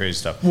kinds of crazy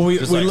stuff. Well, we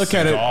look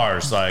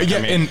cigars, at it,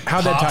 and how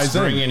that ties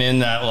in. Bringing in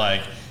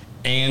that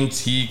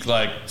antique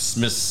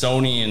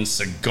Smithsonian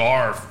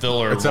cigar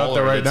filler. It's out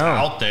there right now.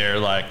 Out there,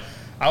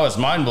 I was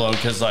mind blown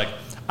because I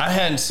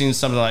hadn't seen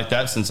something like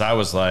that since I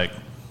was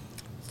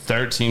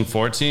 13,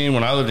 14.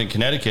 When I lived in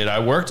Connecticut,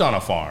 I worked on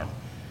a farm.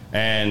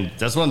 And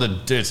that's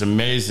it's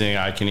amazing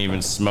I can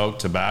even smoke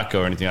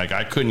tobacco or anything.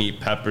 I couldn't eat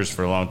peppers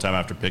for a long time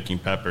after picking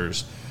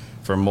peppers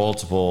for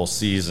multiple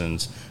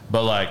seasons.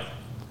 But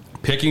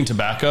picking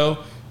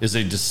tobacco is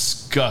a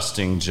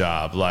disgusting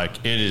job.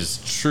 It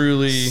is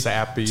truly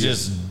sappy,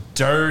 just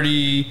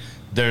dirty.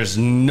 There's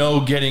no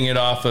getting it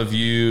off of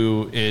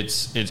you.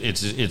 It's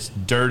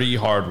dirty,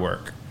 hard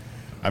work.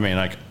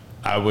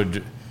 I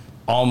would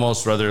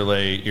almost rather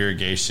lay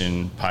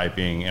irrigation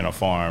piping in a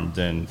farm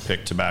than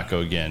pick tobacco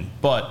again.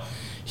 But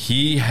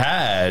he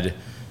had,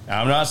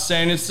 I'm not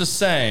saying it's the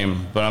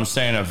same, but I'm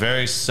saying a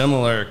very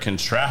similar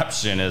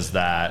contraption as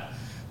that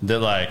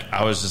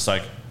I was just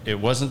it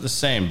wasn't the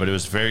same, but it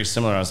was very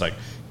similar. I was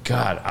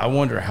God, I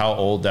wonder how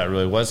old that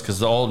really was, because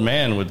the old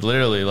man would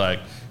literally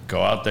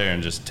go out there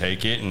and just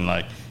take it,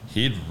 and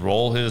he'd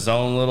roll his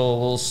own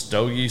little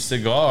stogie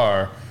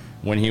cigar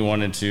when he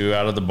wanted to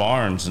out of the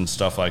barns and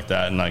stuff like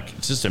that. And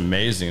it's just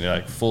amazing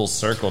to full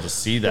circle to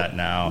see that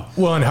now.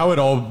 Well, and how it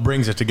all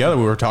brings it together.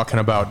 We were talking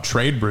about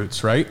trade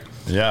routes, right?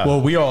 Yeah.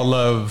 Well, we all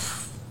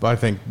love, I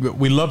think,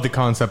 we love the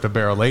concept of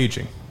barrel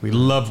aging. We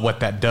love what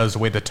that does, the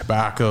way the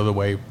tobacco, the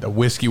way the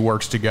whiskey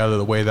works together,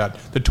 the way that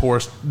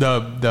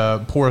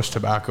the porous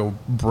tobacco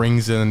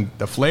brings in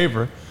the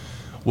flavor.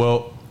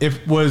 Well,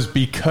 it was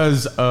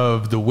because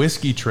of the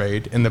whiskey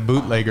trade and the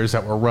bootleggers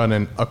that were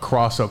running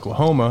across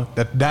Oklahoma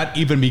that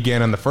even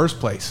began in the first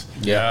place.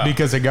 Yeah.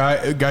 Because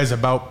guys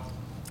about,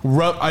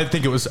 I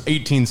think it was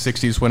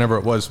 1860s, whenever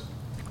it was,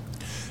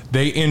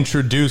 they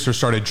introduced or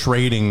started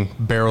trading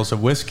barrels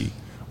of whiskey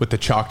with the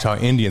Choctaw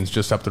Indians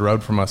just up the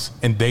road from us,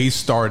 and they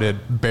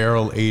started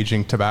barrel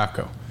aging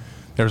tobacco.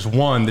 There's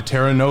one, the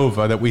Terra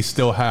Nova, that we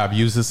still have,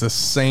 uses the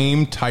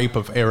same type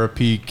of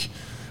Arapeak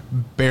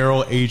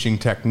barrel aging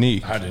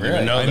technique. I didn't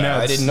even know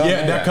that. I didn't know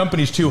that. That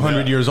company's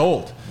 200 years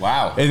old.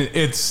 Wow. And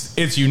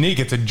it's unique.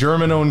 It's a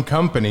German-owned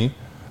company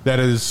that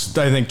is,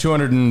 I think,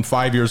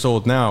 205 years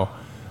old now.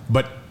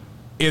 But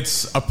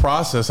it's a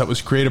process that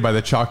was created by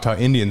the Choctaw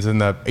Indians in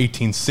the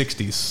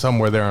 1860s,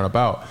 somewhere there and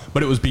about.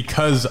 But it was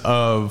because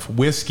of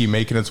whiskey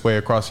making its way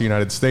across the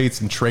United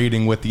States and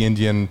trading with the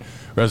Indian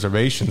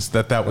reservations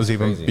that was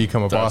even crazy.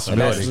 become a And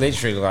possibility. that's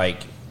literally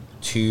like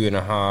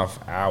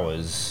 2.5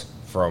 hours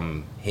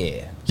from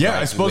here. Yeah,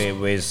 like, I suppose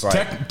it's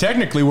like,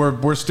 technically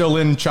we're still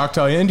in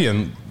Choctaw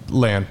Indian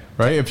land,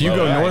 right? If you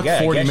go north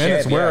 40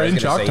 minutes, we're in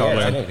Choctaw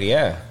land.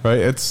 Yeah. Right?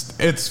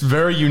 It's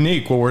very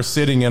unique where we're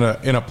sitting in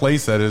a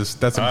place that's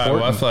important.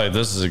 Well, I feel like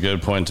this is a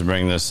good point to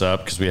bring this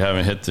up because we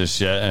haven't hit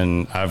this yet,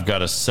 and I've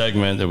got a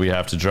segment that we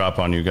have to drop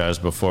on you guys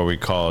before we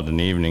call it an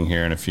evening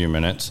here in a few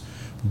minutes.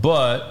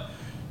 But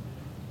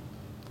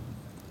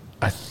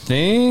I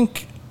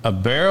think a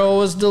barrel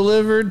was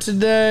delivered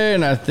today,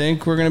 and I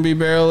think we're going to be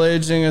barrel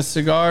aging a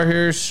cigar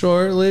here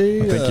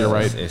shortly. I think you're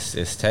right.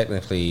 It's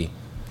technically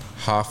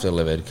half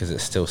delivered because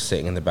it's still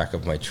sitting in the back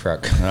of my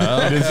truck.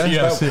 It is,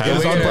 yes, it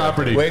is on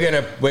property.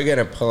 We're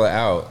gonna pull it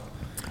out.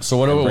 So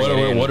what are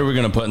we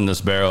going to put in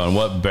this barrel, and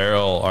what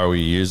barrel are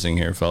we using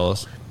here,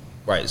 fellas?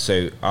 Right.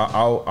 So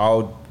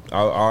I'll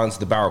answer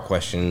the barrel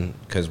question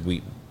because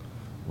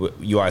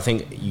I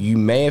think you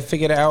may have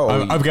figured it out.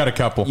 Or I've got a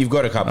couple. You've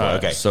got a couple. All right,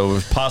 Okay. so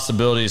with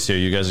possibilities here,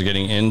 you guys are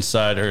getting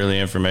inside early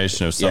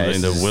information of something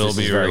that will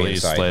be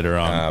released later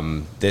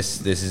on.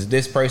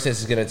 This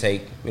process is going to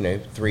take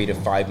 3 to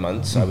 5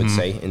 months, I would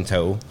say, in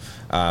total.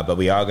 But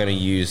we are going to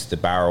use the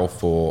barrel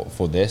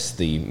for this,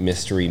 the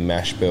mystery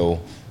mash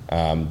bill,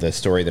 the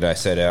story that I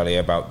said earlier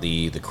about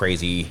the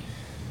crazy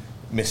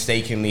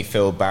mistakenly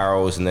filled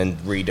barrels and then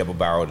redouble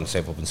barreled and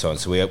so forth and so on.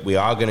 So we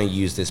are going to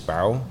use this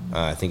barrel.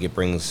 I think it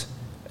brings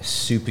a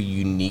super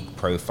unique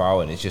profile,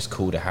 and it's just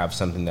cool to have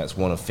something that's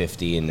one of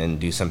 50 and then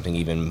do something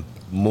even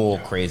more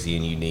crazy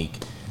and unique.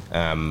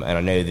 And I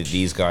know that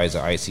these guys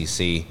at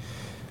ICC,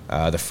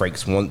 the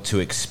Frakes, want to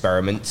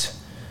experiment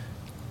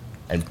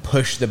and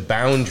push the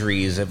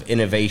boundaries of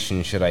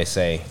innovation, should I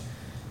say.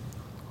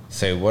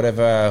 So what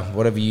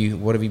have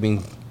you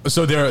been?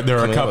 So there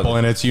are a couple, with?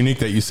 and it's unique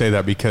that you say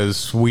that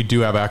because we do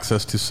have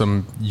access to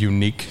some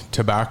unique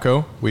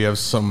tobacco. We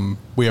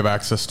have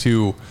access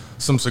to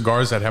some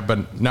cigars that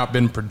have not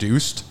been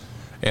produced,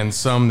 and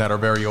some that are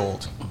very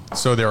old.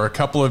 So there are a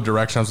couple of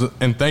directions,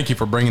 and thank you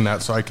for bringing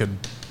that, so I can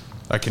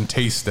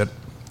taste it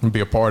and be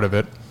a part of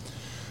it.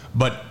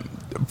 But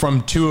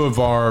from two of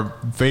our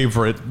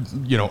favorite,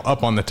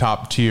 up on the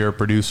top tier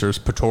producers,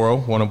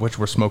 Patoro, one of which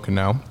we're smoking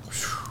now,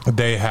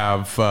 they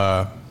have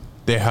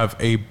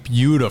a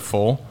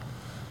beautiful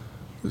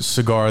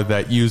cigar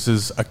that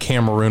uses a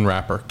Cameroon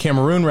wrapper.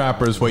 Cameroon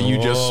wrapper is what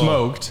you just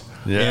smoked.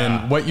 Yeah.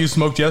 And what you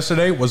smoked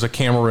yesterday was a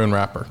Cameroon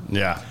wrapper.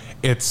 Yeah.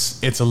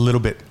 It's a little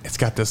bit, it's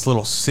got this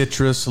little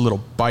citrus, a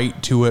little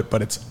bite to it,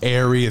 but it's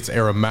airy, it's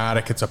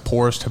aromatic, it's a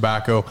porous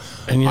tobacco.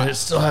 And yet it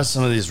still has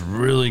some of these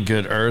really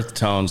good earth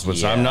tones,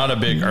 which I'm not a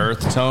big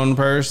earth tone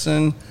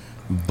person,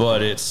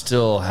 but it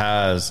still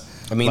has.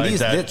 I mean, like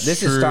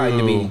this is starting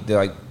to be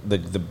like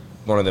the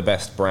one of the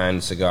best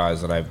brand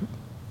cigars that I've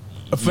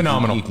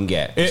phenomenal you can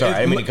get. You're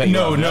exactly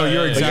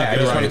I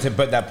just right. wanted to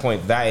put that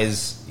point. That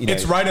is,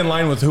 it's right in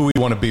line with who we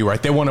want to be,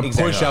 right? They want to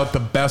push out the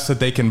best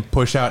that they can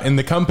push out. And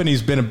the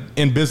company's been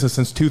in business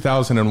since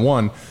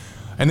 2001,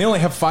 and they only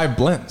have 5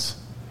 blends.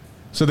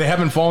 So they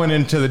haven't fallen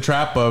into the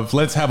trap of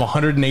let's have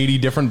 180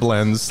 different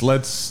blends.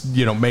 Let's,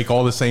 make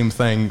all the same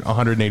thing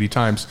 180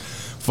 times.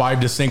 5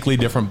 distinctly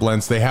different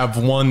blends. They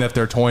have one that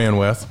they're toying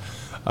with.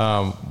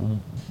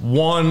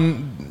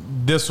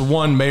 This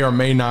one may or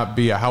may not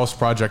be a house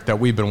project that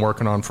we've been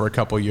working on for a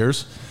couple of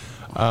years.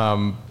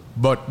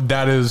 But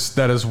that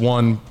is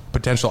one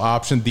potential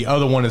option. The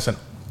other one is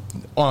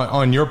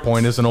on your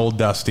point, is an old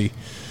Dusty.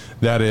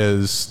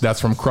 That's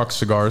from Crux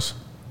Cigars.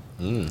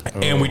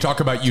 And we talk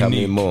about unique. Tell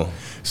me more.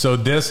 So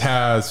this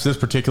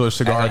particular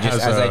cigar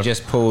I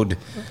just pulled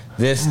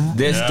this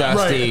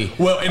Dusty. Right.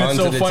 Well, and it's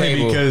so funny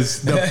table.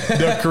 because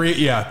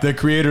the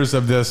creators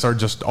of this are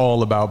just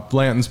all about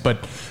Blanton's,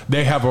 but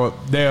they have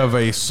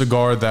a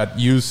cigar that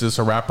uses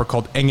a wrapper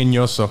called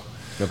Engañoso.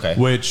 Okay.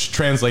 Which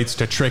translates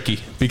to tricky,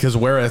 because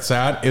where it's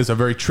at is a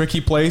very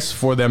tricky place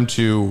for them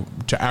to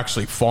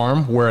actually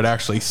farm, where it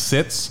actually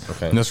sits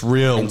in this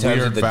real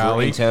weird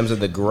valley. In terms of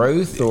the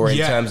growth, or in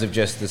terms of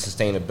just the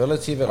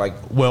sustainability of it?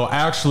 Well,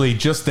 actually,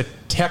 just the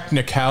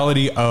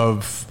technicality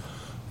of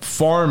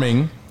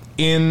farming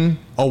in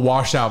a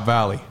washout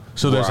valley.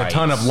 So there's a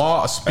ton of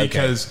loss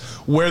because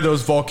where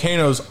those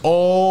volcanoes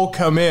all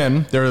come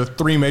in, there are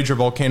 3 major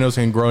volcanoes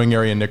in growing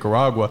area in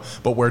Nicaragua,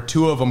 but where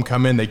 2 of them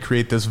come in, they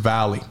create this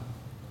valley.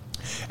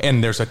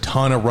 And there's a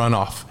ton of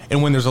runoff.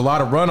 And when there's a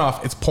lot of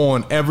runoff, it's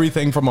pulling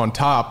everything from on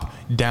top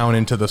down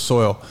into the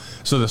soil.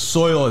 So the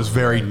soil is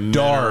very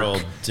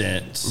dark.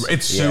 Dense.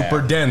 It's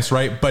super dense,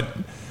 right? But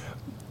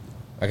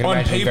I can on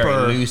imagine paper,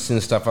 very loose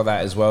and stuff like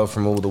that as well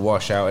from all the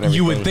washout and everything.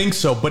 you would think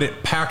so, but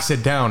it packs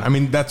it down. I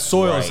mean, that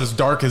soil is as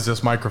dark as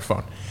this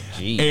microphone.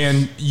 Jeez.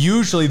 And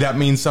usually that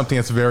means something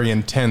that's very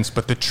intense,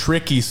 but the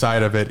tricky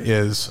side of it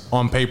is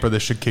on paper,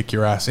 this should kick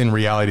your ass. In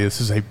reality,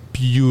 this is a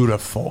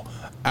beautiful,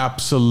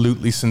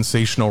 absolutely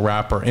sensational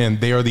wrapper,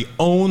 and they are the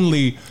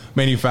only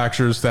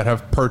manufacturers that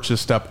have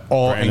purchased up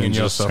all Brandon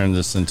just Ingenioso. turned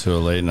this into a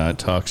late night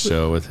talk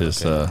show with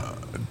his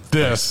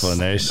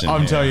explanation.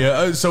 I'm here. telling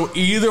you. So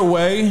either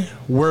way,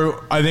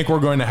 I think we're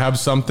going to have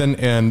something,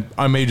 and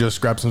I may just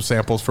grab some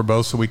samples for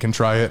both so we can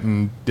try it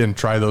and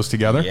try those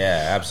together.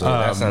 Yeah, absolutely.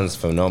 That sounds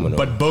phenomenal.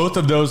 But both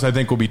of those, I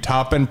think, will be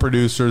top-end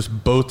producers.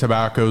 Both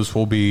tobaccos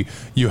will be,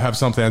 you have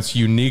something that's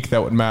unique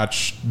that would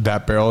match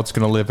that barrel it's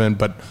going to live in.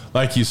 But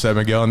like you said,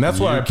 Miguel, and that's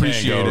why I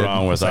appreciate can't it. go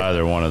wrong with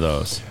either one of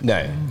those. No.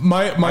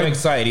 I'm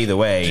excited either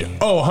way.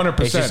 Oh,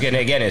 100%. It's just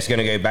going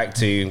to go back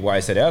to what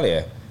I said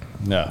earlier.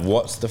 Yeah.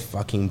 What's the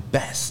fucking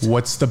best?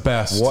 What's the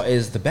best? What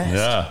is the best?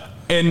 Yeah.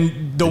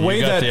 And the way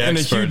you got that the and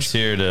a experts huge,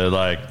 here to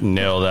like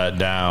nail that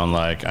down.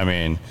 Like, I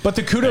mean, but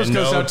the kudos and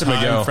goes no out to time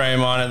Miguel. frame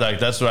on it. Like,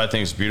 that's what I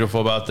think is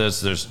beautiful about this.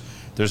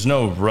 There's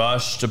no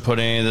rush to put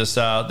any of this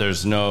out.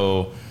 There's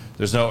no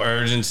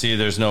urgency.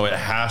 There's no it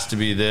has to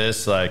be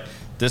this. Like,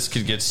 this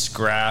could get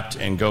scrapped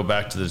and go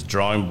back to this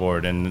drawing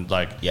board, and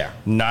like,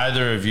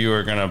 neither of you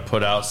are going to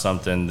put out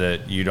something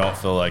that you don't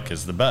feel like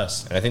is the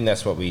best. And I think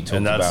that's what we talked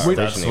And about that's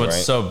originally, what's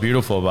right? so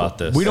beautiful about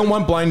this. We don't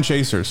want blind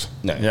chasers.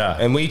 No. Yeah.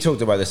 And we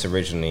talked about this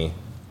originally.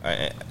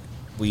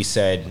 We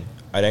said,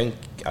 I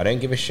don't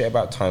give a shit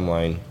about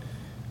timeline.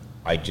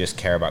 I just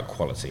care about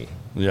quality.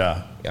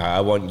 Yeah. I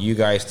want you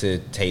guys to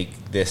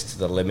take this to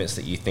the limits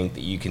that you think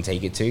that you can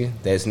take it to.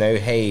 There's no,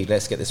 hey,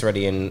 let's get this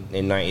ready in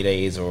 90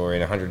 days or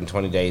in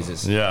 120 days.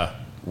 It's,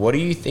 what do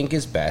you think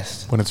is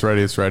best? When it's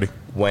ready, it's ready.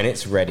 When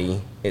it's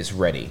ready, it's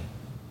ready.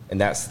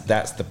 And that's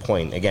the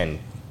point. Again,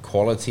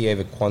 quality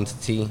over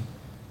quantity.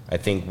 I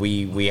think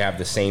we have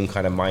the same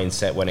kind of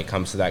mindset when it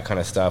comes to that kind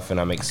of stuff, and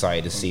I'm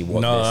excited to see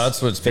what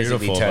that's what's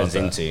physically beautiful turns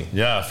about that. into.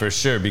 Yeah, for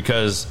sure.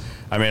 Because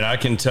I mean, I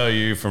can tell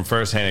you from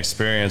firsthand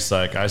experience.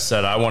 Like I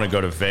said, I want to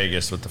go to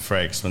Vegas with the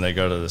Frakes when they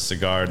go to the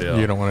cigar deal.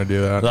 You don't want to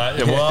do that.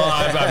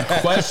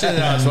 I'm questioning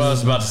that. That's what I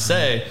was about to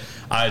say.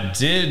 I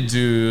did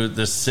do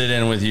the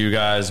sit-in with you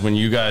guys when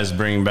you guys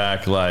bring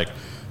back like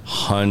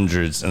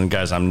hundreds, and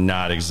guys, I'm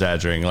not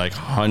exaggerating, like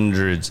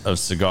hundreds of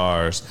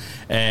cigars,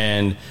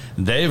 and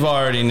they've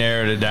already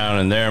narrowed it down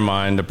in their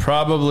mind to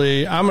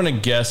probably, I'm going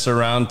to guess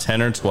around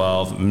 10 or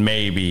 12,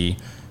 maybe,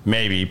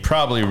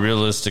 probably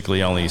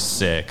realistically only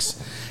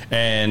 6.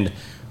 And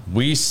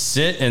we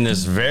sit in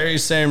this very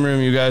same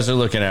room you guys are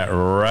looking at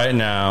right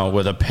now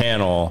with a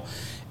panel,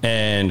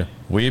 and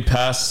we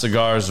pass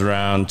cigars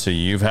around to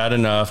you've had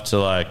enough to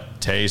like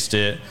taste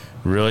it,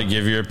 really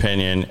give your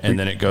opinion, and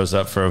then it goes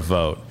up for a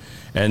vote.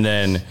 And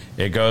then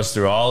it goes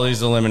through all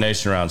these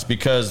elimination rounds,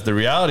 because the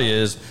reality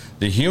is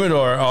the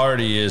humidor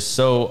already is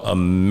so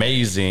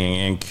amazing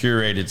and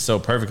curated so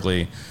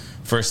perfectly.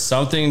 For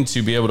something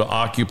to be able to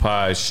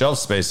occupy shelf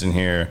space in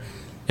here,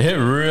 it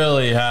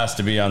really has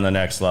to be on the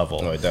next level.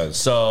 Oh, it does.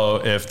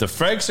 So if the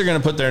Frakes are going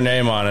to put their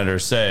name on it or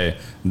say,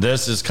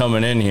 this is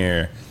coming in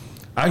here,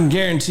 I can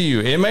guarantee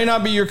you, it may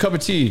not be your cup of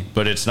tea,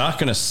 but it's not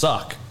going to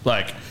suck.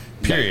 Like,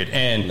 period. No.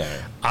 And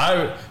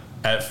No.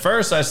 At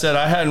first, I said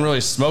I hadn't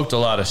really smoked a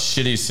lot of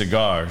shitty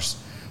cigars.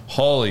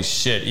 Holy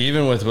shit.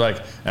 Even with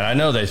like, and I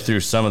know they threw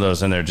some of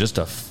those in there just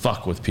to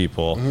fuck with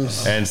people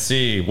and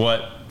see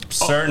what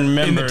certain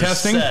members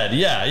said.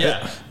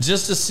 Yeah.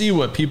 Just to see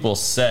what people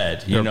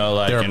said, you know,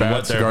 like, there are and bad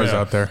what they're cigars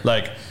out there.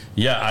 Like,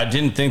 yeah, I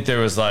didn't think there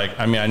was like,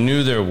 I mean, I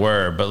knew there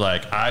were, but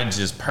like, I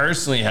just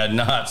personally had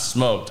not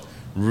smoked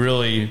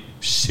really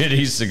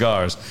shitty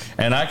cigars.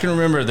 And I can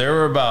remember there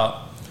were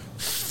about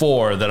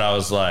 4 that I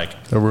was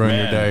like, they'll ruin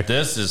man, your day.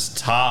 This is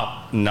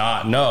top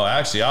not. No,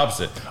 actually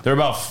opposite. There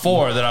were about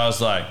 4 that I was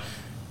like,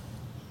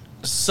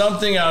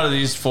 something out of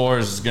these 4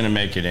 is going to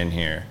make it in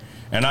here.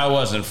 And I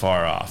wasn't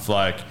far off.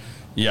 Like,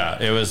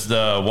 yeah, it was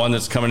the one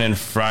that's coming in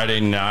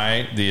Friday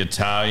night, the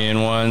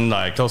Italian one,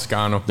 like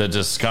Toscano. The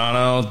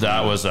Toscano,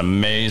 that was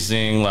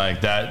amazing.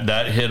 Like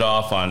that hit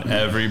off on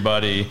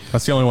everybody.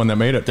 That's the only one that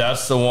made it.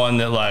 That's the one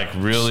that like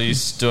really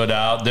stood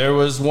out. There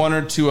was 1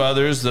 or 2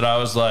 others that I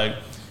was like,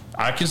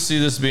 I can see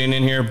this being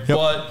in here,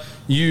 but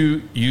you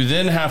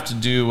then have to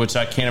do, which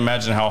I can't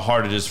imagine how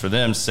hard it is for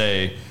them,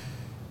 say,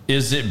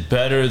 is it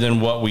better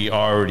than what we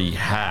already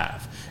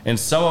have? And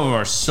some of them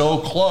are so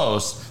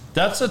close,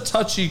 that's a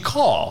touchy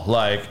call.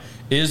 Like,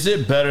 is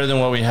it better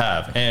than what we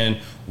have? And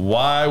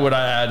why would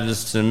I add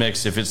this to the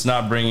mix if it's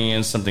not bringing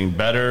in something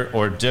better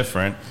or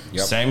different?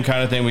 Same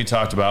kind of thing we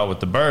talked about with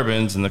the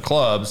bourbons and the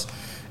clubs.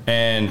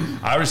 And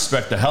I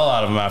respect the hell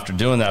out of them after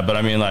doing that. But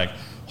I mean, like,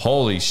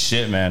 holy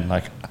shit, man.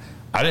 Like,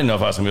 I didn't know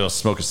if I was going to be able to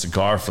smoke a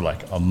cigar for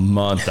like a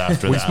month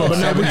after that. Smoked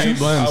 78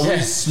 blends. We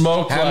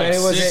smoked How like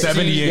many was it?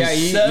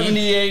 78.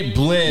 78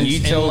 blends.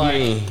 You told in like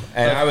me,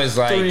 and I was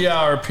like,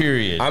 3-hour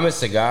period. I'm a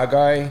cigar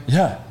guy.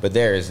 Yeah. But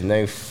there is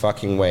no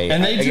fucking way.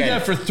 And they do Again,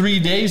 that for 3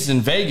 days in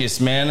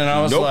Vegas, man. And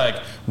I was like,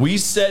 we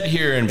sit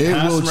here and It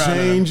pass will around.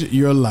 change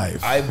your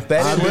life. I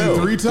bet I've it will.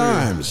 been 3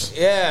 times.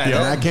 Yeah. And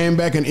I came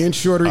back an inch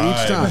shorter each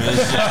All time.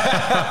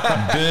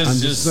 right, Biz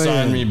just just saying.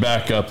 signed me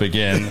back up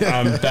again.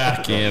 I'm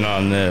back in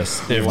on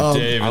this. If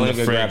Dave I'm and gonna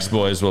the go Frakes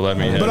boys will let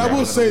me hit. But I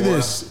will say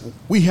this: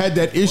 we had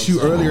that issue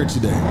earlier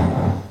today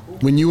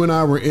when you and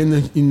I were in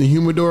the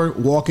humidor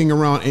walking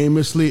around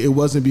aimlessly. It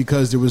wasn't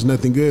because there was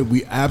nothing good.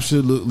 We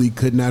absolutely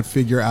could not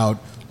figure out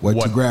what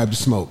to grab to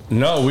smoke.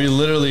 No, we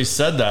literally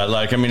said that.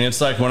 Like, I mean,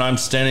 it's like when I'm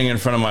standing in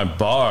front of my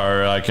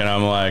bar, like, and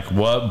I'm like,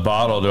 what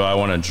bottle do I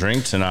want to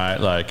drink tonight?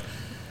 Like,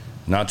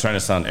 not trying to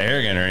sound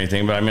arrogant or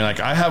anything, but I mean, like,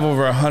 I have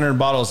over 100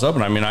 bottles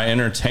open. I mean, I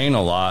entertain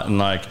a lot, and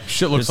like,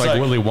 Shit looks it's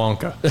like Willy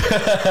Wonka.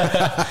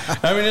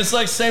 I mean, it's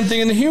like same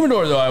thing in the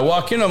humidor, though. I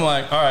walk in, I'm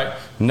like, all right,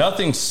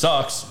 nothing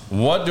sucks.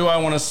 What do I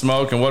want to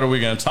smoke, and what are we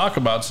going to talk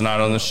about tonight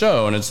on the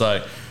show? And it's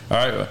like, all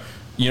right,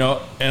 you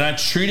know, and I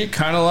treat it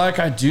kind of like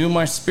I do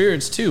my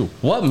spirits too.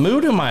 What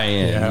mood am I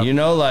in? Yeah. You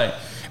know, like,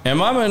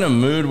 am I in a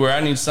mood where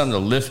I need something to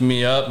lift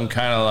me up and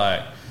kind of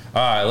like,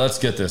 all right, let's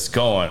get this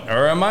going?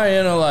 Or am I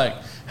in a like,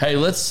 hey,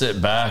 let's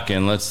sit back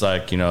and let's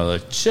like, you know,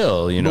 like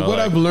chill, you know? But what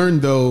like, I've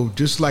learned though,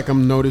 just like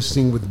I'm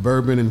noticing with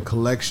bourbon and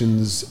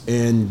collections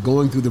and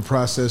going through the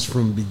process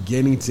from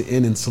beginning to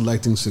end and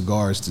selecting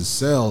cigars to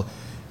sell,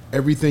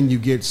 everything you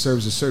get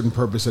serves a certain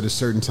purpose at a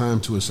certain time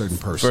to a certain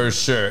person. For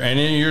sure. And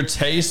in your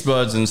taste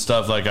buds and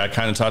stuff, like I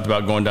kind of talked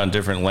about going down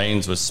different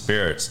lanes with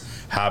spirits,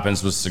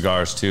 happens with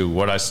cigars too.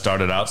 What I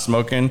started out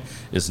smoking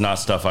is not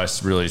stuff I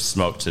really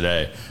smoke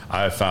today.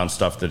 I have found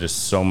stuff that is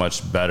so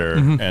much better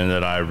and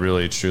that I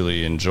really,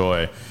 truly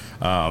enjoy.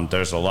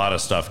 There's a lot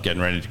of stuff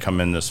getting ready to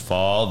come in this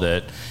fall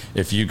that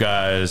if you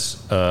guys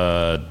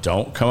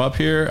don't come up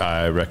here,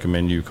 I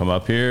recommend you come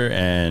up here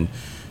and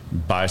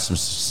buy some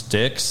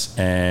sticks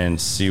and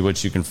see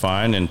what you can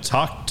find and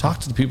talk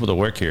to the people that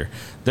work here.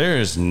 There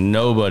is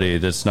nobody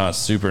that's not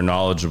super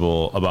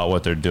knowledgeable about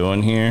what they're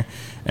doing here,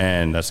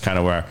 and that's kind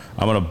of where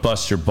I'm gonna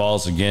bust your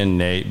balls again,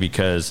 Nate,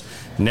 because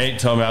Nate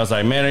told me, I was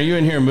like, man, are you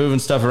in here moving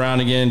stuff around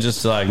again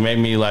just to like make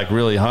me like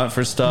really hunt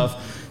for stuff?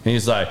 And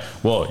he's like,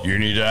 well, you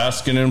need to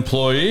ask an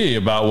employee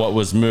about what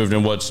was moved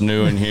and what's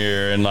new in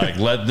here and like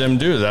let them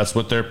do it. That's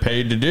what they're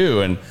paid to do.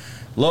 And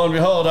lo and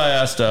behold, I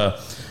asked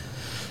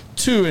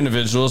 2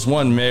 individuals.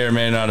 One may or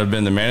may not have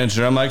been the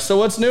manager. I'm like, so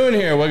what's new in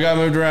here? What got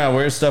moved around?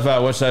 Where's stuff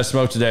out? What should I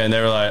smoke today? And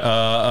they were like,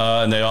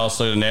 and they all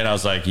looked at Nate, and I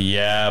was like,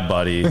 yeah,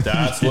 buddy,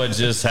 that's what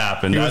just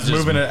happened. He That was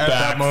just moving it at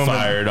that moment.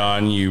 backfired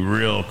on you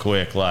real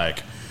quick,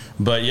 like.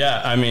 But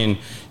yeah, I mean,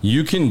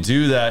 you can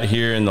do that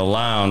here in the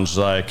lounge.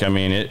 Like, I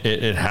mean,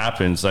 it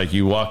happens. Like,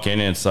 you walk in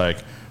and it's like,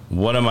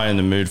 what am I in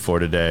the mood for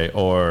today?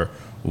 Or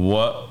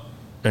what,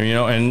 you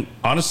know, and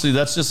honestly,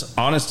 that's just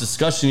honest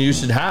discussion you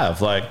should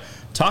have. Like,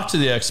 talk to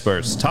the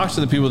experts. Talk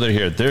to the people that are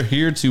here. They're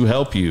here to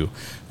help you.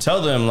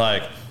 Tell them,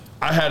 like,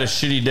 I had a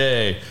shitty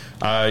day.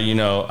 You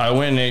know, I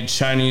went and ate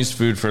Chinese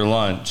food for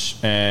lunch,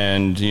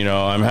 and, you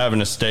know, I'm having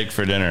a steak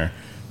for dinner.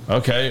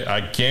 Okay,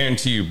 I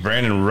guarantee you,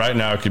 Brandon right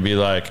now could be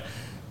like,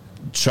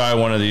 try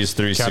one of these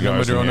 3 Captain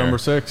cigars. Maduro number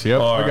 6.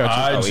 Yep, Or I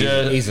got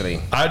you.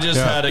 Easily. I just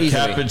had a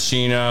Easily.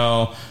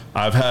 cappuccino.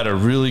 I've had a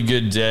really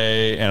good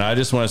day, and I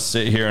just want to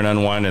sit here and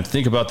unwind and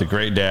think about the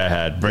great day I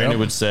had. Brandon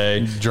would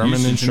say, German you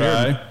should engineer.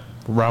 try.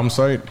 Round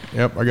sight.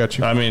 Yep, I got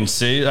you. I mean,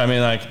 see, I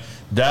mean, like,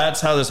 that's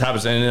how this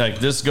happens. And, like,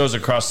 this goes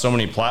across so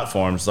many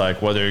platforms,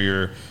 like, whether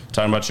you're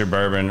talking about your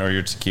bourbon or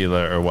your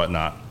tequila or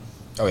whatnot.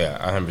 Oh, yeah,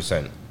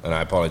 100%. And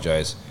I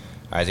apologize.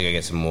 I had to go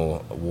get some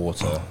more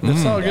water.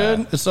 It's all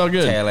good. It's all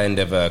good. Tail end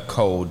of a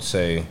cold,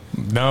 so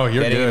No,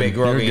 you're getting good. a bit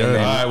groggy. You're And good.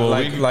 then, All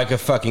right, well, like a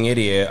fucking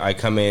idiot, I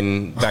come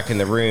in back in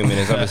the room, and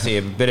there's obviously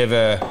a bit of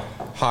a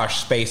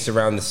harsh space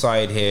around the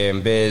side here,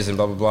 and beers and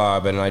blah blah blah.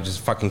 But I just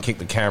fucking kicked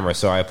the camera,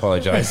 so I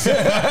apologize.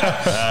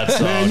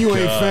 That's Man, all you ain't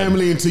good.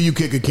 family until you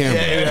kick a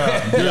camera.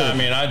 Yeah, I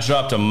mean, I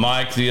dropped a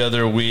mic the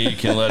other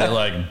week and let it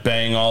like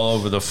bang all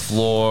over the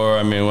floor.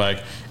 I mean,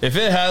 like, if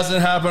it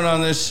hasn't happened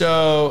on this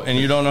show and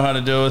you don't know how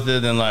to deal with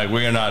it, then like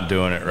we're not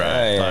doing it right.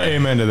 Yeah, yeah. Like,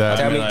 Amen to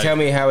that. Tell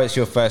me how it's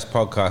your first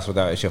podcast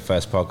without it's your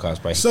first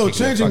podcast. By So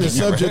kicking changing the fucking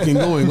camera. subject and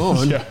going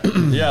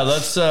on. yeah,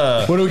 let's.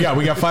 What do we got?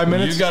 We got 5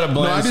 minutes? You got to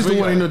blame. No, I just don't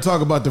want him to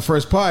talk about the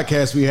first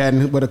podcast we had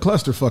and what a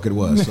clusterfuck it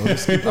was. So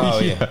let's keep Oh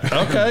yeah.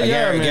 Okay,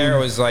 yeah. I mean, Garrett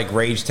was like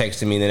rage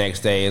texting me the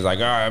next day. He's like,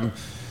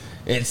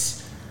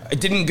 it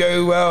didn't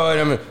go well,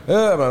 and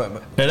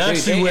I'm. It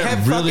actually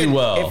went really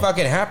well. It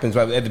fucking happens.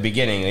 But at the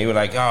beginning, they were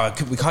like, "Oh,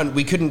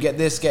 we couldn't get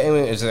this."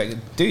 It's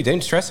like, dude,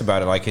 don't stress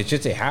about it. Like,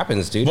 it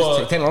happens, dude. well,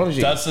 it's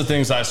technology. That's the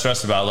things I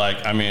stress about.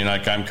 Like, I mean,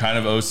 like, I'm kind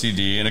of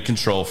OCD and a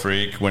control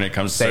freak when it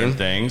comes to certain Same.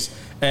 things,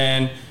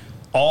 and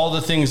all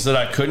the things that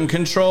I couldn't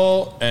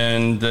control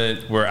and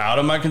that were out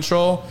of my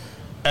control,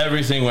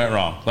 everything went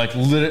wrong. Like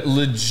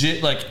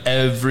legit, like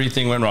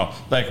everything went wrong.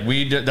 Like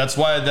that's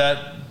why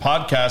that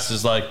podcast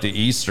is like the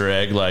Easter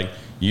egg. Like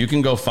you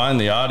can go find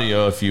the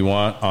audio if you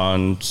want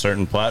on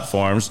certain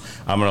platforms.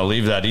 I'm going to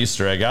leave that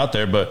Easter egg out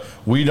there, but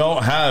we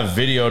don't have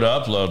video to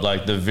upload.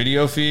 Like the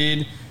video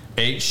feed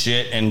ate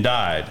shit and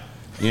died.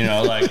 You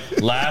know,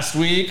 like last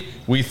week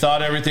we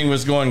thought everything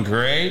was going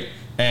great.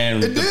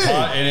 And it did.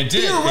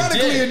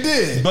 It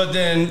did. But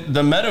then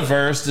the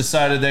metaverse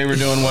decided they were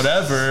doing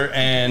whatever,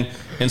 and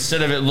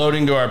instead of it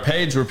loading to our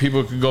page where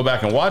people could go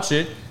back and watch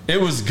it, it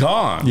was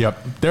gone.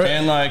 Yep. They're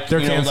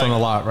canceling a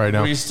lot right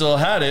now. We still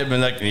had it,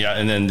 but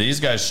and then these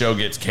guys' show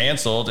gets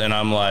canceled, and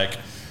I'm like,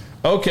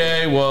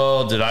 okay,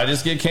 well, did I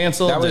just get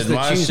canceled? That was did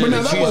the Tuesday, but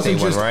no, that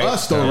wasn't just one, right?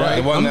 us, though,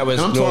 right? The one that was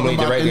normally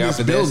directly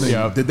after this.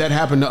 Yeah. Did that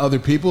happen to other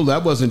people?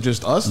 That wasn't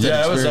just us.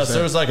 Yeah, it was us.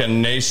 There was like a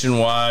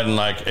nationwide, and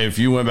like if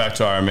you went back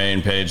to our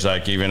main page,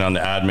 like even on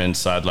the admin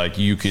side, like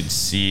you could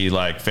see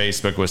like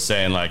Facebook was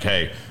saying like,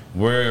 hey,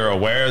 we're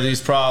aware of these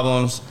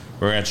problems.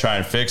 We're going to try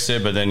and fix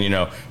it. But then,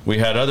 we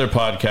had other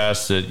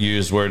podcasts that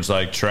used words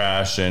like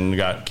trash and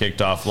got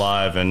kicked off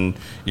live. And,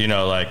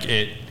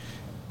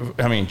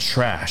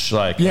 trash.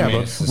 Like, yeah,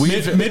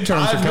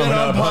 midterms are coming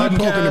up.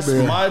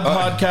 My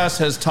podcast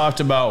has talked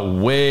about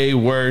way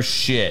worse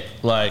shit.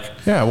 Like,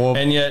 yeah, well,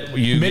 and yet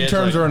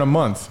midterms are in a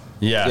month.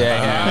 Yeah.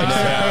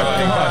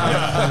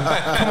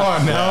 Come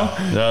on now.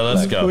 No,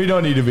 let's go. We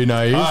don't need to be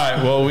naive. All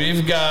right.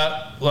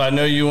 Well, I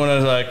know you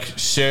want to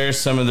share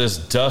some of this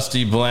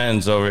dusty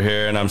blends over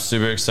here, and I'm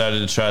super excited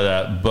to try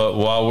that. But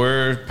while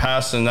we're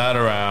passing that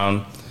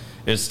around,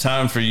 it's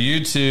time for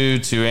you two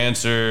to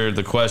answer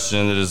the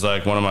question that is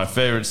like one of my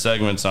favorite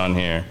segments on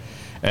here.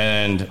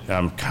 And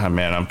I'm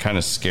kind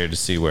of scared to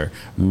see where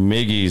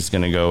Miggy's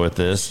going to go with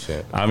this.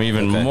 Shit. I'm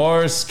even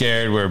more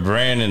scared where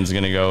Brandon's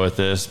going to go with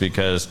this,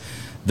 because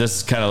this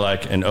is kind of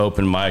like an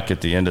open mic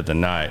at the end of the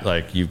night.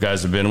 Like, you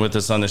guys have been with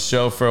us on the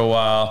show for a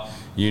while.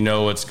 You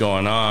know what's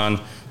going on.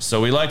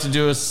 So we like to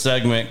do a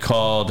segment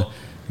called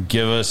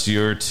Give Us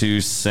Your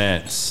 2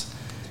 Cents.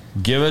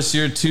 Give Us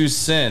Your 2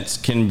 Cents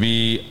can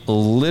be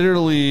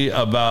literally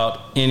about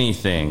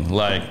anything.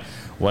 Like,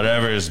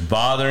 whatever is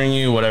bothering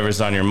you,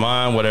 whatever's on your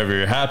mind, whatever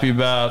you're happy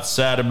about,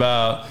 sad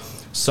about,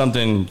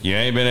 something you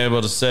ain't been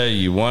able to say,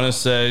 you want to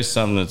say,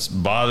 something that's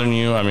bothering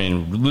you. I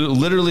mean,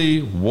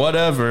 literally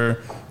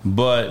whatever.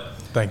 But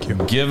thank you.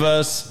 Give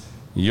us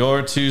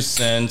your 2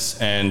 cents,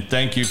 and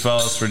thank you,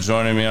 fellas, for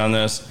joining me on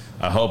this.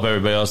 I hope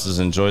everybody else has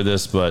enjoyed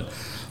this, but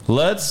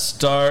let's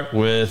start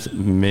with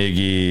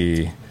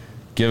Miggy.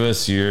 Give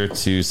us your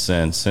 2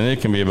 cents, and it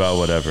can be about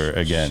whatever.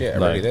 Again, shit,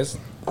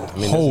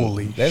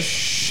 holy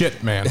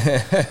shit, man.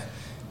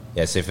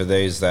 Yeah, so for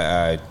those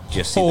that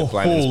just see the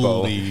Blandings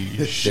Bowl, holy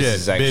shit,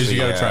 this is actually, Biz, you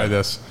gotta try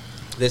this.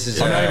 This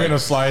is I'm not even gonna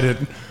slide it,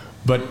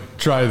 but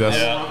try this.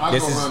 Yeah.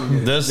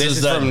 This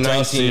is that from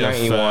Dusty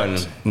 1991.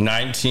 Effect.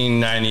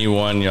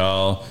 1991,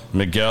 y'all.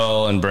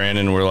 Miguel and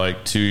Brandon were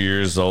like 2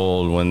 years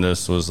old when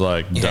this was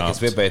like dumped. Yeah,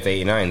 because we're both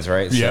 89s,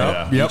 right? So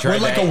Yep. We're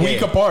like a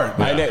week apart.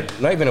 I know,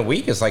 not even a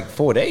week. It's like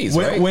 4 days,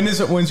 right? When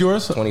is it? When's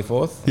yours?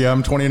 24th. Yeah,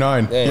 I'm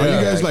 29. Are you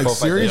guys like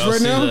serious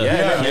right now?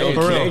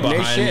 We're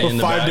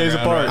 5 days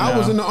apart. I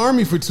was in the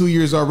Army for 2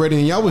 years already,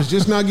 and y'all was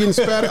just not getting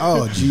spat.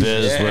 Oh,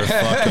 Jesus. Biz, we're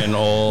fucking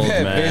old,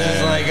 man. Biz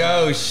is like,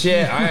 oh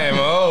shit, I am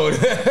old.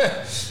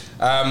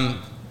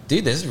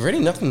 Dude, there's really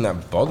nothing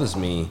that bothers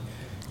me.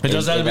 It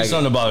does have to be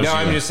something that bothers you. No,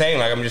 I'm just saying,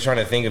 like, I'm just trying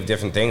to think of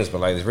different things,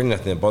 but like, there's really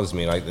nothing that bothers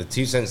me. Like, the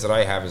 2 cents that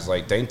I have is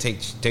like, don't take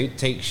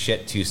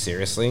shit too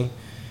seriously.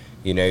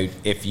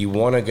 If you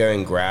want to go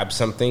and grab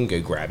something,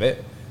 go grab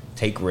it.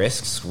 Take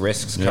risks.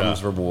 Risks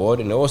comes reward,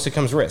 and it also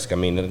comes risk. I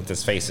mean,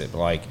 let's face it.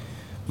 Like,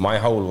 my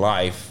whole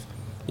life,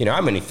 I'm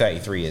only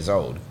 33 years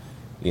old.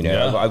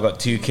 I've got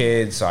 2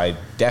 kids. I'm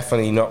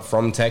definitely not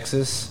from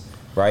Texas.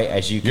 Right,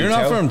 as you can You're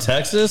tell. not from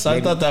Texas?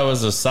 I thought that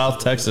was a South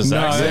Texas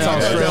accent. It's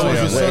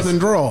Australia. It's a southern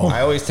drawl.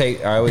 I always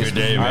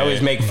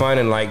make fun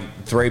and like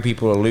throw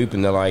people a loop,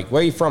 and they're like,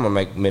 "Where are you from?" I'm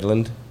like,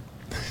 Midland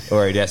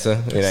or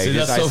Odessa. See,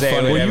 that's so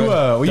funny.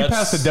 Will you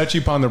pass the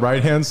Dutchie upon the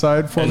right hand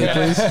side for me,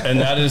 please? And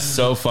that is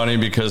so funny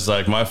because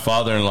like my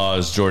father-in-law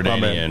is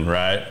Jordanian,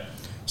 right?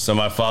 So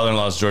my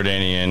father-in-law is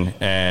Jordanian,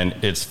 and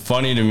it's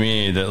funny to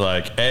me that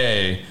like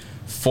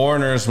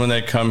foreigners, when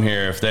they come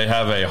here, if they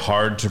have a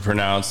hard to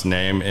pronounce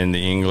name in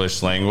the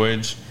English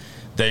language,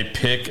 they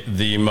pick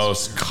the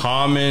most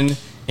common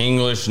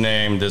English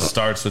name that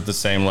starts with the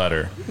same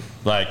letter.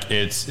 Like,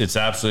 it's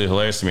absolutely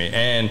hilarious to me.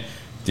 And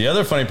the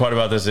other funny part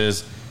about this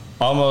is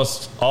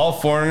almost all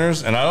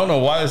foreigners, and I don't know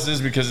why this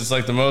is, because it's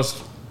like the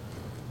most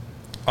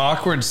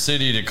awkward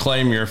city to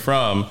claim you're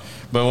from,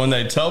 but when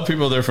they tell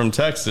people they're from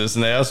Texas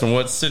and they ask them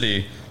what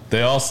city,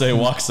 they all say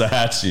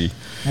Waxahachie.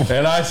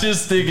 And I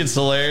just think it's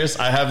hilarious.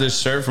 I have this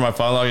shirt for my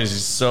father-in-law. He's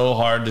so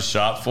hard to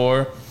shop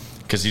for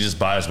because he just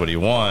buys what he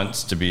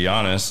wants, to be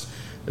honest,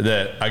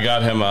 that I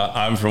got him a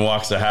I'm from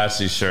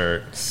Waxahachie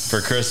shirt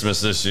for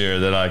Christmas this year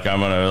that like I'm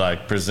going to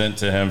like present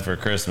to him for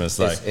Christmas.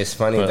 Like, it's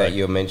funny that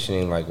you're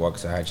mentioning like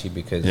Waxahachie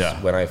because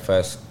when I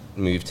first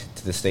moved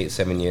to the States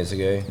 7 years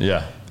ago,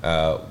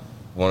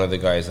 one of the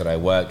guys that I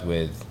worked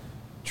with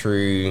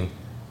true,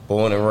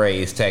 born and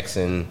raised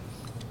Texan,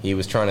 he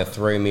was trying to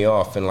throw me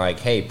off and like,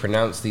 hey,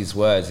 pronounce these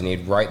words, and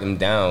he'd write them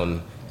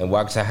down. And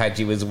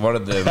Waxahachie was one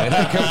of them. And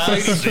I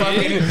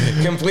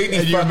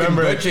completely fucking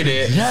butchered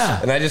it.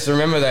 Yeah. And I just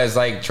remember that as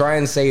like, try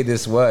and say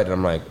this word. And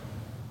I'm like,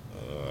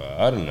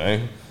 I don't know.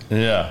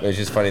 Yeah. It's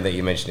just funny that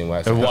you mentioned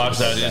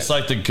Waxahachie. It's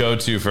like the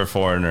go-to for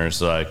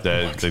foreigners. Like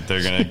they're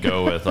going to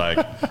go with like,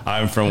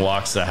 I'm from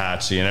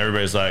Waxahachie. And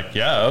everybody's like,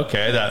 yeah,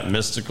 okay, that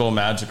mystical,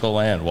 magical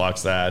land,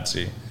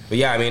 Waxahachie. But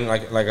yeah, I mean,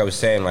 like I was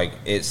saying, like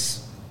it's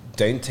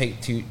don't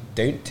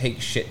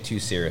take shit too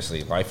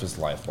seriously. Life is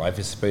life. Life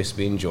is supposed to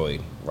be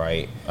enjoyed,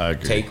 right? I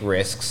agree. Take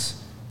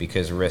risks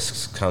because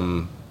risks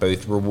come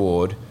both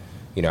reward.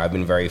 You know, I've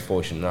been very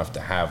fortunate enough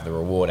to have the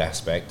reward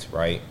aspect,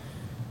 right?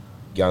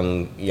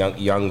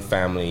 Young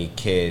family,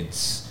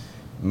 kids,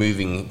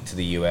 moving to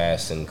the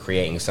US and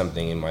creating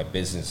something in my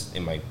business,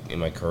 in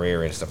my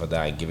career and stuff like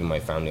that, and giving my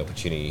family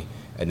opportunity.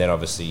 And then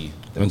obviously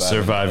and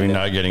surviving,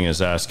 not getting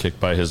his ass kicked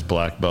by his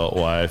black belt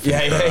wife.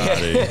 Yeah.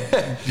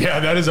 Yeah,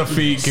 that is a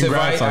feat.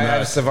 Congrats on that.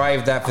 I've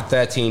survived that for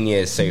 13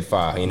 years so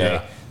far. You know,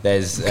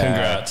 there's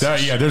congrats.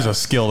 There's a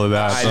skill to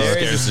that. There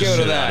is a skill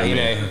to that. You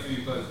know,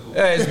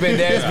 there's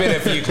been a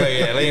few close.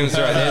 Yeah, Liam's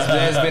right.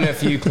 There's been a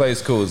few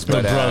close calls. But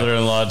the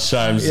brother-in-law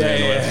chimes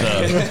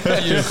in with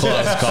a few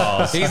close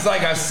calls. He's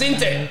like, I've seen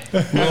it.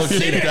 We'll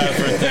keep that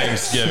for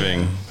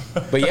Thanksgiving.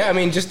 But yeah, I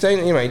mean, just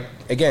don't,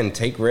 again,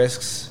 take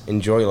risks,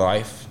 enjoy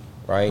life,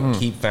 right?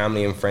 Keep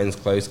family and friends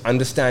close,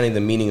 understanding the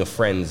meaning of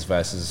friends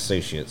versus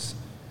associates,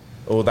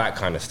 all that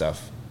kind of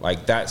stuff.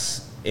 Like,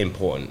 that's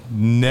important.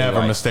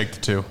 Never mistake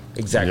the two.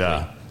 Exactly.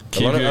 Yeah.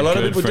 A lot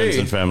of people friends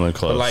do. And family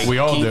close. But like, we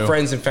all keep do.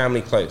 friends and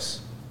family close.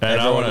 And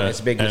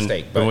it's a big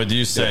mistake. But with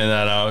you saying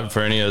that out,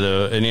 for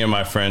any of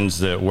my friends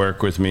that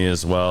work with me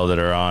as well that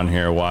are on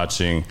here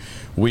watching,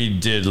 we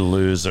did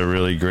lose a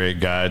really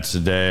great guy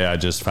today. I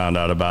just found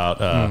out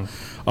about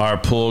our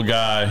pool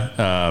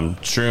guy,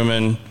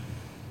 Truman.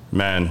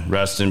 Man,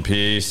 rest in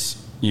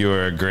peace. You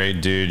were a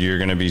great dude. You're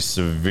going to be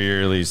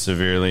severely,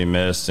 severely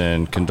missed,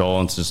 and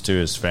condolences to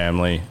his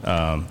family.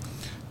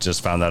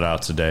 Just found that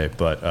out today.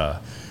 But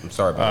I'm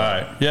sorry about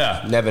that. All right,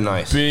 yeah. Never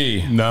nice.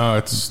 B. No,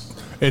 it's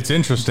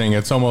interesting.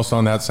 It's almost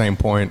on that same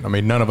point. I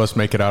mean, none of us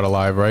make it out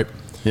alive, right?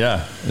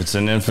 Yeah, it's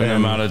an infinite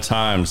amount of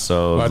time,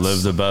 so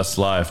live the best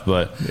life.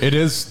 But it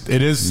is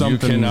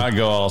something. You cannot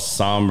go all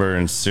somber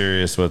and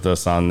serious with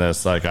us on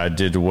this. Like I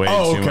did way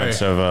too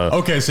much of a.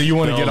 Okay, so you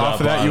want to get off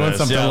of that? You want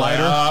something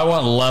lighter? I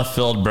want left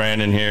field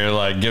Brandon here.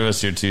 Like, give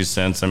us your 2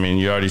 cents. I mean,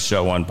 you already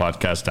shut one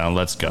podcast down.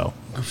 Let's go.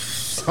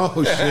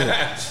 Oh shit.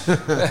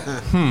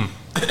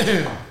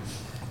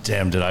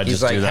 Damn, did I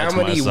just like, do that how to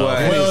many myself?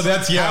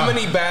 words? Well, how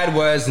many bad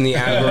words in the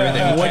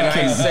algorithm can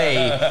I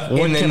say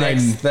in the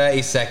next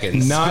 30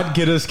 seconds? Not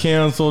get us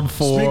canceled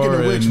for. Speaking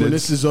of which, when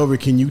this is over,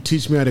 can you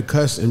teach me how to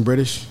cuss in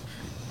British?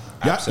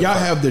 Y'all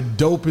have the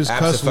dopest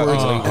cuss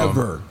words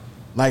ever.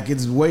 Like,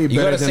 it's way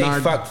better than our...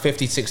 You gotta say fuck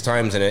 56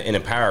 times in a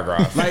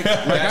paragraph. like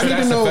I need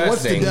to know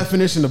what's the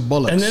definition of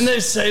bullets. And then they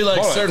say,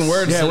 like, certain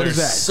words that are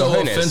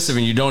so offensive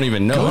and you don't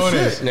even know.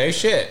 No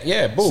shit.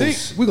 Yeah, bulls.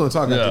 See, we're gonna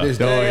talk after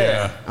this. Oh,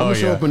 yeah. I'm gonna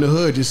show up in the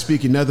hood just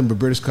speaking nothing but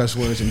British cuss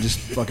words and just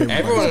fucking...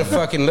 Everyone will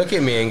fucking look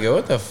at me and go,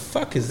 what the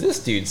fuck is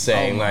this dude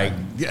saying?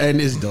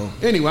 And it's dope.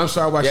 Anyway, I'm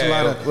sorry, I watched a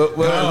lot of...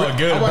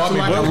 good. I watched a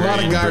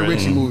lot of Guy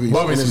Ritchie movies.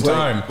 Bought me some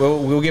time.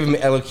 We'll give him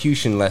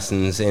elocution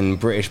lessons in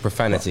British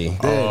profanity.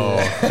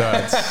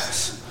 That's...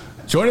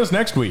 Join us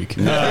next week.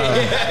 For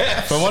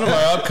one of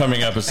our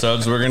upcoming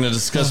episodes, we're going to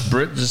discuss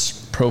British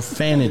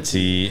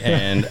profanity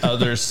and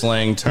other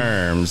slang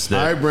terms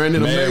that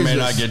Brandon, may or may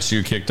not get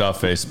you kicked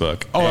off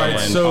Facebook. All right,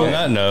 so on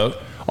that note,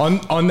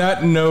 on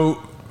that note,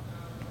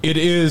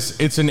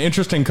 it's an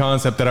interesting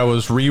concept that I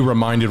was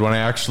reminded when I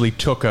actually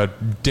took a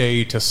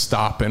day to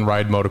stop and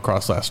ride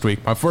motocross last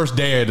week. My first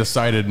day, I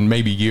decided in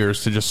maybe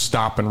years to just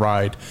stop and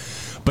ride.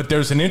 But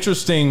there's an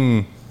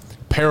interesting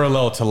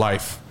parallel to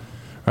life,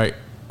 right?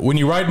 When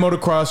you ride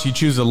motocross, you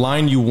choose a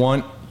line you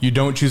want. You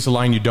don't choose a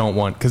line you don't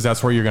want because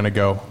that's where you're going to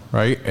go,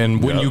 right?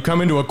 And when you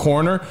come into a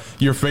corner,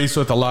 you're faced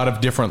with a lot of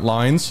different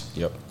lines.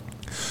 Yep.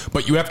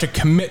 But you have to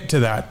commit to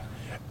that.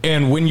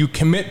 And when you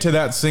commit to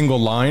that single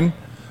line,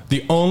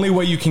 the only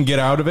way you can get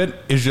out of it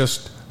is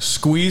just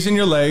squeezing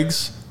your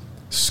legs,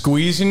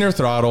 squeezing your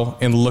throttle,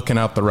 and looking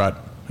out the rut.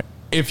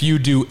 If you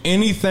do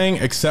anything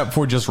except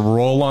for just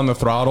roll on the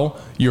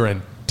throttle, you're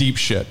in deep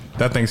shit.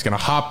 That thing's going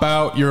to hop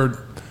out.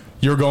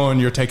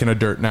 You're taking a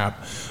dirt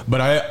nap.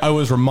 But I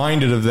was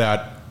reminded of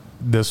that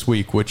this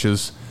week, which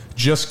is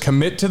just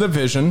commit to the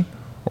vision,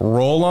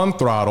 roll on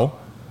throttle,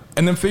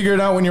 and then figure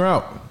it out when you're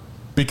out.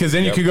 Because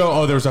then you could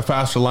go, there's a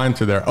faster line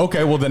through there.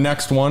 Okay, well, the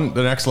next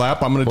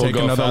lap, I'm going to take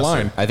another faster.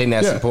 line. I think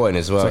that's important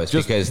as well. It's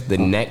it's because the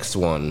next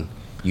one,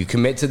 you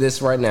commit to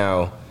this right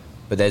now,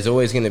 but there's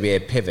always going to be a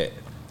pivot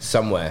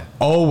somewhere.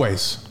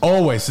 Always.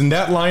 And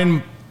that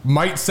line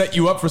might set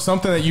you up for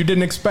something that you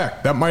didn't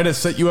expect. That might have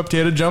set you up to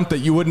hit a jump that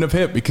you wouldn't have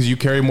hit because you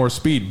carry more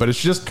speed. But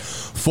it's just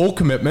full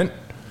commitment.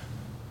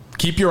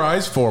 Keep your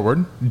eyes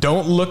forward.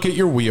 Don't look at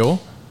your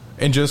wheel.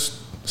 And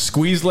just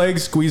squeeze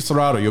legs, squeeze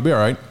throttle. You'll be all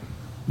right.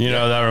 You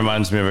know, that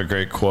reminds me of a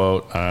great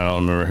quote. I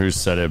don't remember who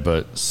said it,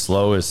 but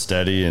slow is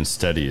steady and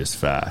steady is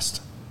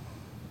fast.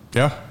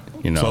 Yeah.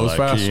 You know, slow is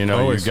fast. you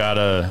know, always. you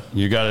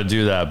gotta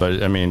do that.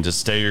 But I mean,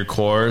 just stay your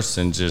course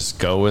and just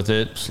go with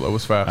it. Slow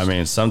is fast. I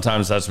mean,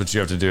 sometimes that's what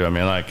you have to do. I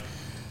mean, like,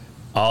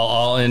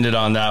 I'll end it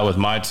on that with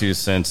my 2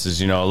 cents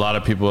is, you know, a lot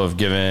of people have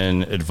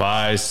given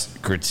advice,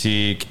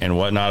 critique, and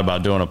whatnot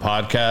about doing a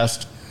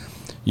podcast.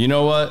 You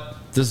know what?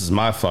 This is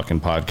my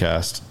fucking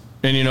podcast.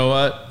 And you know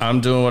what? I'm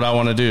doing what I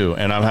want to do,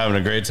 and I'm having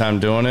a great time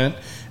doing it.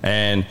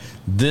 And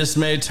this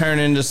may turn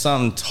into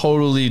something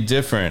totally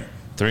different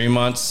 3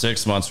 months,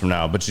 6 months from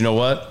now. But you know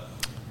what?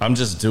 I'm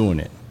just doing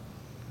it.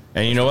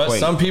 And you know what?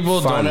 Some people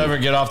don't ever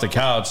get off the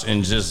couch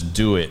and just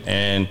do it.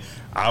 And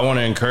I want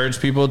to encourage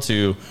people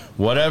to,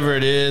 whatever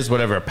it is,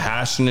 whatever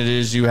passion it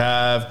is you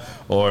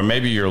have, or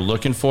maybe you're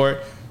looking for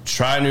it,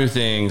 try new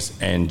things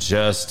and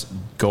just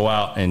go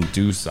out and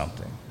do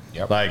something.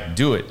 Yep. Like,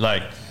 do it.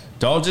 Like,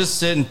 don't just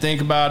sit and think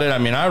about it. I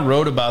mean, I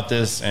wrote about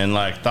this and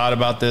like thought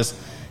about this,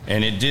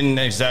 and it didn't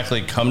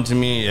exactly come to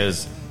me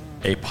as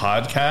a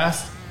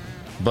podcast,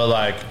 but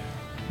like,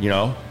 you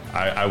know,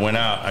 I went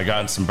out, I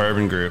got in some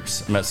bourbon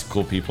groups, met some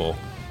cool people,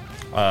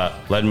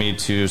 led me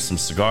to some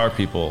cigar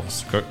people,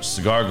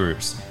 cigar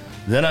groups.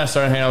 Then I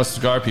started hanging out with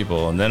cigar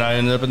people, and then I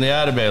ended up in the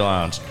Atabay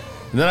Lounge.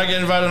 And then I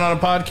get invited on a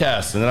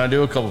podcast, and then I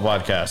do a couple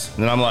podcasts.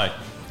 And then I'm like,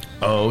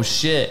 oh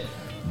shit,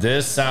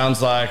 this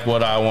sounds like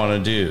what I want to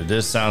do.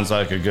 This sounds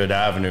like a good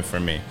avenue for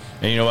me.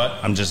 And you know what?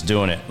 I'm just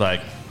doing it. Like,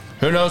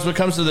 who knows what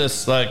comes to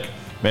this? Like,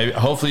 maybe,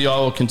 hopefully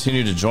y'all will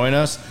continue to join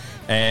us.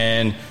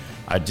 And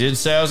I did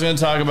say I was going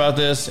to talk about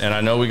this, and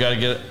I know we got to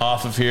get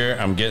off of here.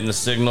 I'm getting the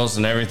signals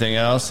and everything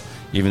else,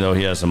 even though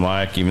he has a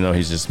mic, even though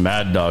he's just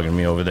mad dogging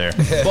me over there.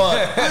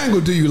 But I ain't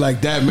gonna do you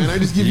like that, man. I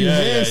just give you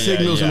hand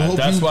signals and hope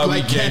that's you why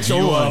like we catch gave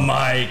you on.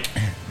 a mic.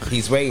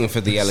 He's waiting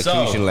for the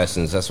elocution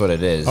lessons. That's what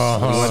it is. He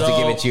wants to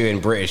give it to you in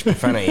British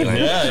profanity. Like,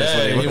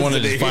 He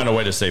wanted to find a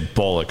way to say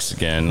bollocks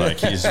again. Like,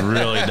 he's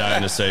really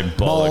dying to say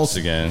bollocks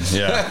again.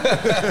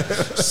 Yeah.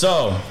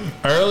 So,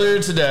 earlier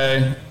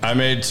today, I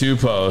made 2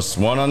 posts.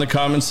 One on the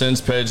Common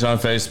Sense page on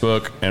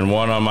Facebook and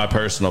one on my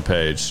personal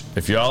page.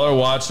 If y'all are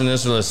watching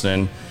this or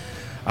listening,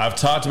 I've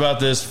talked about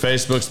this.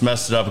 Facebook's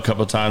messed it up a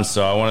couple times,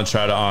 so I want to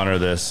try to honor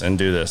this and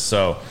do this.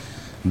 So,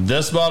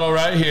 this bottle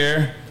right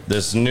here,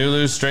 this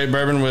Nulu Straight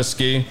Bourbon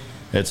Whiskey,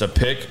 it's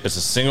a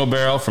single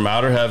barrel from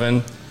Outer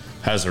Heaven,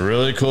 has a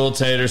really cool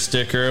tater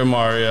sticker of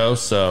Mario,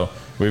 so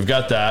we've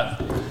got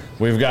that.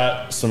 We've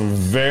got some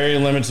very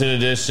limited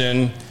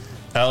edition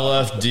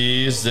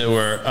LFDs that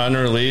were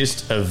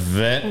unreleased,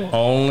 event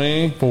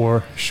only.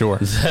 For sure.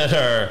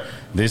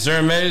 These are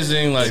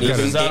amazing. Like,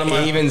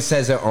 it even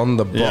says it on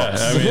the box. Yeah,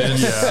 I mean, it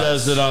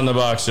says it on the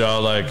box,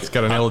 y'all. Like, it's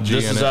got an LG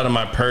this in is it. out of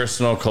my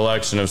personal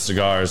collection of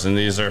cigars, and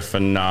these are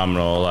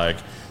phenomenal. Like,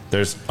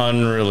 there's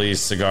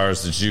unreleased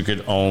cigars that you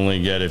could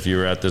only get if you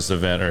were at this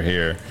event or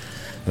here.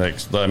 Like,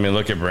 I mean,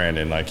 look at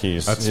Brandon. Like,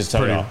 he's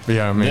telling y'all.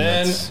 Yeah, I mean,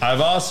 then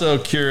I've also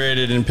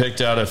curated and picked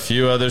out a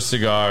few other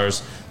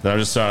cigars that I'm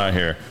just throwing out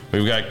here.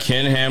 We've got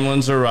Ken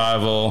Hamlin's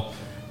Arrival.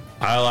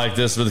 I like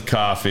this with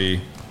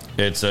coffee.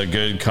 It's a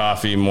good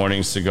coffee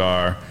morning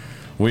cigar.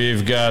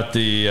 We've got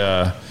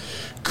the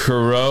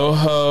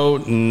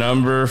Corojo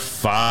number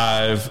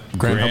 5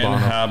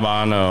 Grand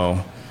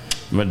Habano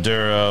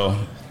Maduro.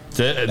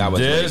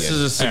 This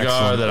is a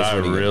cigar that I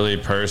really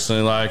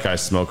personally like. I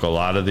smoke a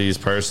lot of these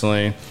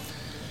personally.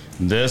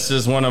 This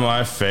is one of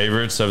my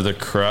favorites of the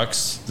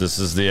Crux. This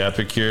is the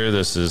Epicure.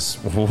 This is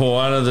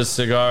one of the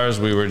cigars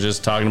we were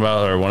just talking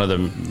about, or one of the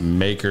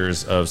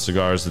makers of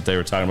cigars that they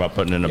were talking about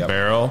putting in a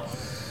barrel.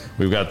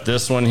 We've got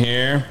this one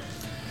here.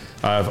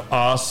 I've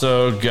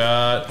also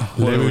got,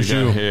 what do we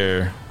got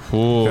here?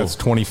 Ooh. That's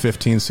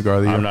 2015 cigar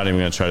of the year. I'm not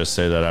even going to try to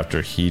say that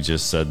after he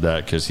just said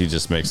that, because he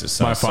just makes it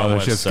sound so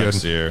much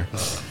sexier.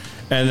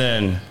 And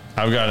then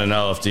I've got an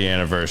LFD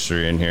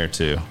anniversary in here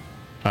too.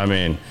 I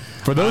mean,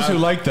 for those who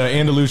like the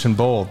Andalusian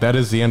Bowl, that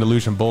is the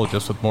Andalusian Bowl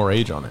just with more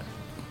age on it.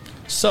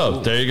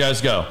 So there you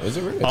guys go. Is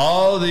it really?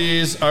 All of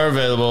these are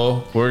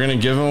available. We're going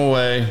to give them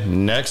away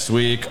next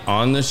week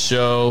on the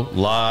show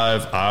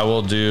live. I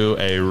will do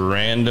a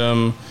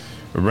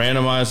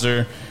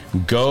randomizer.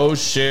 Go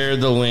share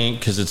the link,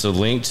 because it's a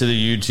link to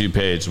the YouTube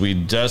page. We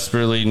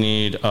desperately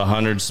need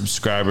 100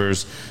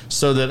 subscribers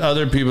so that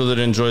other people that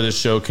enjoy the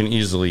show can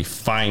easily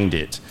find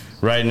it.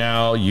 Right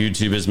now,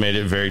 YouTube has made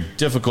it very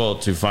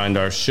difficult to find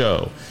our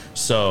show.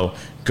 So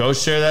go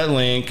share that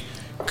link.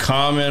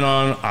 Comment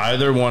on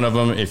either one of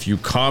them. If you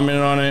comment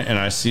on it and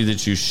I see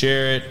that you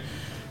share it,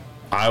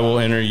 I will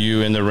enter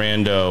you in the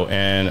rando.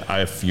 And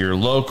if you're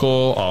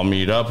local, I'll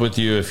meet up with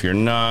you. If you're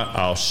not,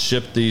 I'll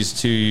ship these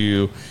to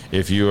you.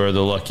 If you are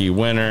the lucky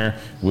winner,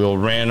 we'll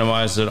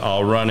randomize it.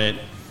 I'll run it.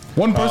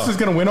 One person's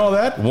going to win all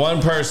that?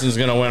 One person's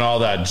going to win all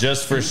that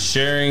just for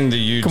sharing the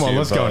YouTube Come on,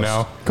 let's go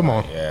now. Come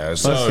on. Yeah,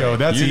 let's go.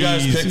 That's you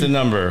guys easy. pick the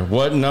number.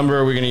 What number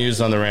are we going to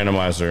use on the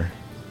randomizer?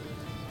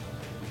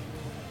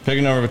 Pick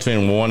a number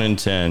between 1 and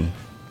 10.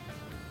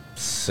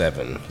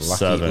 7.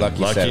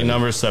 Lucky 7.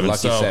 Number 7.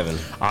 Lucky 7.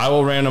 I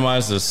will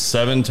randomize this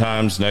 7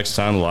 times next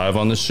time live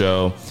on the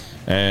show.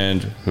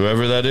 And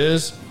whoever that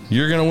is,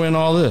 you're going to win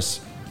all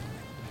this.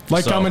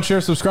 Like, comment,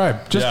 share,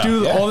 subscribe. Just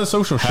do all the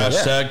social shit.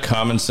 Hashtag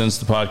Common Sense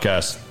the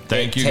podcast.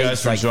 Thank you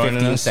guys for joining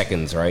 15 us.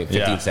 seconds, right?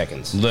 15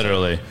 seconds.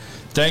 Literally.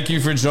 Thank you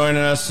for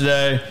joining us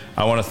today.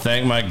 I want to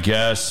thank my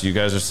guests. You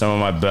guys are some of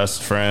my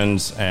best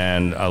friends,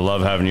 and I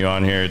love having you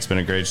on here. It's been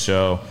a great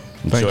show.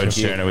 Enjoyed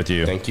sharing it with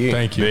you. Thank you.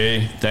 Thank you.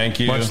 B, thank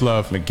you. Much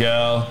love.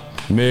 Miguel,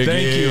 Miggy.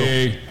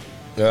 Thank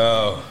you.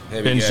 Oh,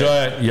 there we Enjoy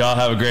go. it. Y'all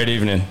have a great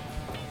evening.